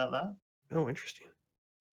anything about that? Oh, interesting.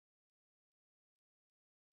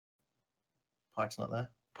 Pike's not there.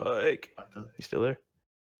 Pike, you still there?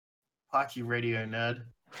 Pike, you radio nerd.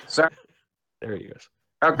 Sorry. There he goes.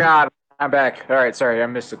 Oh God, I'm back. All right, sorry, I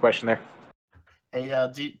missed the question there. Hey,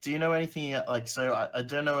 do you know anything like? So I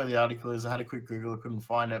don't know where the article is. I had a quick Google, I couldn't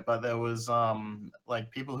find it, but there was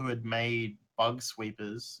like people who had made bug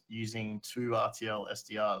sweepers using 2 RTL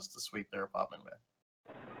SDRs to sweep their apartment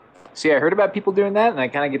with. See, I heard about people doing that, and I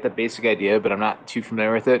kind of get the basic idea, but I'm not too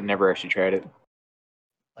familiar with it and never actually tried it.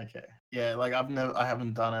 Okay. Yeah, like I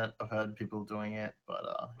haven't done it. I've heard people doing it, but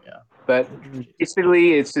yeah. But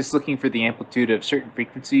basically, it's just looking for the amplitude of certain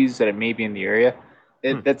frequencies that it may be in the area.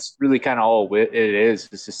 That's really kind of all it is.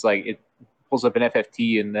 It's just like it pulls up an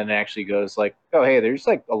FFT and then it actually goes like, oh, hey, there's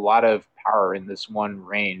like a lot of power in this one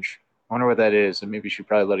range. I wonder what that is, and maybe you should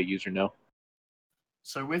probably let a user know.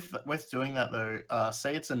 So with doing that though,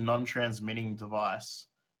 say it's a non-transmitting device.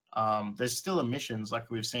 There's still emissions like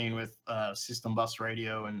we've seen with system bus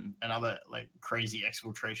radio and other like crazy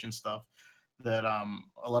exfiltration stuff that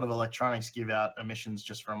a lot of electronics give out emissions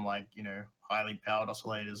just from like, highly powered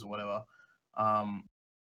oscillators or whatever.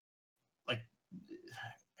 Like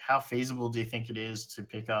how feasible do you think it is to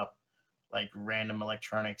pick up like random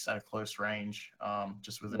electronics at a close range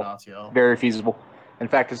just with an RTL? Very feasible. In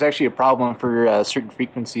fact, it's actually a problem for certain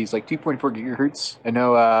frequencies like 2.4 gigahertz. I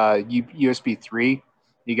know USB 3,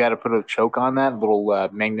 you got to put a choke on that little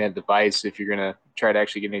magnet device if you're going to try to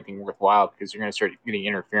actually get anything worthwhile, because you're going to start getting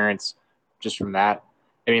interference just from that.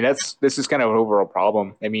 I mean, this is kind of an overall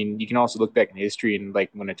problem. I mean, you can also look back in history and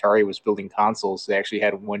like when Atari was building consoles, they actually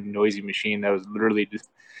had one noisy machine that was literally just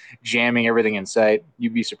jamming everything in sight.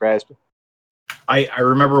 You'd be surprised. I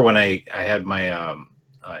remember when I had my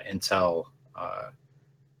Intel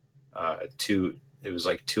it was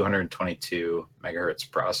like 222 megahertz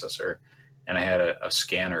processor, and I had a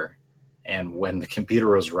scanner, and when the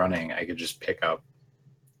computer was running, I could just pick up.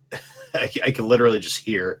 I could literally just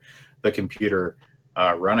hear the computer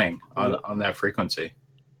running on that frequency.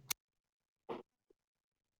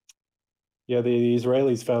 Yeah, the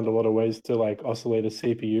Israelis found a lot of ways to like oscillate a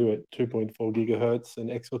CPU at 2.4 gigahertz and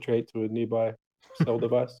exfiltrate to a nearby cell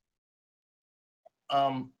device.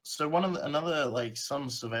 So another like some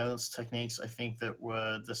surveillance techniques I think that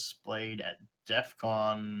were displayed at DEF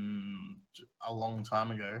CON a long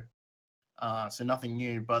time ago. So nothing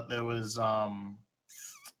new, but there was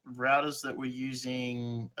routers that were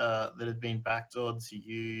using that had been backdoored to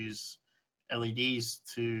use LEDs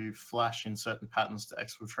to flash in certain patterns to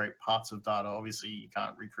exfiltrate parts of data. Obviously, you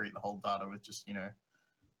can't recreate the whole data with just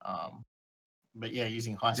but yeah,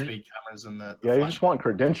 using high-speed cameras and the you just want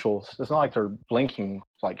credentials. It's not like they're blinking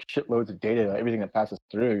like shitloads of data, everything that passes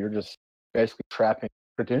through. You're just basically trapping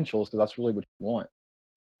credentials because that's really what you want,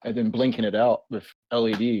 and then blinking it out with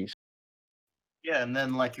LEDs. Yeah, and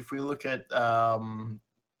then like if we look at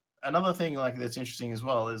another thing like that's interesting as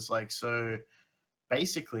well is like, so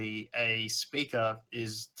basically a speaker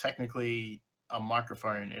is technically a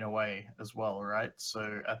microphone in a way as well, right?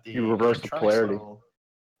 So at the You reverse the polarity. level,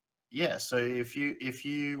 yeah, so if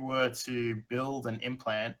you were to build an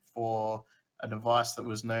implant for a device that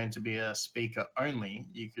was known to be a speaker only,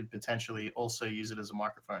 you could potentially also use it as a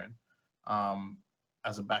microphone,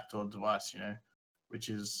 as a backdoor device, which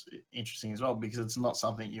is interesting as well because it's not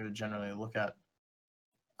something you would generally look at.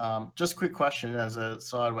 Just a quick question as a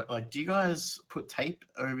side, like, do you guys put tape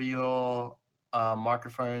over your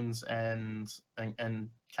microphones and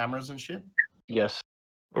cameras and shit? Yes.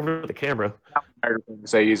 Over the camera.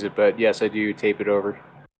 Microphones, I use it, but yes, I do tape it over.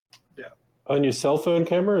 Yeah. On your cell phone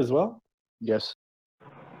camera as well? Yes.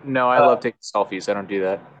 No, I love taking selfies. I don't do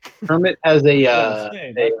that. Kermit has a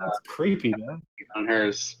that's creepy, man. On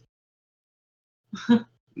hers.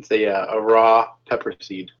 It's a raw pepper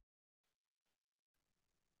seed.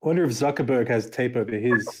 I wonder if Zuckerberg has tape over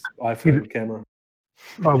his iPhone camera.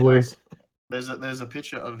 Probably. There's a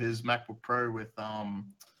picture of his MacBook Pro with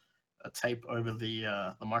a tape over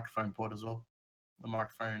the microphone port as well, the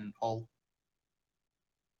microphone hole.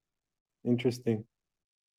 Interesting.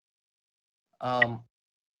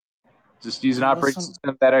 Just use an operating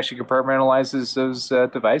system that actually compartmentalizes those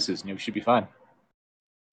devices, and you should be fine.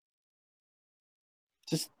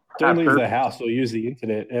 Just don't leave the house or use the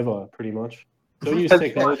internet ever, pretty much. Don't use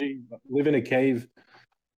technology. Live in a cave.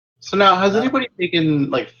 So now, has anybody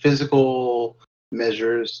taken like physical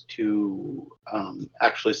measures to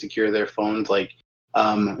actually secure their phones? Like,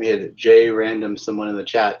 we had Jay Random, someone in the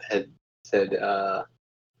chat had said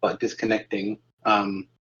about disconnecting the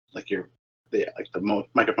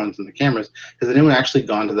microphones and the cameras. Has anyone actually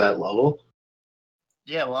gone to that level?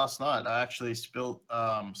 Yeah, last night I actually spilled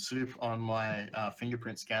soup on my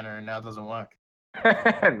fingerprint scanner, and now it doesn't work.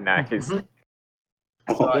 Nice. So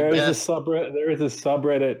There is a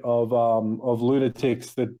subreddit of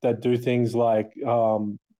lunatics that do things like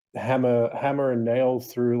hammer and nail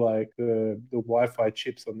through like the Wi-Fi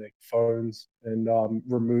chips on their phones and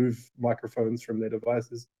remove microphones from their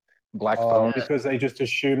devices. Black phone. Because they just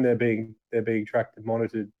assume they're being tracked and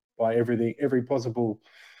monitored by every possible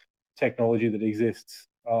technology that exists.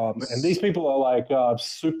 And these people are like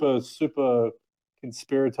super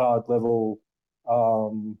conspiratard level.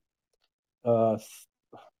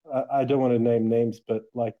 I don't want to name names, but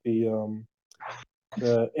like the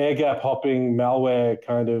air gap hopping malware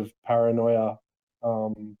kind of paranoia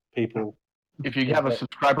people. If you have a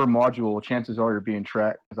subscriber module, chances are you're being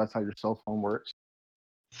tracked because that's how your cell phone works.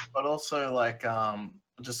 But also, like,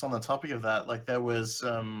 just on the topic of that, like, there was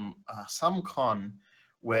some con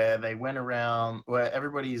where they went around where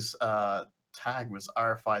everybody's tag was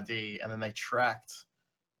RFID, and then they tracked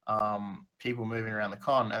people moving around the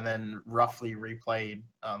con, and then roughly replayed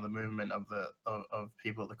the movement of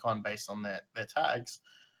people at the con based on their tags.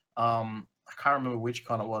 I can't remember which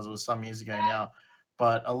con it was. It was some years ago now.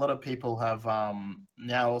 But a lot of people have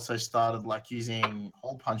now also started like using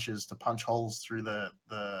hole punches to punch holes through the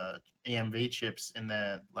EMV chips in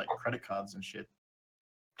their like credit cards and shit.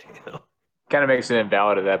 Kind of makes it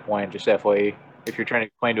invalid at that point. Just FYE, if you're trying to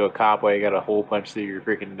explain to a cop why you got a hole punch through your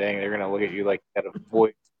freaking thing, they're gonna look at you like you got a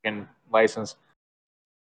void freaking license.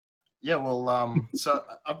 Yeah, well, so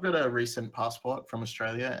I've got a recent passport from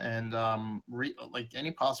Australia, and like any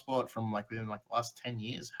passport from like within like the last 10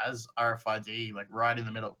 years has RFID like right in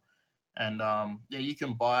the middle, and yeah, you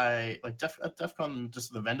can buy like at DEFCON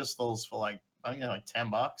just the vendor stalls for like I think they're like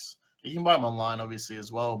 $10. You can buy them online obviously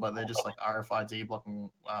as well, but they're just like RFID blocking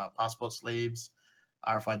passport sleeves,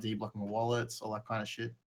 RFID blocking wallets, all that kind of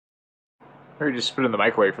shit. Or just put it in the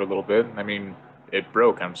microwave for a little bit. I mean, it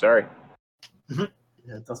broke. I'm sorry.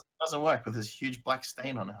 Yeah, it doesn't work with this huge black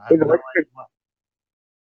stain on it. I have no idea why.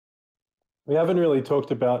 We haven't really talked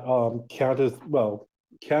about counter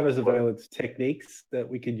surveillance techniques that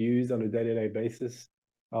we could use on a day-to-day basis.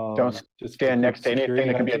 Don't just stand next to anything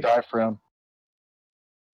that could be a diaphragm.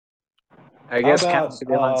 I guess about,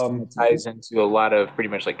 counter-surveillance ties into a lot of pretty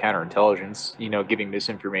much like counterintelligence, giving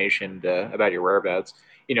misinformation about your whereabouts.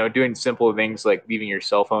 Doing simple things like leaving your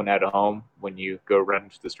cell phone at home when you go run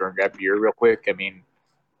to the store and grab beer real quick. I mean,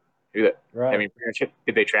 do that. Right. I mean,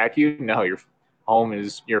 did they track you? No, your phone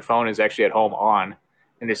is actually at home on,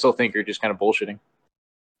 and they still think you're just kind of bullshitting.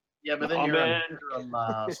 Yeah, but then you're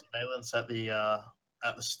on surveillance at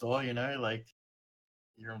the store. Like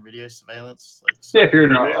you're on video surveillance. Like, yeah, if you're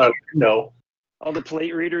not, no. All the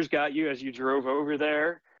plate readers got you as you drove over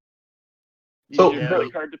there. So your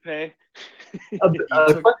credit card to pay. You took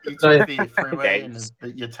the freeway and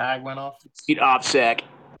your tag went off. Eat OPSEC.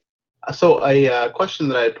 So a question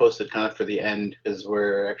that I had posted kind of for the end, because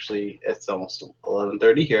it's almost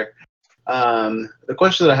 11:30 here. The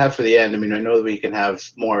question that I have for the end, I mean, I know that we can have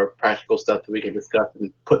more practical stuff that we can discuss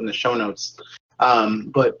and put in the show notes.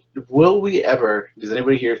 But does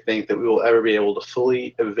anybody here think that we will ever be able to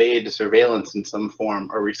fully evade surveillance in some form,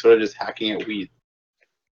 or are we sort of just hacking at weed?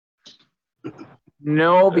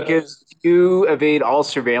 No, because if you evade all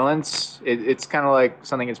surveillance, it's kind of like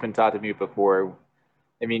something that's been taught to me before.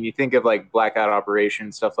 I mean, you think of like blackout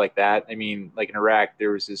operations, stuff like that. I mean, like in Iraq,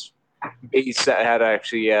 there was this base that had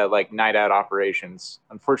actually like night out operations.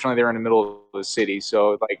 Unfortunately, they were in the middle of the city,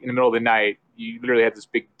 so like in the middle of the night, you literally had this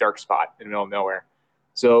big dark spot in the middle of nowhere.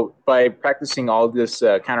 So by practicing all of this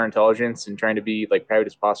counterintelligence and trying to be like private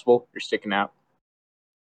as possible, you're sticking out.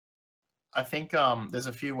 I think there's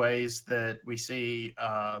a few ways that we see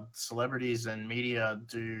celebrities and media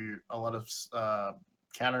do a lot of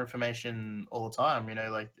counter information all the time. You know,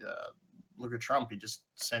 like look at Trump. He just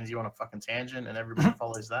sends you on a fucking tangent and everybody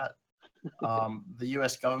follows that. The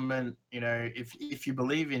US government, you know, if you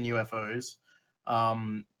believe in UFOs,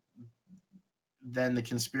 then the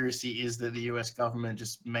conspiracy is that the US government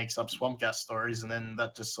just makes up swamp gas stories and then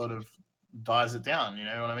that just sort of dies it down. You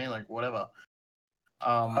know what I mean? Like whatever.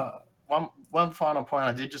 One final point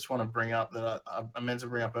I did just want to bring up that I meant to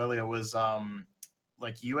bring up earlier was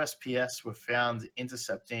like USPS were found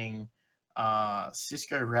intercepting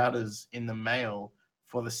Cisco routers in the mail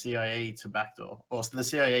for the CIA to backdoor, or the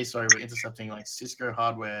CIA, sorry, were intercepting like Cisco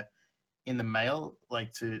hardware in the mail,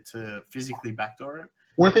 like to physically backdoor it.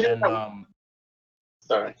 And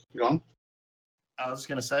sorry, go on. I was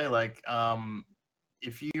gonna say, like,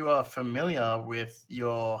 if you are familiar with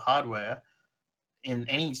your hardware in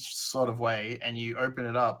any sort of way, and you open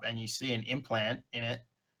it up and you see an implant in it,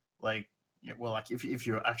 like, well, like if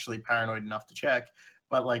you're actually paranoid enough to check,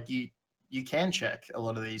 but like you can check a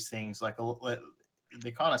lot of these things, like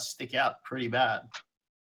they kind of stick out pretty bad.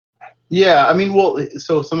 Yeah, I mean, well,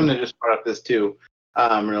 so someone that just brought up this too,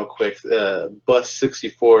 real quick.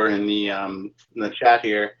 Bus64 in the chat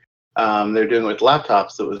here, they're doing it with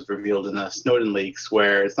laptops that was revealed in the Snowden leaks,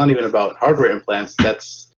 where it's not even about hardware implants.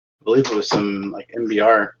 That's, I believe it was some like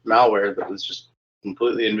MBR malware that was just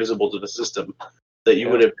completely invisible to the system that you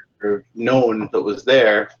would have known that was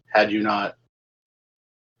there had you not.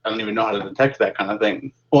 I don't even know how to detect that kind of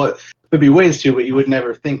thing. Well, there'd be ways to, but you would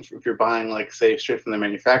never think if you're buying, like, say, straight from the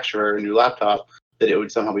manufacturer, a new laptop, that it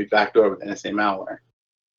would somehow be backdoored with NSA malware.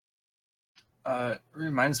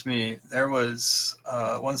 Reminds me, there was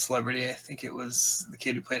one celebrity, I think it was the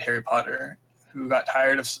kid who played Harry Potter, who got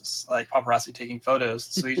tired of like paparazzi taking photos,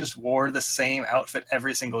 so he just wore the same outfit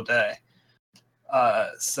every single day,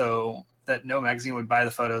 so that no magazine would buy the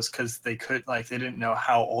photos because they didn't know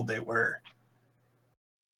how old they were.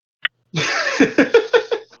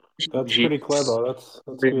 That's pretty clever. That's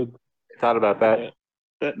good. Thought about that.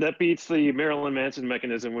 That beats the Marilyn Manson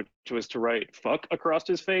mechanism, which was to write "fuck" across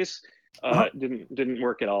his face. Didn't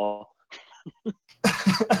work at all.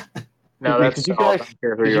 No, that's. Did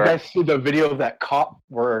you guys see the video of that cop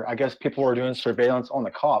where I guess people were doing surveillance on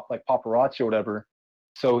the cop, like paparazzi or whatever?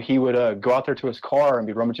 So he would go out there to his car and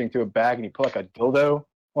be rummaging through a bag, and he put like a dildo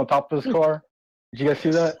on top of his car. Did you guys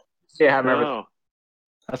see that? Yeah, I remember. No.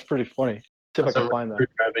 That's pretty funny. See if I can find that.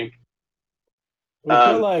 We've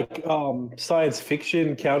got like science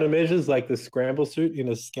fiction countermeasures, like the scramble suit in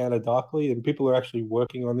a Scanner Darkly, and people are actually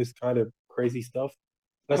working on this kind of crazy stuff.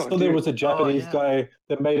 I saw there was a Japanese guy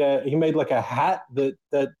that made like a hat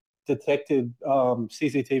that detected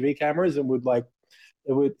CCTV cameras and would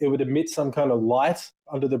it would emit some kind of light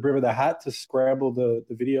under the brim of the hat to scramble the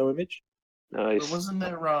video image. Nice. But wasn't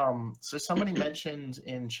there so somebody mentioned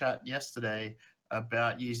in chat yesterday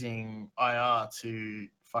about using IR to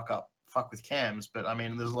fuck with cams, but I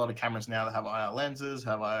mean there's a lot of cameras now that have IR lenses,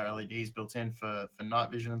 have IR LEDs built in for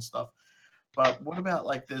night vision and stuff. But what about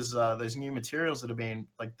like there's those new materials that are being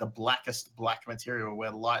like the blackest black material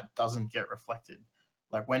where light doesn't get reflected?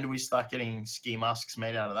 Like when do we start getting ski masks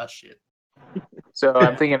made out of that shit? So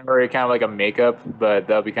I'm thinking already kind of like a makeup, but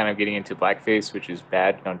that'll be kind of getting into blackface, which is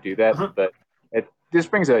bad. Don't do that. But this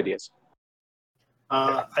brings ideas.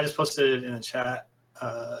 I just posted it in the chat.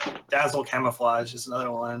 Dazzle camouflage is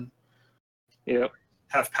another one. Yep.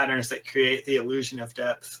 Have patterns that create the illusion of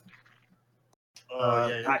depth.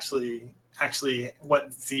 Yeah. Actually,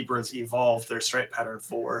 what zebras evolved their stripe pattern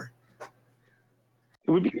for.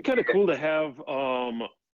 It would be kind of cool to have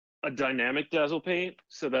a dynamic dazzle paint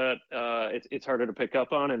so that it's harder to pick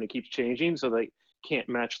up on and it keeps changing, so they can't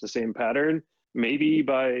match the same pattern. Maybe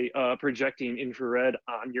by projecting infrared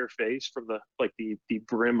on your face from the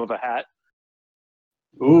brim of a hat.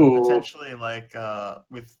 Ooh. Potentially like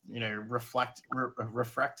with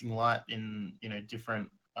refracting light in different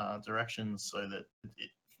directions so that it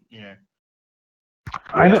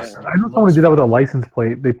I know someone did that with a license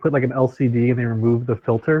plate. They put like an LCD and they removed the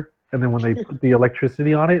filter, and then when they put the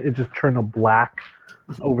electricity on it, it just turned to black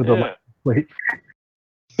over the license plate.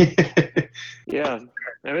 Yeah,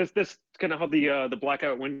 and that's kind of how the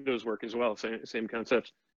blackout windows work as well. Same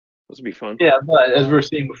concept. This would be fun. Yeah, but as we were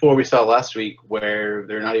saying before, we saw last week where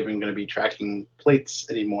they're not even going to be tracking plates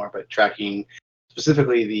anymore, but tracking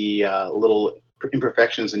specifically the little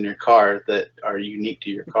imperfections in your car that are unique to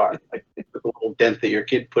your car, like the little dent that your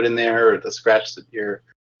kid put in there, or the scratch that your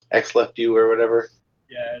ex left you, or whatever.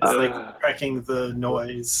 Yeah, it's like tracking the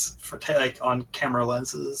noise for like on camera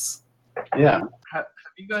lenses. Yeah. Have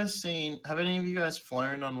you guys seen? Have any of you guys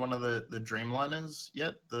flown on one of the Dreamliners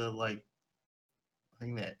yet? The like, I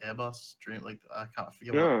think they're Airbus Dream. Like I can't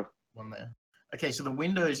forget what one there. Okay, so the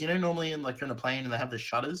windows, normally in like you're in a plane and they have the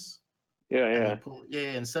shutters. Yeah.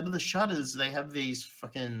 Instead of the shutters, they have these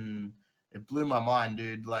fucking. It blew my mind,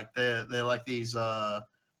 dude. Like they're like these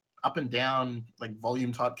up and down like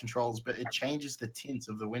volume type controls, but it changes the tint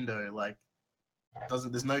of the window. Like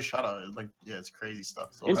there's no shutter. Like it's crazy stuff.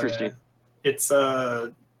 So, Interesting. It's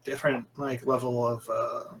a different like level of.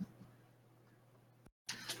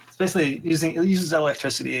 It's basically it uses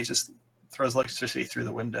electricity. It just throws electricity through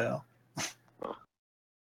the window.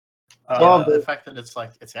 The fact that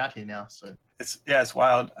it's out here now, so it's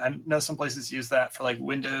wild. I know some places use that for like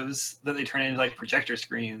windows that they turn into like projector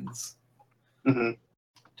screens. Mm-hmm.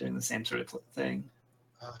 Doing the same sort of thing.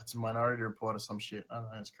 It's a Minority Report or some shit. I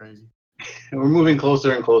don't know. It's crazy. We're moving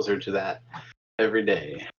closer and closer to that every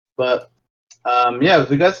day. But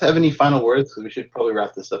if you guys have any final words, because we should probably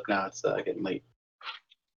wrap this up now. It's getting late.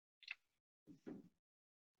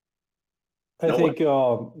 I think,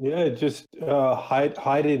 just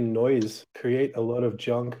hide in noise, create a lot of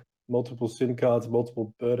junk, multiple SIM cards,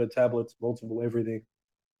 multiple Berta tablets, multiple everything,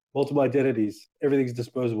 multiple identities. Everything's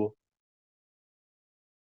disposable.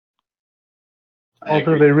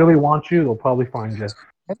 Also, if they really want you, they'll probably find you.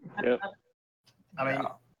 Yep. I mean,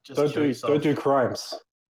 just don't do crimes.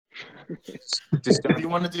 If you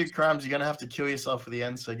want to do crimes, you're gonna have to kill yourself at the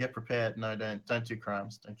end. So get prepared. No, don't do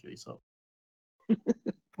crimes. Don't kill yourself.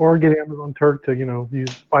 Or get Amazon Turk to, use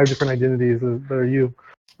 5 different identities that are you.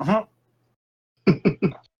 All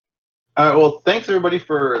right. Well, thanks everybody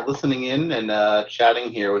for listening in and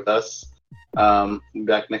chatting here with us. We'll be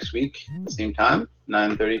back next week at the same time,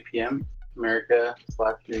 9:30 p.m.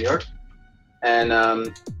 America/New York. And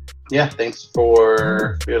thanks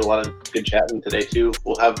we had a lot of good chatting today too.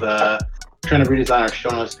 We'll have trying to redesign our show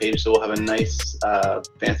notes page, so we'll have a nice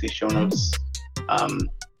fancy show notes.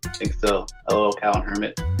 Thanks to LOL Cal and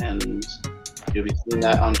Hermit, and you'll be seeing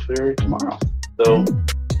that on Twitter tomorrow. So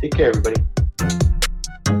take care, everybody.